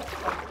 Okay.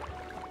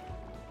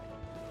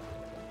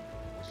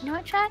 You know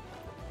what, chat?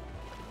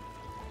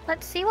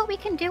 Let's see what we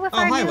can do with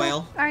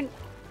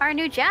our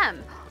new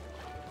gem.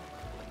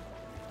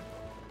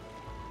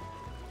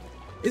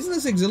 Isn't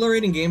this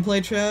exhilarating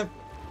gameplay, chat?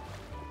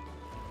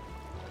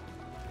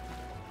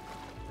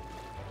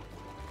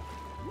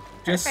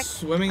 Just Perfect.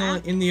 swimming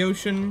in the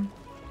ocean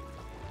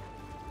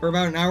for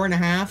about an hour and a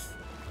half.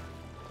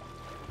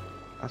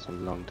 That's a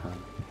long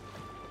time.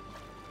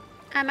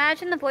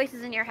 Imagine the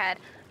voices in your head.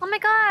 Oh my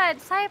god,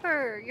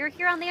 Cyber, you're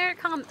here on the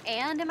intercom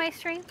and in my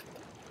stream?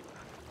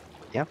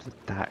 Yeah, it's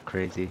that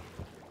crazy.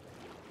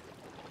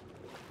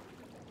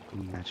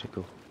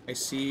 Magical. I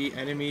see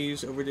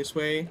enemies over this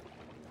way.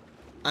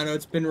 I know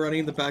it's been running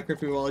in the background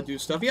for me while I do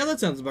stuff. Yeah, that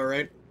sounds about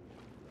right.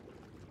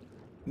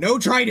 No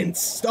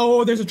tridents!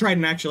 Oh, there's a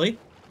trident, actually.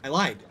 I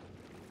lied.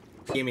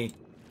 Gimme.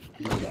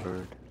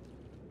 Bird.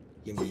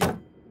 Gimme.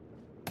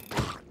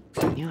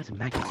 You know, it's a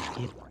maggot.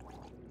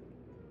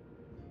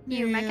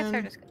 You maggots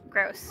are just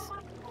gross.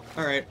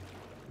 Alright.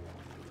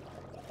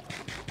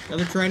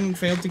 Another trident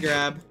failed to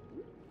grab.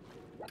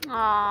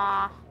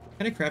 Aww.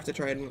 Can I craft a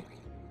trident?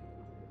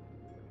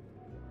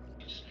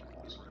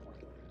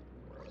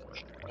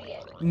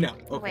 No.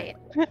 Okay.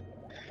 Wait.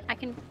 I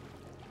can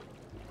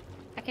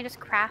just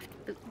craft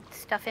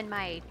stuff in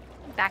my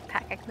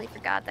backpack. I completely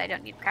forgot that I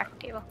don't need a crafting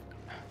table.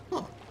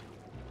 Huh.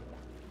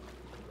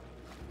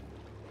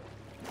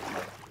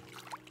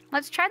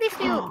 Let's try these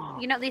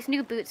new, these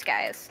new boots,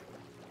 guys.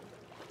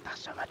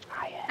 That's so much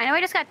iron. I know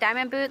I just got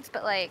diamond boots,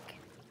 but like...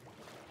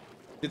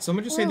 Did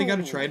someone just say they got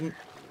a trident?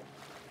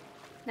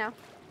 No.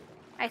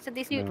 I said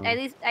these new,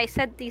 No. I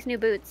said these new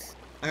boots.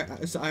 I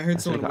heard I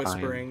someone got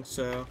whispering, iron.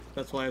 so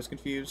that's why I was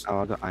confused. Oh,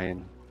 I got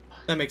iron.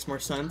 That makes more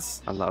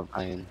sense. I love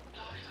iron.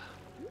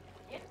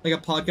 Like a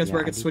podcast Yeah, where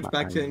I I could need switch my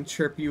back to iron. and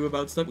chirp you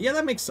about stuff. Yeah,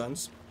 that makes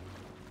sense.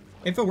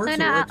 If it works,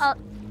 Luna,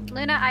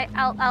 it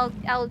works.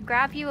 I'll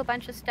grab you a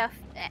bunch of stuff,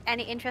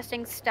 any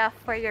interesting stuff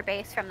for your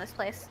base from this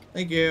place.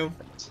 Thank you.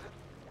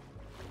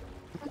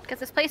 Because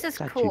this place is Is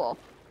that cool.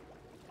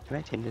 Can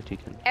I tame the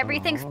chicken?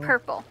 Everything's Aw.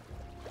 purple.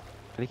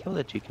 Can I kill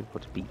the chicken for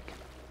its beak?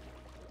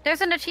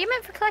 There's an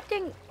achievement for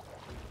collecting...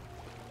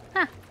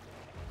 Huh.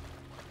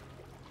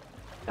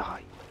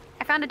 Die.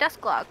 I found a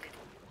dusk log.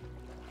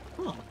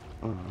 Oh.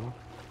 Oh.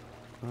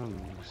 Oh,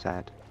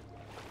 sad.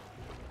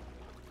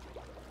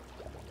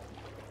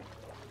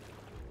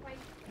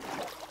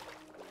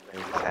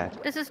 Very sad.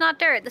 This is not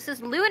dirt. This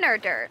is lunar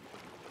dirt.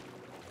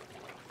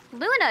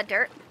 Luna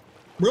dirt.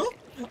 Bro?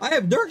 I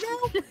have dirt now?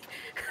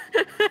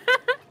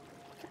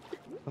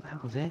 What the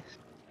hell is this?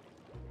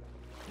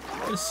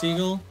 A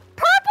seagull.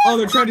 Oh,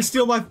 they're trying to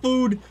steal my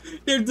food.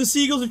 The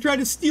seagulls are trying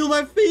to steal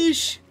my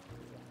fish.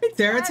 Hey,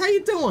 Terrence, how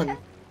you doing?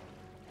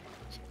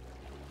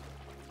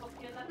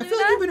 I feel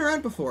like you've been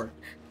around before.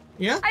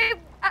 Yeah?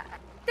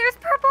 There's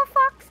purple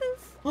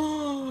foxes.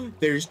 Oh,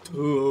 there's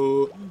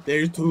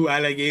two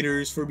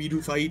alligators for me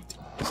to fight.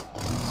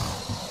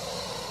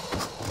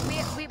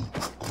 We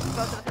both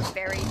of us have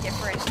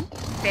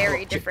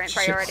very different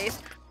priorities.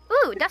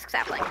 Ooh, dusk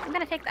sapling. I'm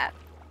gonna take that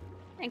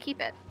and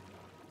keep it.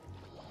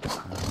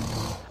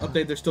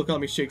 Update, they're still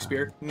calling me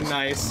Shakespeare.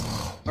 Nice.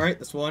 Alright,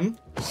 that's one.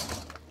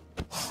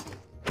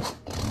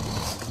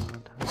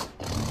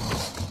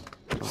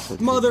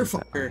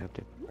 Motherfucker.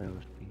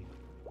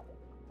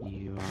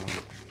 You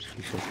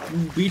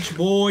stupid. Beach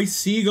boy,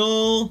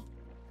 seagull.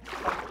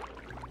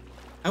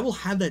 I will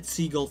have that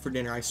seagull for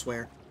dinner, I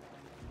swear.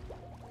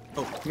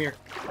 Oh, come here.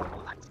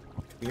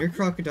 Come here,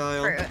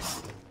 crocodile. Fruit.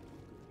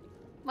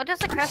 What does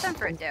the crescent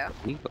fruit do?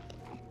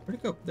 Where'd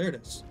it go? There it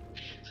is.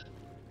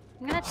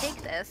 I'm gonna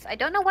take this. I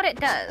don't know what it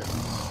does.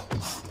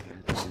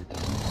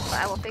 But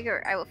I will figure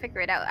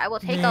it out. I will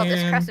take all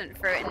this crescent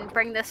fruit and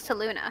bring this to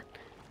Luna.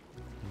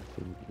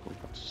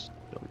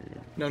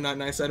 No, not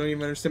nice. I don't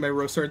even understand my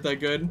roasts aren't that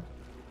good.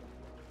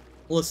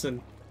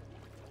 Listen.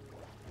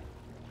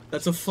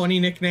 That's a funny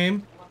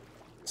nickname,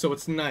 so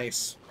it's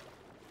nice.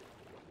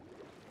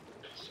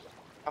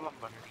 Come on,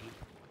 Bunny.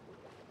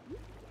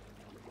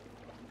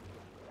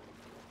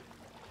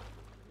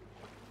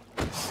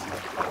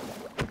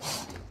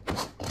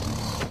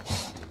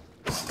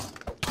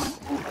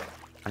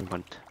 I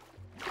want.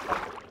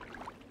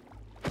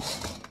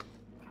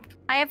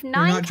 I have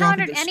not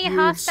encountered any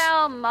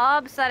hostile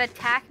mobs that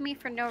attack me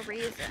for no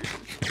reason.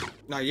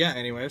 Not yet,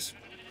 anyways.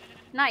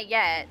 Not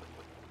yet.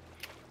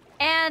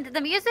 And the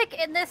music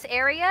in this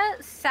area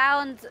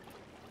sounds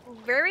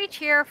very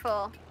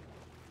cheerful.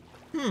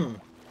 Hmm.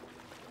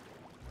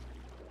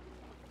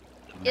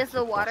 Is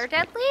the water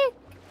deadly?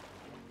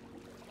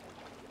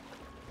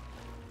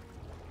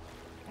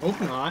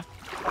 Hope not.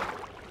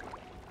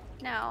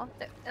 No.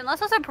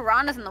 Unless those are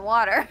piranhas in the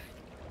water.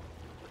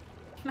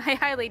 I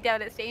highly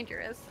doubt it's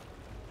dangerous.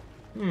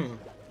 Hmm.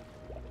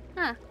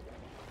 Huh.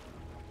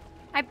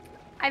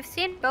 I've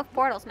seen both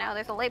portals now.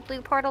 There's a light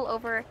blue portal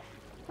over...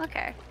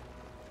 Okay.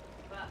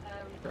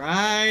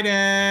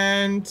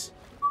 Trident!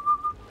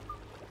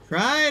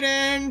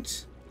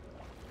 Trident!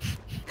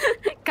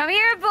 Come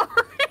here, boy!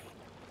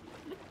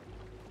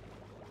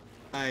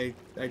 I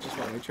just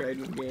want my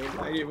trident game.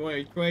 I didn't want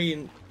my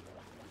trident.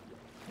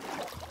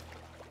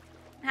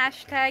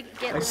 Hashtag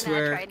get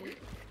Luna Trident.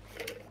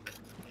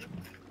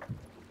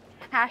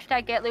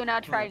 Hashtag get Luna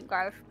Trident,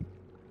 guys.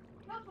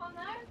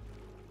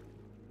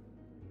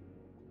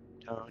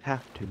 Don't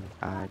have to.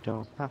 I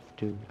don't have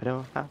to. I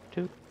don't have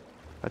to.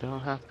 I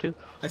don't have to.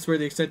 I swear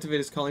the extent of it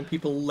is calling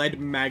people lead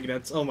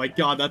magnets. Oh my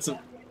god, that's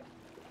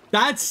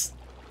that's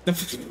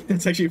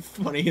actually a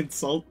funny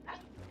insult.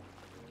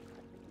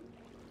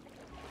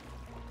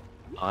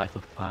 Bye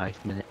for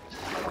 5 minutes.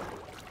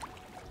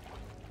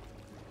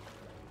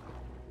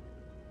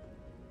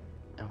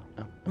 Oh.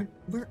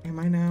 Where am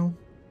I now?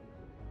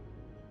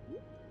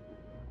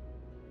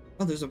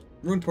 Oh, there's a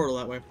ruined portal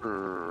that way.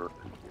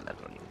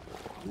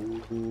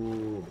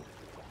 Ooh.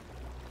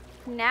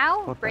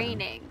 Now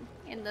raining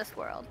in this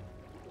world.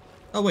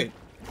 Oh wait,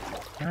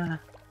 Ah.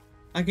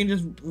 I can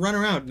just run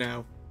around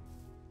now.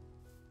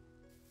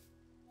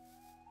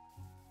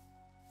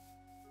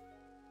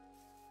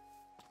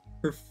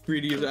 For free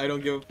to use it, I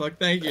don't give a fuck.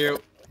 Thank you.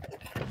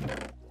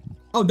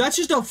 Oh, that's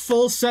just a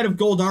full set of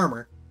gold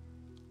armor.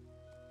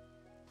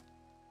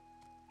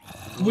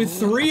 With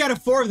 3 out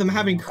of 4 of them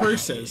having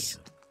curses.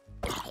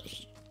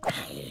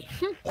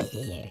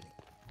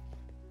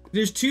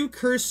 There's 2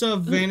 curse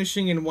of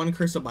vanishing and 1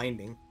 curse of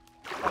binding.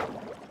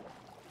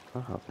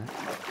 I'll help that.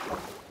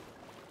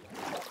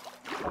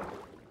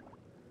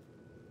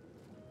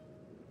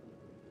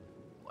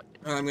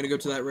 I'm gonna go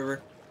to that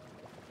river.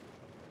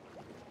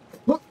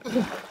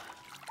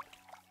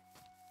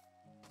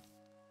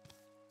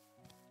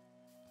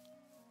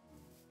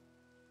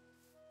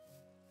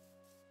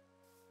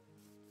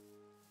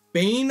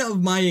 Bane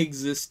of my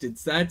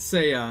existence. That's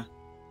a,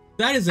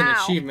 that is an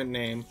achievement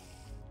name.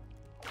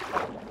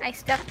 I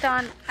stepped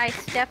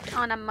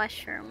on a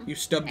mushroom. You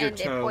stubbed your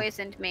toe. And it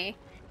poisoned me.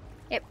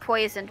 It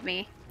poisoned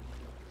me.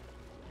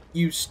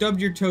 You stubbed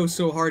your toe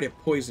so hard it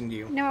poisoned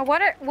you. No,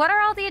 what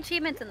are all the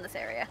achievements in this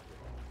area?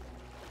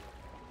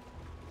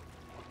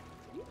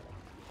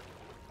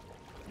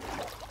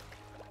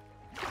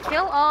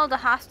 Kill all the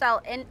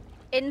hostile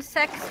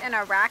insects and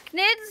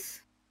arachnids?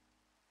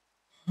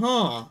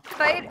 Huh.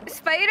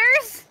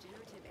 Spiders?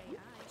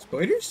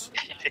 Spiders?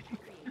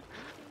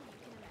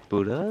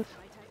 Buddhas?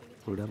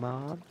 Buddha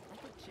mob?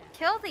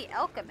 Kill the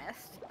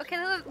alchemist. Okay,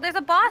 there's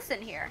a boss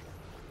in here.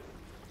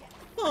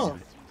 Oh.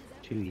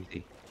 Too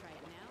easy.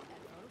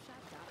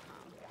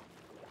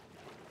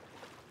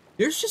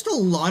 There's just a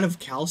lot of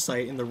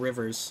calcite in the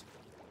rivers.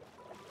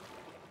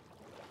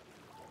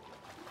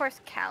 Of course,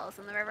 Cal is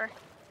in the river.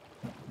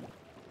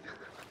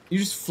 You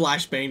just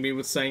flashbanged me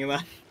with saying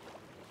that.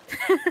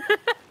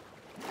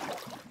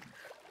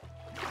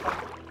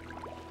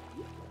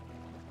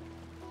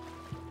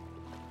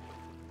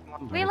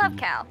 We love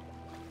Cal.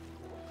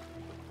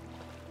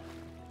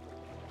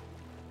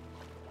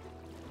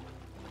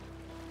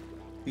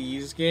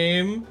 Please,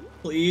 game.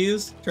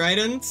 Please.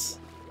 Tridents?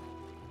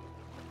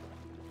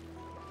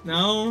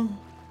 No?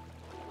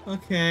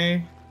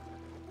 Okay.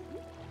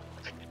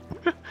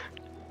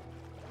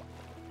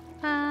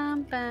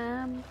 Bum,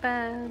 bum,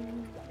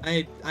 bum.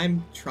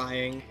 I'm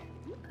trying.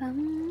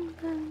 Bum,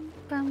 bum,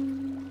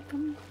 bum,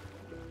 bum.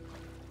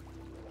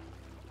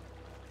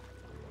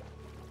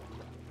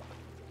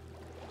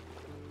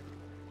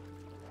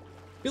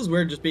 Feels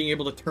weird just being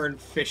able to turn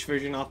fish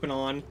vision off and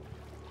on.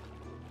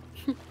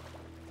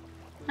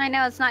 I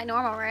know, it's not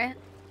normal, right?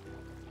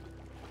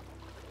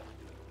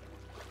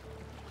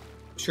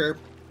 Sure.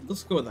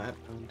 Let's go with that.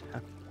 Don't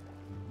have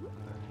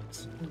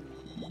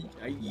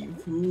I eat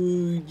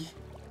food.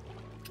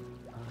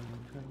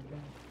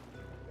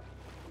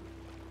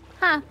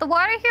 Huh, the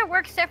water here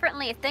works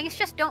differently. Things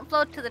just don't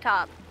float to the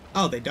top.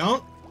 Oh, they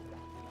don't?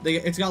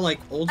 It's got like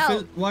old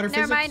water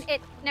never physics? mind.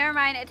 Never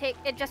mind.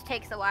 It just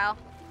takes a while.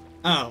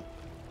 Oh.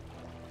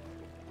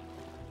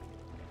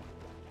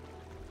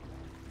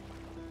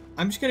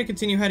 I'm just gonna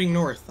continue heading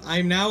north.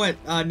 I'm now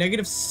at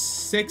negative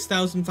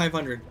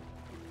 6,500.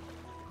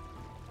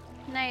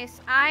 Nice.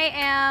 I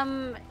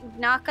am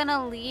not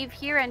gonna leave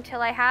here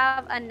until I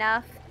have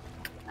enough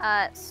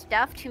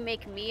stuff to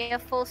make me a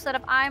full set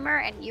of armor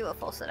and you a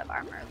full set of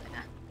armor,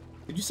 Luna.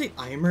 Did you say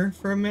Eimer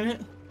for a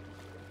minute?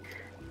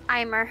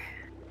 Eimer.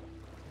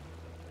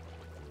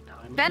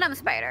 Venom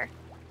spider.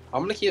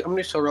 I'm gonna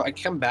be so real. I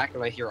come back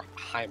and I hear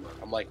Heimer.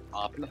 I'm like,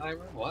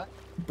 Oppenheimer? What?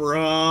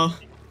 Bruh.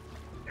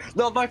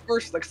 No, my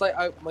first, like,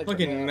 my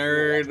Fucking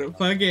nerd.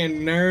 Fucking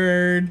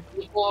nerd.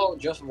 People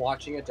just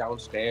watching it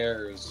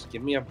downstairs.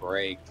 Give me a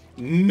break.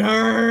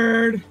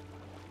 Nerd.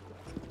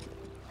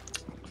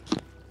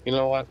 You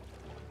know what?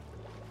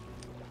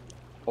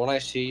 When I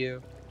see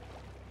you,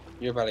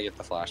 you're about to get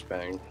the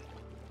flashbang.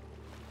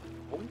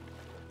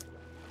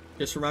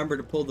 Just remember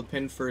to pull the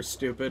pin first,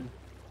 stupid.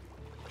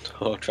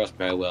 Oh, trust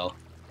me, I will.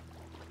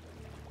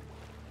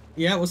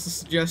 Yeah, what's the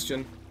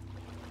suggestion?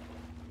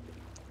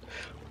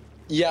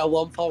 Yeah,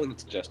 well, I'm following the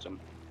suggestion.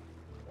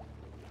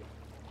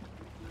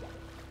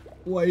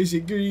 Why is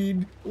it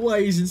green? Why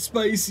is it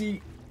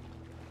spicy?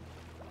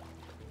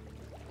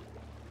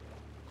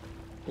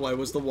 Why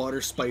was the water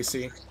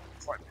spicy?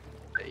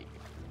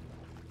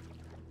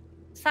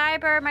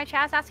 Cyber, my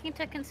chat's asking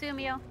to consume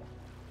you.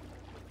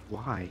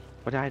 Why?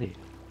 What did I do?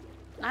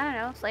 I don't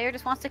know. Slayer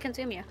just wants to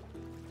consume you.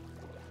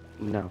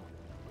 No.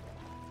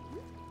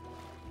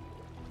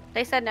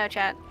 They said no,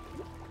 chat.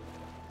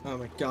 Oh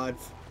my god.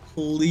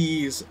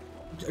 Please.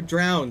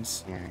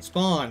 Drowns. Yeah.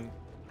 Spawn.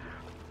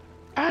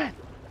 Ah!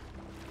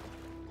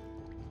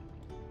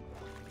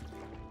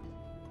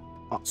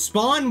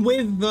 Spawn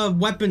with the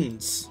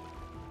weapons.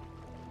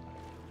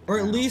 Or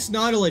at least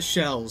Nautilus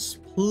shells.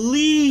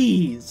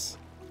 Please.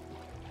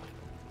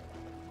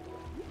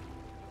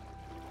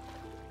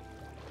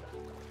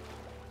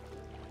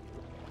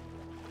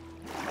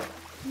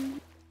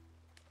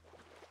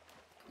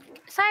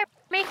 Cyber,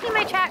 making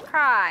my chat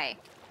cry.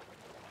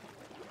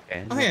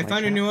 And Oh hey, I my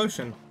found a chat. new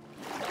ocean.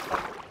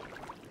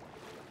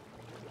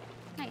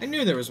 Nice. I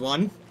knew there was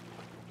one.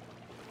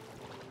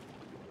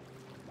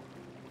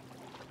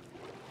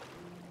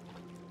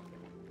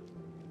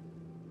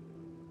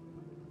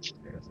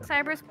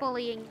 Cyber's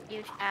bullying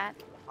you, chat.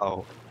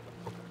 Oh.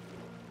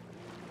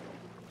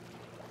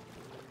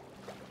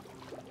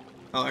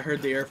 Oh, I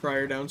heard the air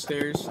fryer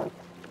downstairs.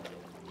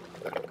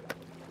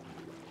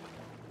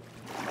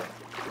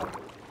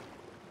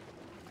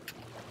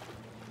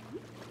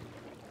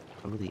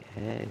 Oh, the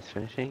air is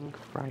finishing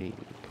frying.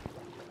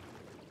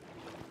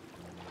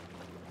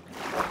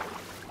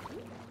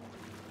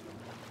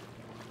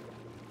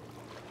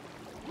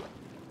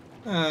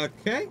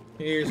 Okay,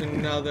 here's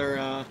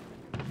another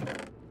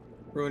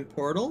ruined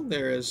portal.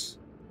 There is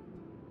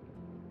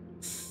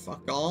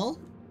fuck all.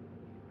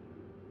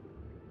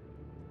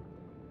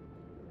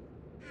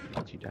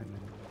 Did you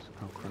diamonds?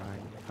 I'll cry.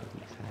 I'll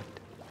be sad.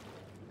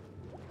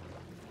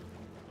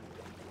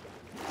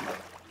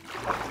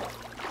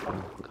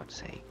 Oh, for God's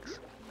sakes.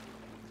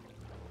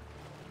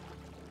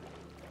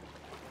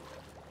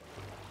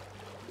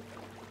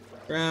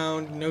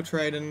 Ground, no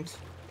trident.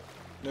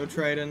 No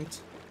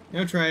trident.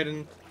 No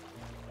trident.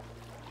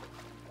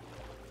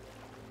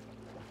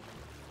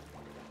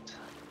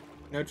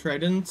 No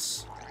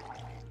tridents.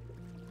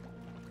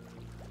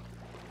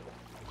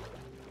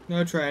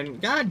 No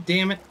trident. God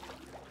damn it.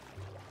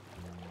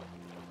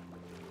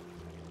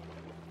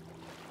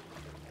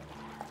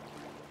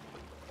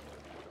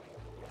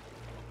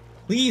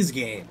 Please,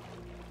 game.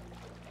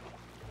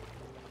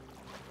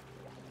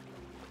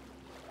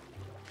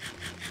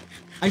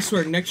 I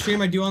swear, next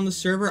stream I do on the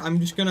server,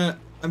 I'm just gonna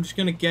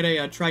get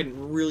a trident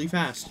really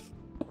fast.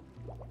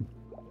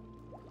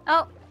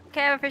 Oh,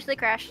 okay, I've officially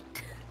crashed.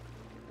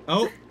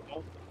 Oh.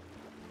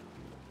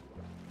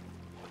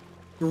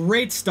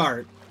 Great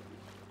start.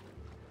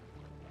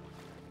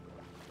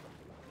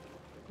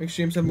 Make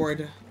streams have more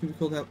to be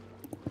filled out.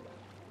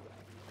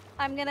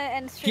 I'm gonna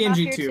end stream off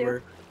PNG here tuber.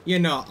 too. Yeah,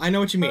 no, I know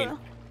what you mean.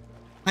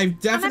 I've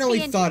definitely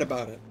PNG. thought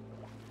about it.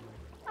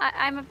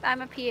 I'm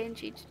a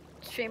PNG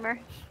streamer.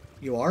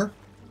 You are?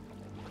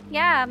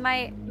 Yeah,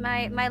 my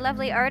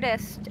lovely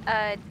artist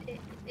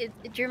it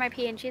drew my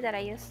PNG that I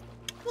use.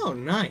 Oh,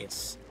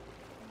 nice.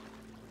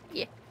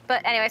 Yeah.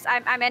 But anyways,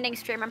 I'm ending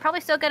stream. I'm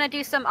probably still gonna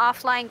do some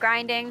offline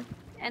grinding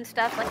and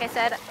stuff. Like I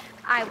said,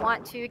 I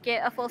want to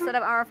get a full set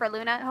of armor for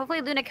Luna.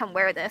 Hopefully Luna can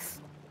wear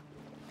this.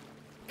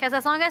 Because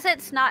as long as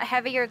it's not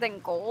heavier than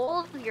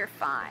gold, you're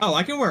fine. Oh,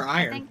 I can wear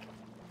I iron. think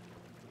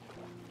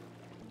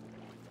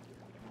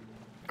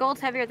gold's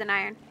heavier than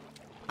iron.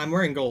 I'm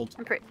wearing gold.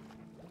 I'm pretty.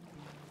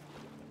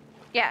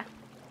 Yeah.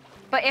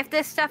 But if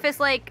this stuff is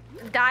like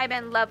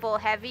diamond level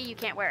heavy, you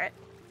can't wear it.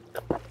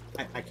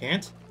 I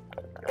can't?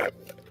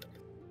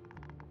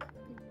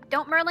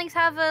 Don't Merlings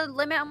have a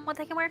limit on what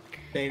they can wear?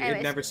 They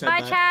Anyways, never said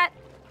bye that. chat.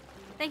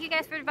 Thank you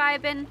guys for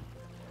vibing.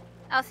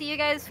 I'll see you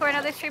guys for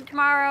another stream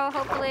tomorrow,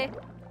 hopefully.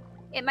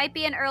 It might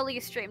be an early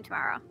stream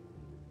tomorrow.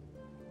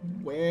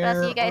 Where But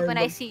I'll see you guys are when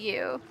the I see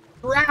you.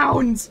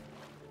 rounds?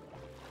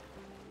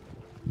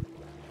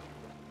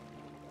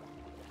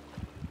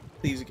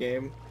 Please,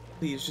 game.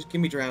 Please, just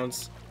give me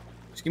drowns.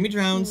 Just give me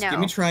drowns. Give me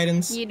No.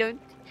 tridents. You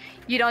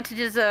don't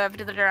deserve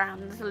the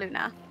rounds,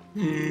 Luna.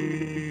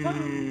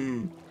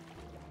 Hmm.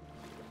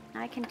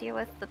 I can deal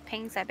with the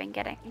pings I've been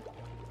getting.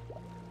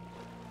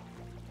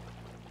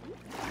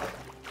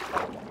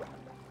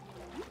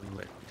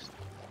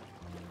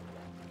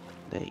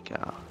 There you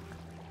go.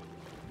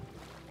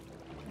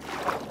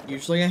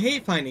 Usually I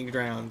hate finding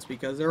drowns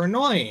because they're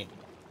annoying.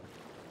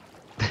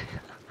 I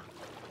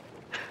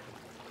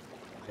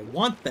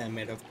want them,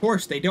 and of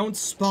course they don't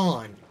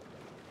spawn.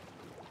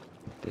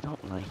 They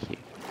don't like you.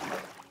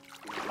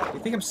 They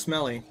think I'm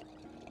smelly.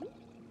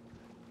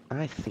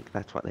 I think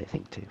that's what they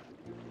think too.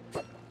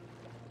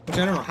 Which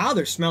I don't know how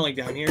they're smelling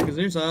down here, because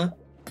there's no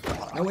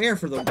air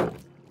for them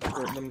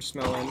to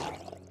smell in.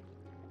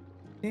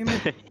 Damn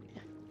it.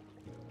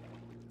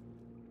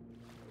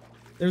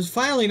 There's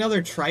finally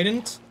another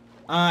trident.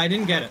 I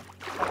didn't get it.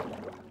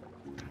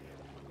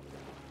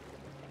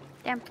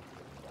 Damn.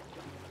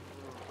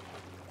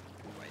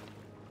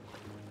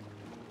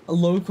 A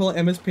local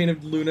MS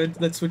painted Luna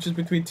that switches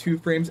between 2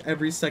 frames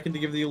every second to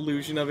give the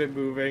illusion of it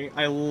moving.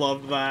 I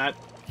love that.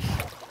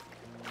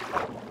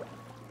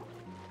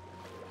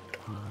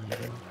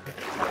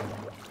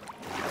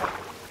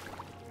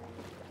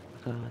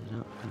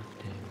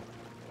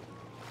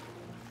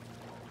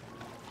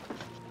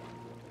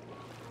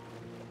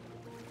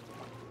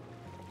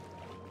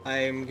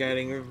 I'm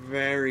getting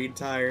very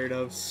tired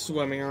of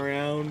swimming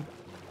around.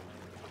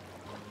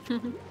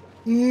 You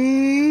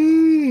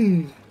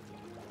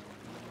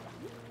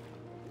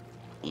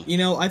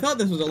know, I thought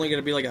this was only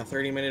gonna be like a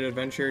 30-minute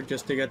adventure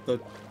just to get the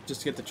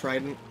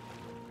trident.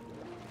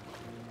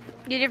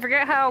 Did you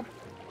forget how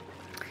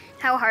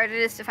hard it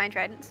is to find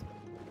tridents?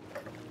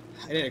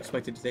 I didn't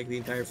expect it to take the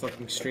entire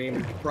fucking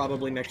stream.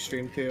 Probably next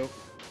stream too.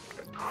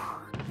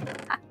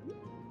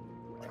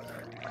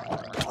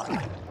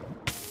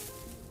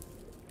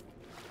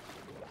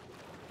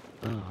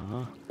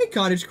 Hey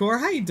Cottagecore,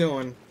 how you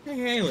doing? Hey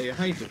Haley,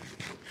 how you doing?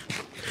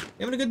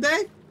 You having a good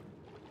day?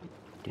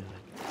 Doing.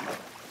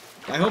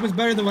 I hope it's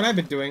better than what I've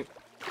been doing.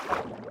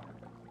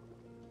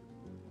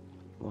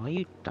 Why are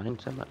you dying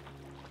so much?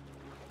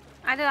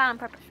 I did that on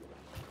purpose.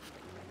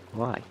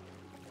 Why?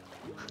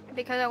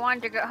 Because I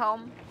wanted to get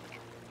home.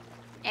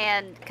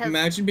 And because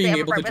Imagine being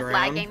able to was drown.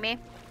 lagging me.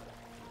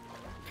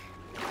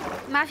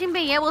 Imagine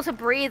being able to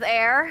breathe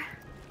air.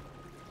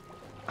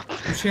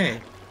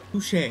 Touché.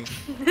 Touché.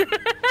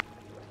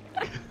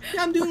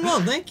 Yeah, I'm doing well,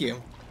 thank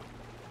you.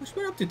 What's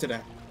been up to today?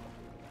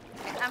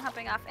 I'm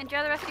hopping off.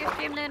 Enjoy the rest of your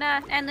stream,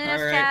 Luna, and Luna's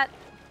Alright. chat.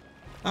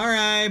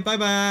 Alright,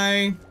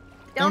 bye-bye.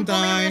 Don't bully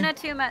die. Luna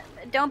too much.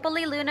 Don't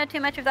bully Luna too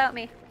much without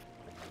me.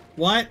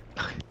 What?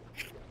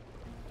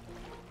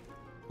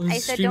 Was I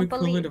it said stream don't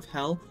equivalent believe. of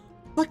hell?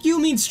 Fuck you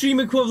mean stream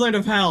equivalent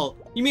of hell?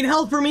 You mean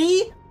hell for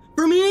me?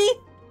 For me?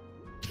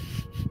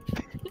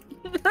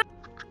 No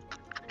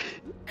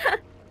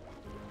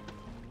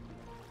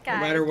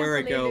Guys, matter don't where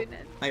I bully go, Luna.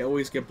 I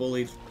always get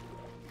bullied.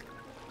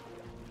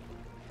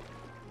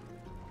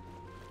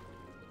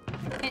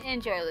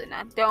 Enjoy,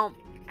 Luna. Don't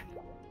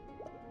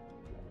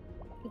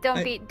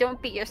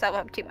beat yourself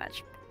up too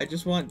much. I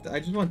just want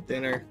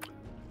dinner.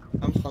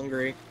 I'm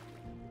hungry.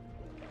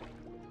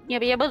 You'll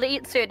be able to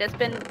eat soon. It's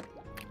been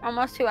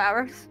almost 2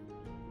 hours.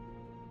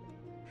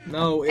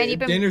 No, And you've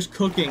been- dinner's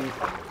cooking.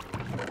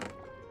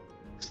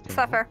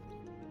 Suffer.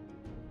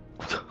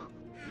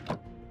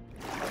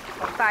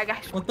 Bye,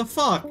 guys. What the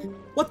fuck?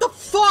 What the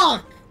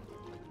fuck?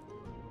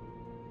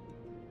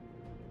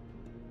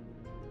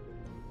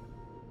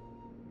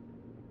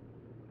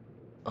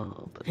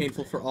 Oh, but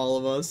Painful for all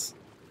of us.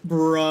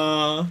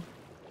 Bruh.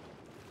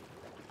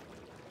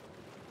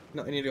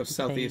 No, I need to go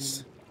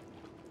southeast.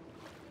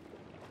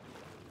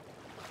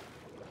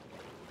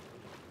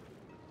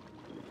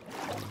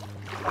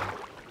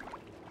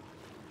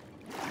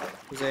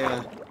 There's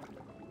a,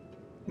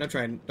 No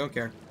trident. Don't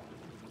care.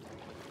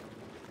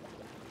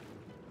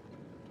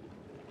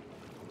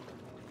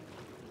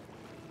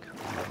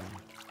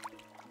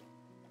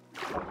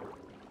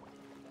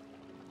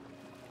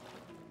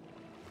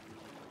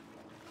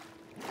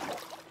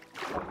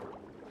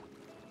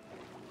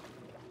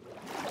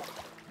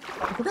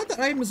 I forgot that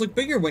items look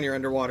bigger when you're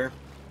underwater.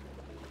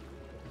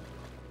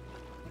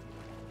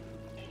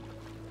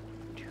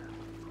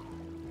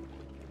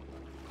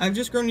 I've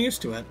just grown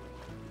used to it.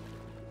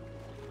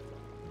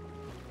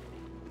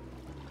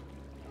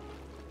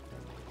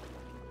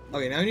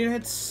 Okay, now we need to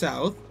head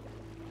south.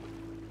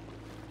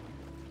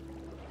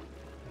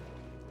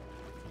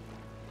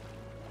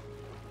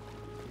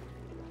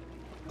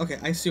 Okay,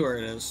 I see where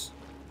it is.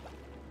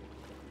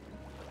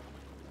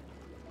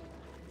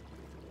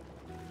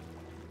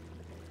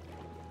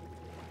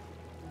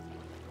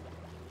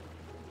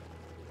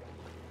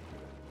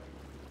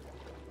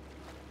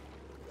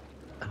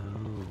 Oh.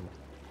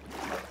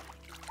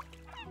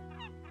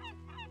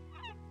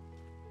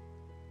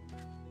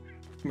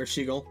 Come here,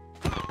 Seagull.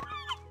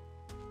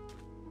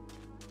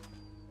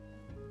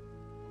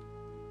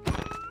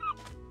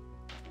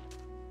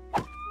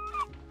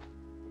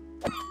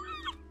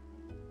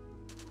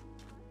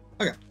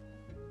 Okay.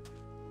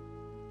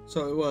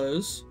 So it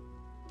was...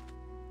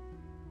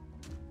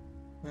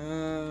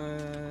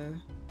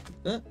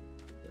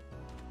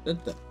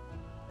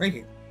 right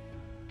here.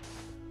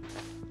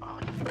 Oh,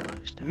 you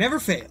closed down. Never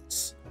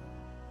fails.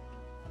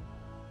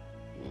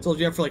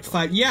 Told you after like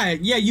 5... Yeah,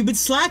 you've been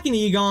slacking,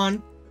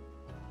 Egon!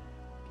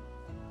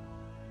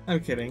 I'm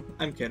kidding.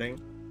 I'm kidding.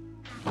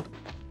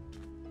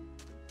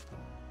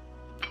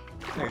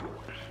 Okay.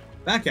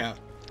 Back out.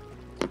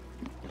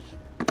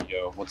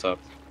 Yo, what's up?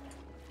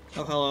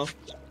 Oh, hello.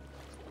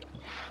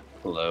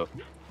 Hello.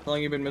 How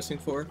long you been missing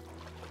for?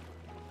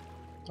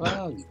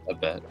 Well, a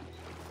bit.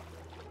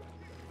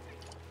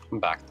 I'm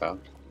back though.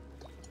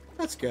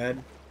 That's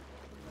good.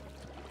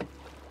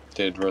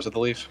 Did Rose of the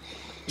Leaf?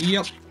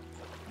 Yep.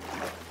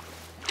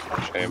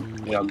 Shame.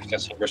 Yeah, I'm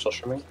guessing you're still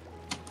streaming?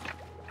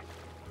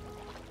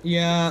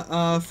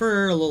 Yeah,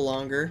 for a little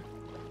longer.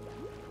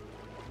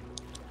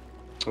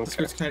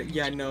 Okay. It's kind of,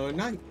 yeah, no,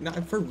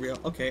 not for real.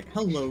 Okay,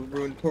 hello,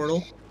 Ruined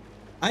Portal.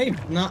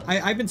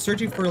 I've been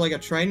searching for like a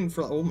trident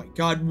for, oh my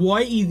god,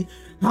 what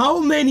how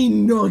many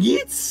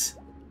nuggets?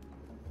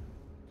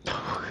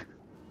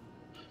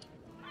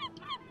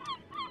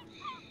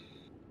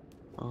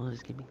 Oh,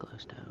 just give me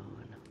close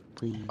down,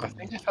 please. I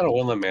think I found a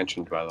Woodland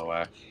Mansion, by the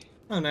way.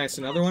 Oh, nice,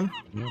 another one?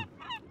 Yeah.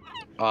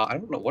 I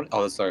don't know what.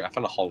 Oh, sorry, I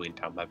found a Halloween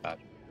Town. My bad.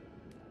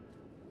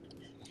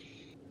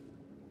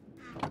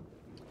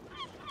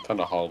 Found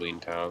a Halloween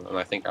Town, and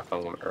I think I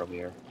found one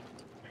earlier.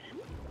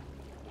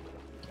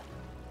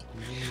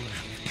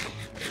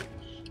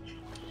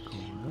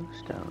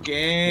 Close down.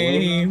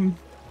 Game.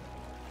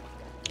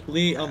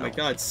 Please, oh my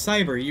god,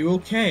 Cyber, you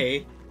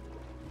okay?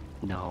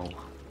 No.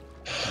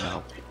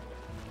 No.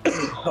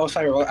 Oh,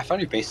 sorry. I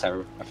found your base,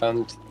 Cyber. I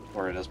found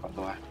where it is, by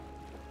the way.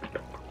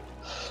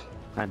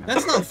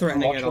 That's not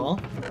threatening at all.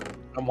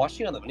 I'm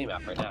watching you on the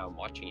minimap right now. I'm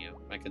watching you.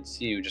 I could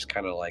see you just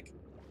kind of like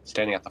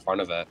standing at the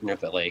front of it near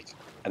the lake,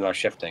 and I'm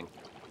shifting,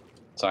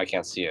 so I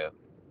can't see you.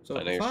 So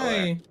I know if you're still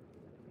there.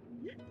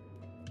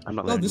 I'm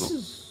not Oh, there this anymore.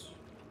 is...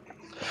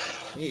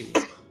 Hey.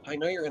 I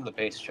know you're in the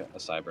base,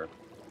 Cyber.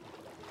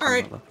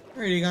 Alright, I'm not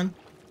alright, Egon.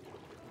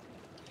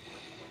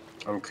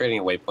 I'm creating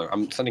a waypoint.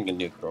 I'm sending a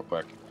nuke real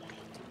quick.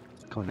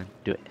 there. Come on then,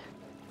 do it.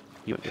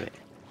 You won't do it.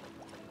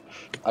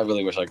 I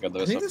really wish I could. That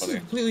I was think so this is a funny.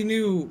 completely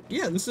new...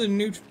 Yeah, this is a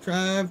new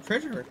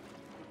treasure.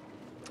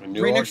 A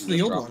new right one next to the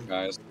just old dropped, one.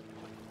 guys.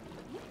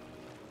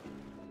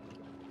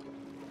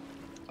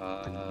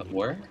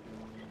 Where?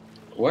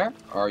 Where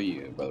are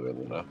you, by the way,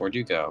 Luna? Where'd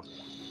you go?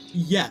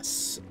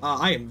 Yes,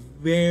 I am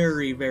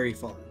very, very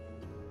far.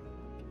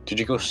 Did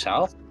you go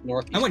south,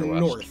 north, east, I went or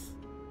west? north.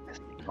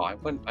 No,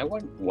 I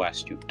went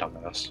west, you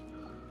dumbass.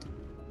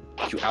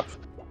 You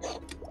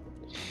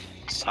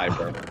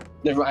Cyber.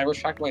 Never. I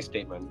retract my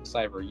statement.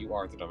 Cyber, you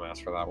are the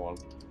dumbass for that one.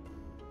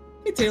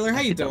 Hey Taylor, how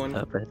I you did it on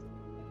doing? purpose.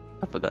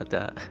 I forgot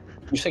that.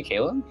 You say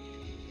Caleb?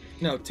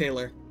 No,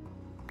 Taylor.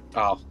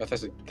 Oh, I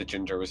thought the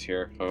ginger was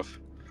here. Oof.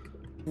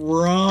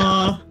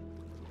 Bruh.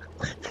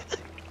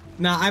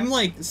 Nah, I'm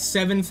like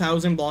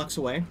 7,000 blocks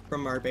away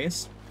from our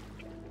base.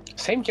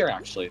 Same here,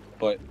 actually,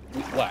 but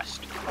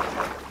west.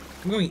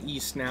 I'm going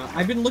east now.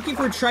 I've been looking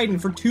for a trident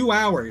for 2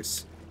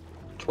 hours.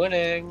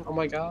 Twinning! Oh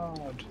my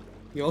god.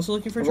 You also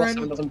looking for a We're both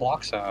trident? 7,000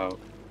 blocks out.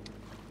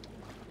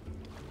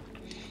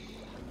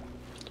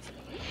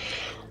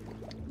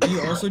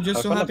 You also just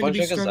I so found a happen to bunch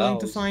be of struggling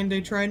to gazelles. find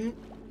a trident?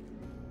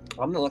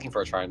 I'm not looking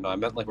for a trident. No, I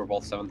meant like we're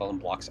both 7,000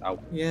 blocks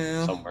out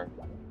Yeah. somewhere.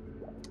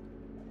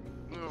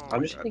 Oh,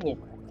 I'm just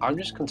heading. I'm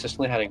just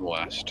consistently heading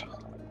west.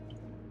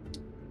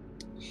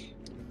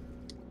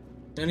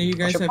 None of you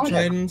guys should have probably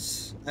head-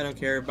 tridents? I don't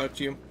care about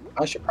you.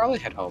 I should probably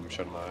head home,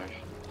 shouldn't I?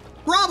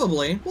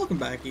 Probably. Welcome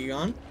back,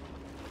 Egon.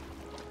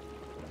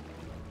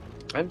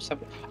 I'm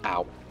seven.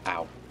 Ow!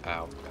 Ow!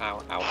 Ow!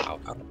 Ow! Ow! Ow!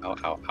 Ow! Ow!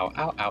 Ow! Ow!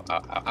 Ow! Ow! Ow!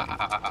 Ow!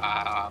 Ow!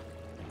 Ow!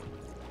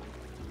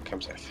 Okay,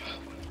 I'm safe.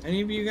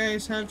 Any of you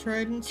guys have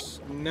tridents?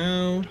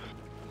 No.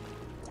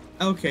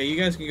 Okay, you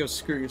guys can go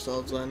screw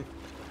yourselves then.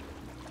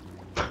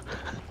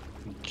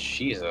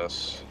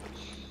 Jesus.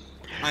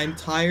 I'm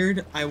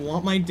tired. I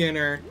want my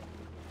dinner.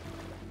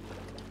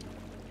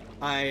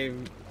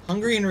 I'm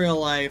hungry in real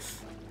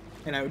life,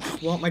 and I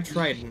just want my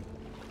trident.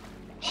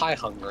 Hi,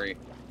 hungry.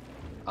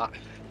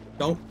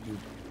 Don't you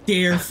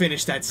dare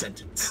finish that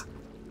sentence.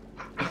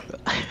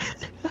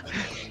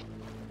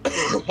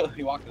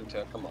 He walked into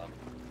it. Come on.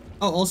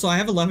 Oh, also, I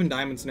have 11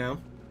 diamonds now.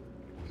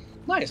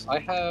 Nice. I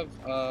have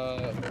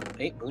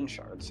 8 moon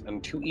shards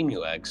and 2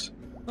 emu eggs.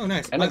 Oh,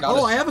 nice. And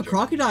I have a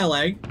crocodile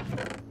egg.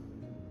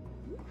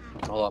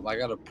 Hold up, I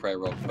gotta pray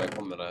real quick.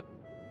 1 minute.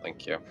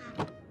 Thank you.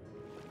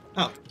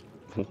 Oh.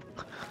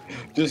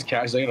 Just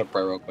casually, I gotta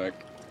pray real quick.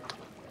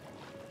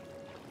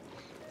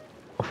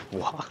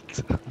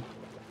 What?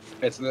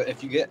 It's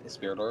if you get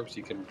spirit orbs,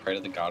 you can pray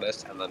to the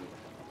goddess, and then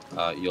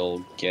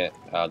you'll get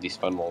these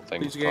fun little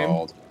things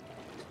called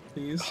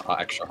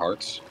extra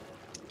hearts.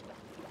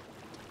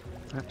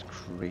 That's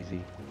crazy.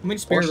 How many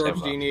spirit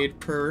orbs do you need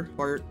per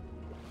heart?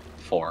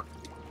 4.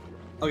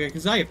 Okay,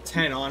 because I have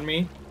 10 on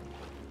me.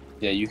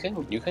 Yeah, you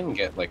can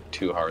get like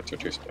 2 hearts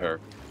or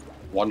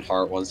 1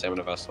 heart, 1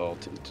 stamina vessel.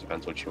 It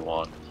depends what you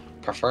want.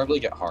 Preferably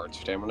get hearts.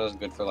 Stamina is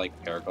good for like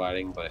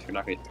paragliding, but if you're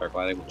not going to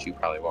paragliding, which you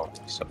probably won't,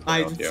 so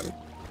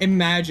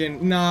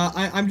imagine. Nah,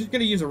 I'm just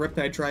gonna use a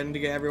Riptide Trident to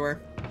get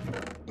everywhere.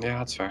 Yeah,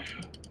 that's fair.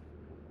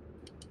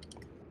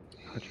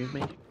 How do you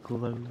make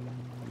glow?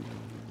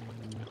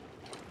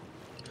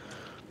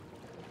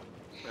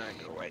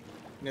 Go away.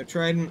 No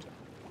Trident.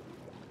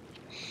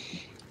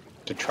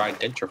 To try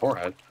dent your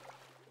forehead.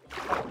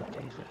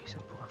 Okay, very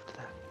simple after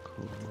that.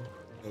 Cool.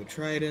 No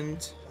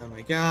Trident. Oh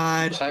my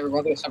god. Cyber,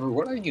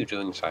 what are you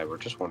doing, Cyber?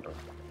 Just wondering.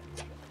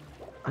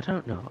 I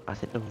don't know. I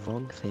think the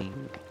wrong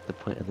thing the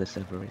point of the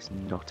server is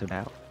not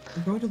about.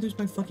 I'm going to lose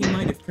my fucking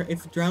mind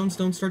if drowns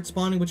don't start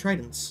spawning with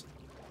tridents.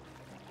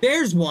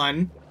 There's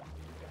one!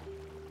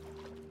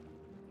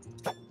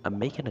 I'm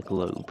making a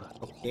globe.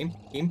 Oh,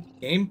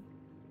 game.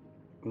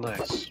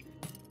 Nice.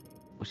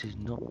 Which is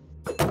not what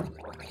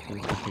I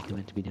think I'm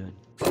meant to be doing.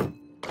 There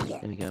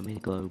we go, I made a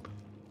globe.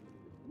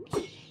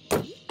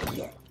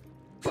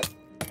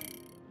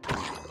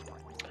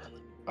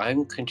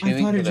 I'm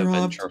continuing the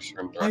adventure.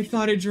 I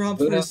thought it dropped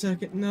for a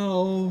second.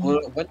 No.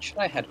 When should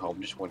I head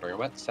home? Just wondering.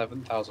 I'm at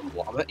 7,000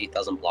 blocks. I'm at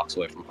 8,000 blocks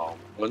away from home.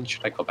 When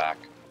should I go back?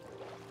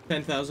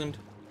 10,000.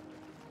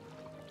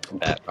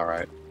 Bet. All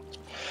right.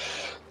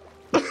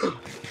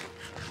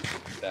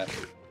 Bet.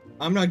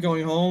 I'm not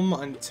going home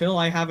until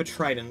I have a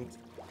trident.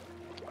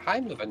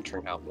 I'm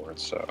adventuring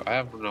outwards, so I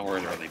have nowhere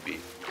to really be.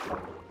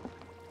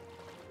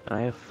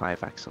 I have 5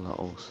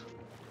 axolotls.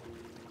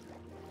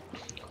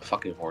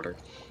 Fucking hoarder.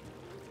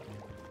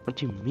 What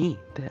do you mean?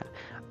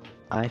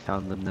 I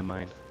found them, they're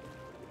mine.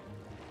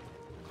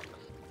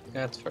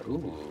 That's fair.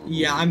 Ooh.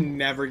 Yeah, I'm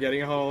never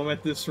getting home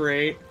at this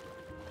rate.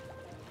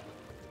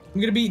 I'm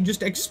gonna be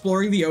just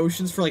exploring the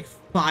oceans for like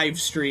 5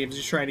 streams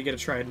just trying to get a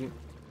trident.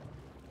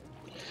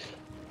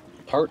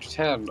 Part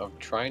 10 of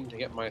trying to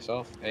get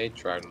myself a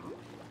trident.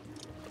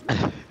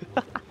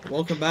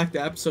 Welcome back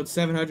to episode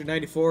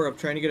 794 of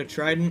trying to get a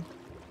trident.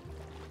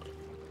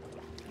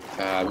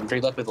 I've been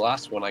pretty lucky with the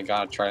last one. I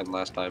got a trident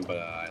last time, but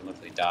I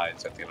literally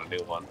died, so I have to get a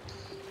new one.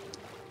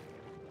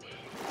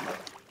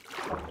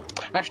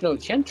 Actually, no,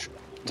 can't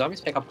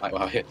zombies pick up?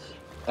 I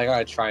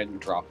gotta try and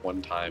drop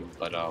one time,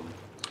 but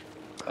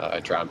I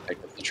tried and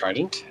picked up the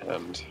trident,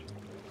 and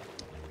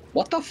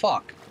what the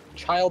fuck,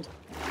 child,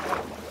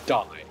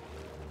 die.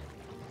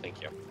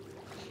 Thank you.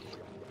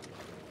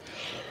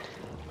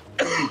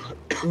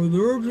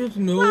 There just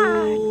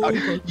no.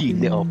 You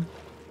know.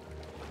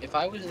 If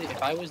I was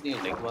the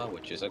Enigma,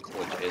 which is an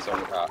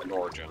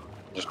origin,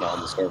 just not on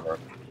the server,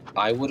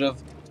 I would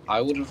have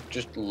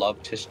just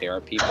loved to stare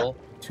at people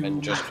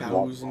and just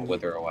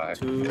wither away.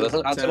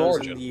 That's an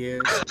origin.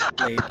 Years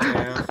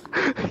later.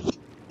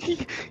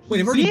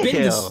 Wait, I've already been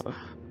this.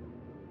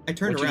 I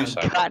turned around.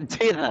 You can't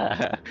do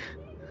that.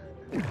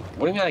 What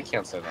do you mean I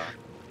can't say that?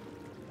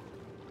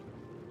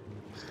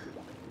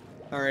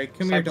 All right,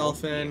 come here,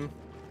 dolphin.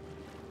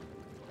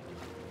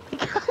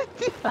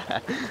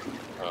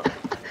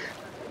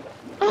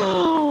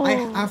 Oh. I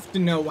have to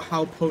know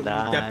how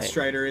potent Depth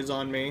Strider is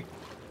on me.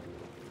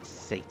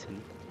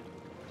 Satan.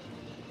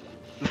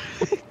 I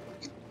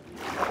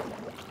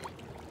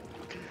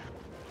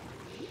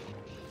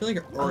feel like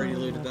I already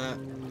looted that.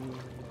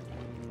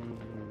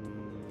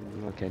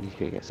 Okay, I need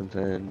to go get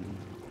something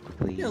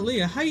quickly. Yeah,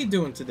 Leah, how you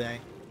doing today?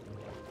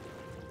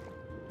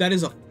 That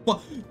is a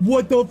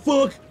what the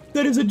fuck?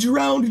 That is a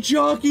drowned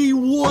jockey.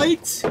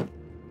 What?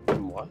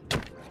 What?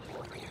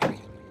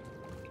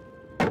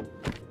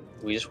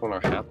 We just want our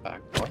hat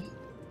back. What?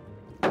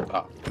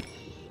 Oh.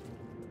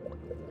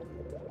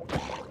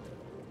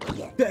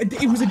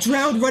 It was a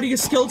drowned riding a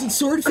skeleton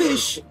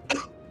swordfish.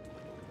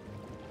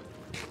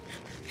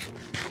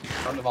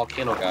 Found the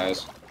volcano,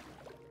 guys.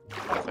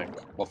 I think.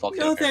 Well,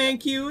 volcano. No,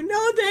 thank you.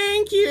 No,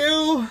 thank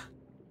you.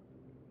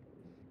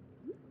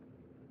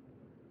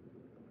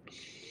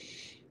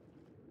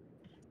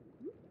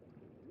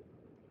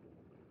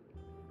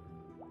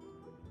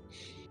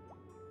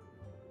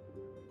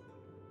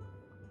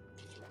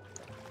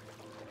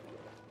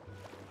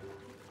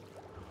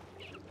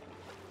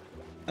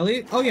 At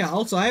least, oh yeah.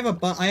 Also, I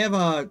have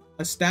a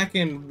stack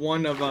and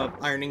one of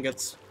iron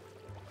ingots.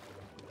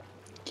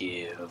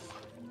 Give.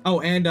 Oh,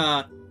 and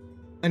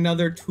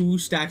another 2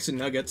 stacks of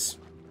nuggets.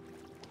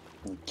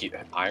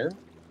 Iron?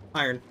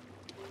 Iron.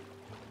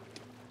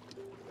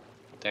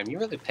 Damn, you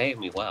really paid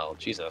me well.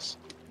 Jesus.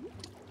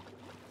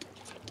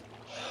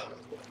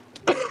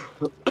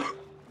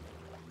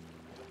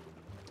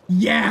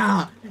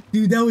 Yeah,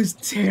 dude, that was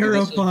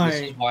terrifying.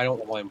 This is why I don't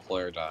want my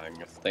employer dying.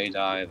 If they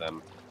die,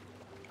 then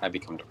I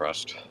become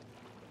depressed.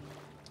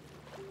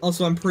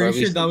 Also, I'm Or pretty at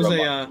sure least that the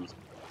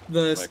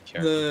was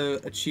robot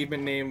the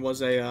achievement name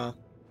was a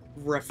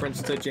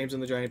reference to James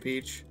and the Giant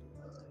Peach.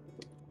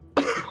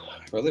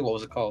 Really? What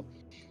was it called?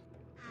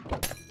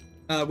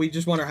 We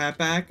just want our hat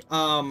back.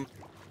 I'm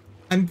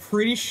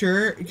pretty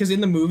sure because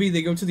in the movie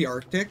they go to the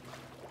Arctic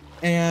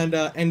and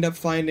end up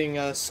finding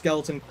a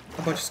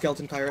bunch of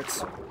skeleton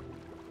pirates.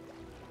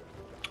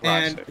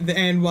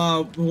 And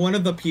one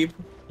of the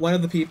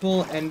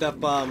people end up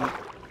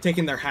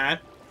taking their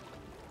hat.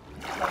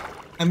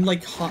 I'm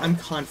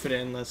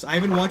confident in this. I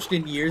haven't watched it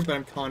in years, but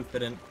I'm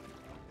confident.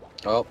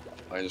 Oh,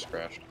 I just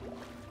crashed.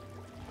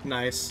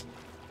 Nice.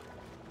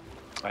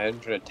 I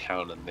entered a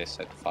town and they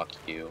said "fuck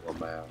you" or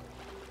 "man."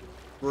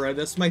 Bro,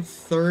 that's my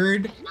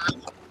third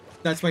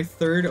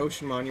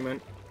ocean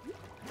monument.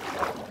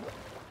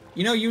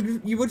 You know,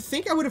 you would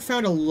think I would have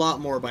found a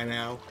lot more by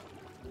now.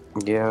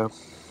 Yeah.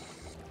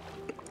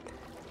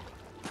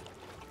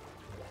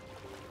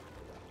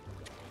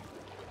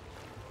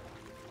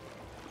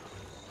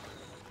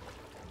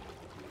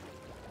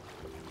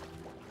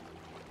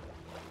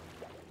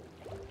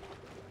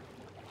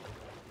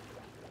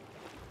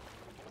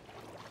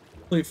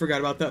 Completely forgot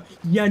about that.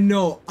 Yeah,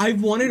 no,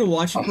 I've wanted to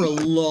watch it for a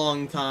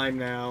long time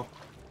now.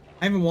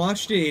 I haven't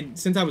watched it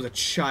since I was a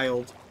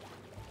child.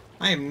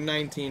 I am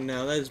 19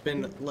 now. That has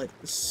been, like,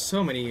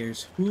 so many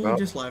years. Who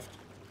just left?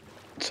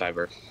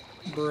 Cyber.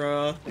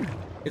 Bruh.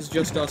 It's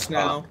just us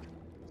now.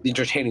 The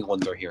entertaining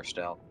ones are here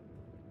still.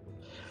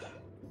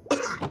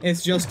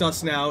 It's just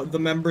us now, the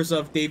members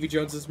of Davy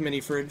Jones's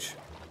mini fridge.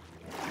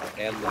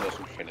 And the most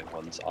entertaining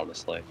ones,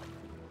 honestly.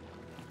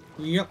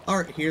 Yep,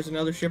 alright, here's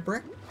another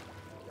shipwreck.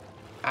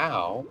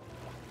 Ow.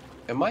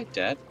 Am I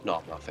dead? No,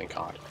 I'm not, thank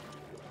God.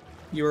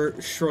 You were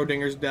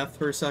Schrodinger's death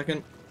for a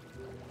second.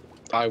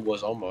 I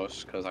was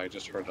almost, because I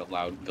just heard a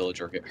loud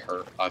villager get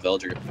hurt. I'm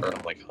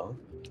like, huh?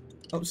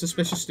 Oh,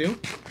 suspicious stew?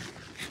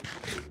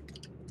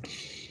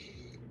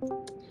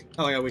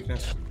 Oh, yeah,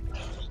 weakness.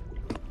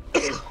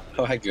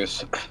 Oh, hi,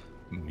 Goose.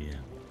 Yeah.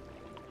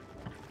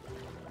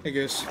 Hey,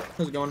 Goose.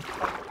 How's it going?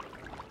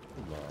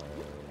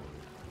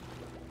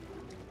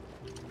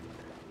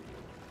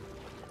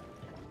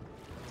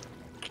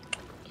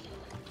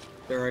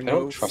 There are I no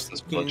don't trust this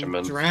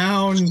Benjamin.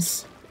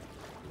 drowns.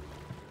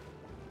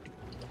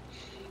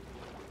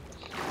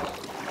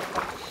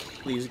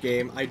 Please,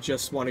 game. I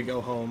just want to go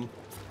home.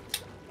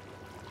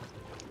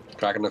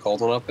 Cracking the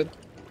cold one open?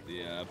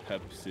 Yeah,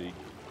 Pepsi.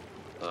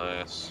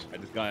 Nice.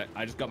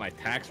 I just got my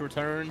tax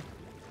return.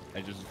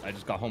 I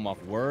just got home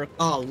off work.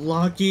 Oh,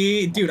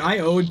 lucky. Dude, I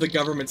owed the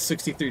government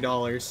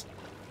 $63.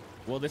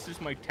 Well, this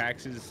is my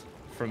taxes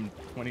from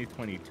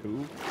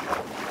 2022.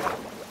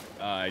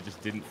 I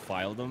just didn't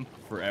file them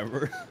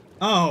forever.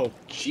 Oh.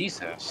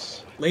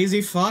 Jesus.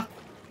 Lazy fuck.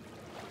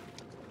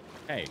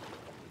 Hey,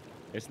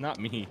 it's not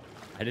me.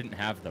 I didn't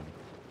have them.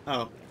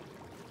 Oh.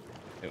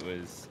 It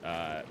was,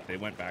 they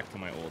went back to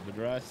my old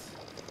address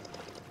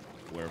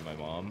where my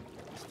mom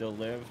still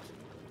lived.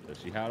 So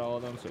she had all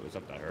of them, so it was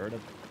up to her to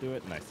do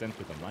it, and I sent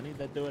her the money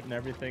to do it and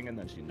everything, and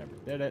then she never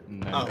did it,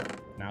 and then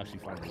now she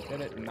finally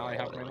did it, and now I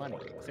have my money.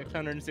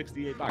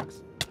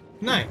 $668.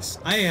 Nice.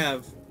 I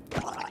have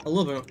a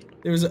little bit.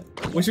 There was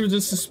which was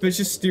a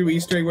suspicious stew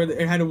Easter egg where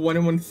it had a 1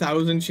 in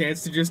 1,000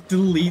 chance to just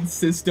delete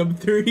System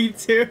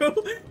 32.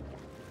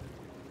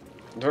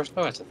 There's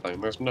no such a thing.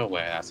 There's no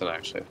way that's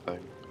actually a thing.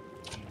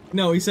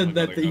 No, he said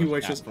that he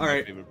wishes.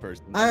 Alright.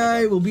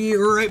 I will be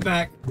right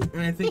back.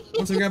 And I think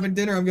once I grab my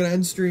dinner, I'm gonna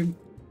end stream.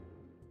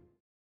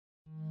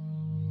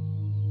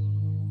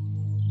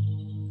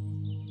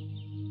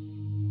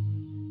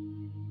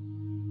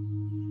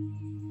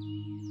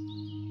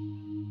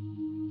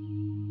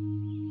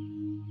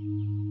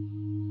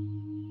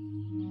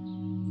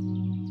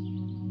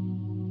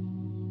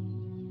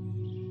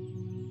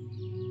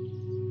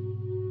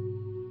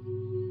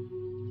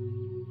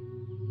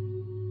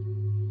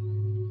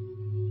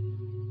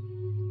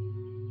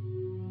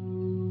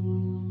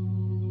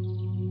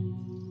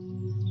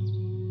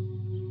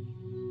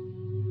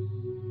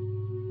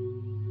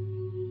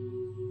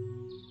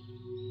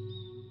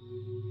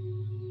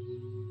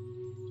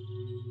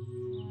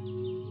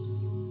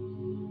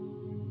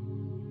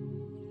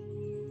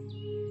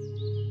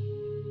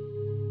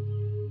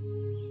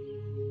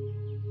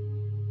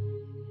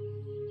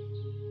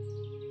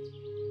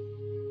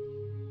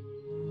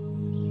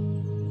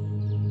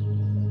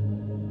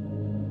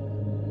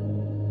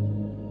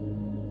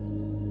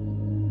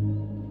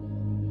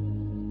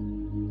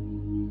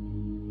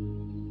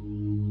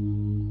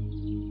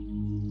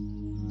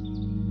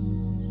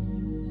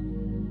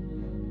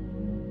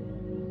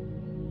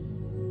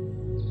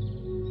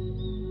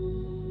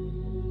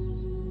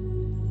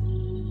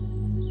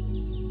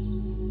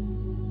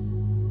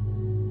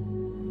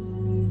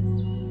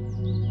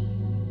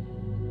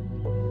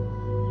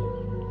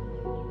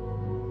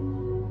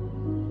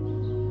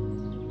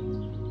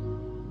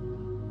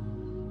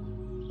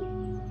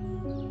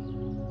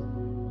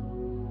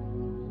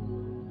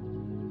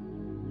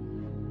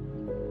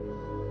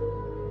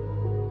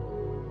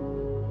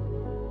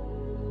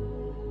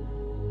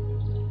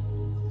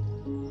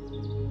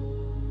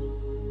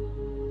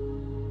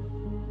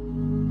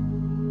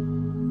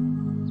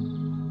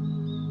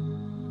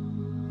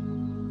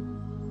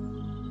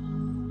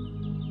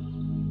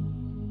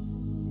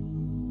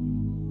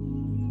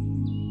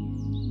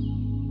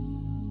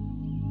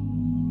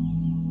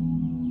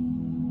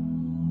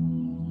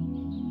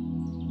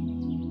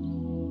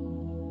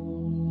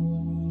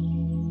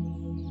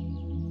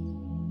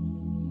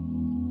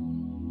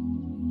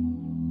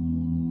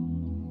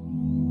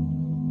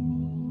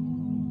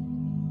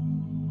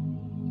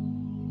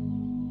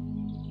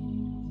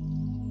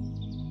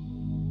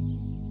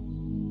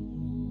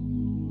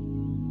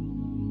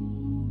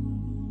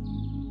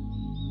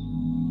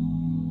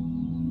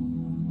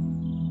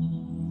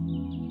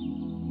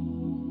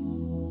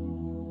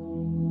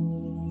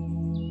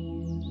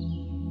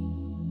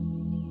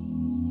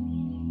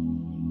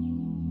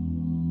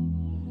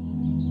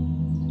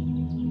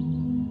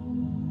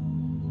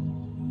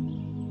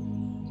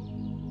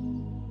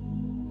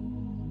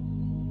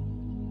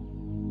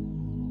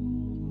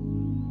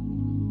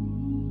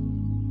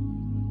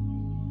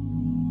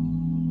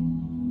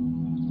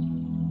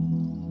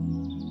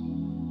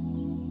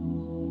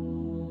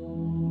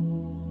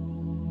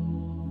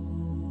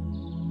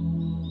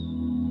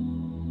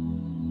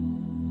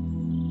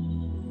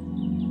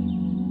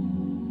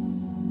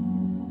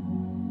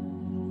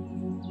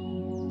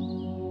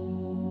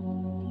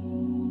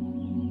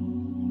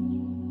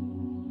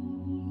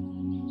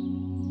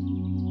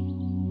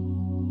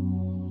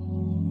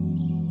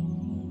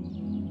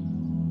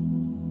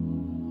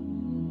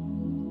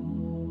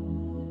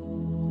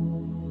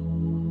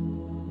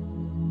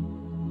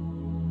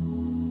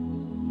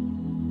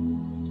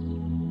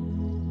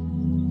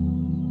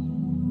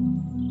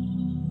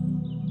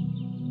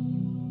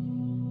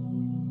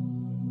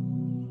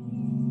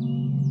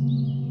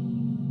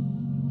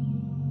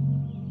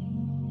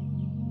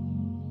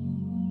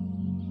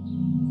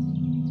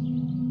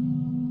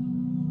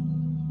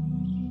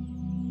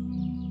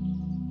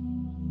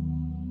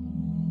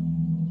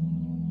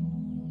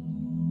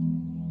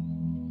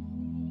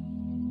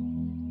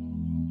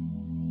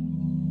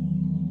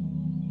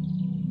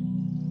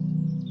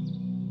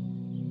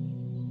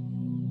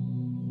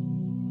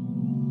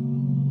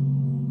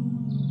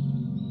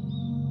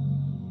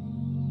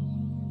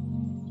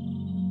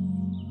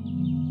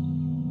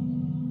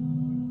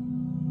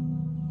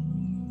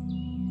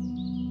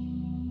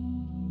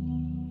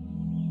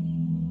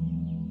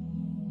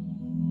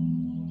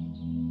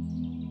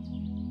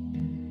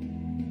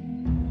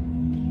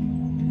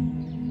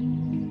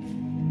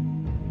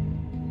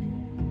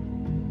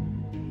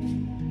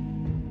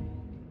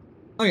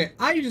 Okay,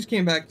 I just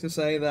came back to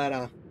say that,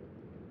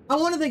 I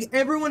want to thank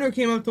everyone who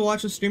came up to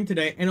watch the stream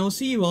today, and I'll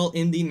see you all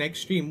in the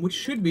next stream, which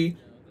should be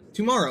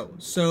tomorrow.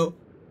 So,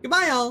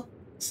 goodbye, all.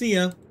 See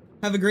ya.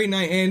 Have a great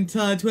night, and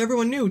to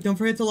everyone new, don't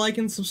forget to like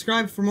and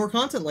subscribe for more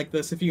content like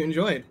this if you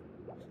enjoyed.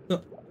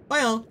 So, bye,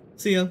 all.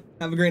 See ya.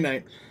 Have a great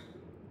night.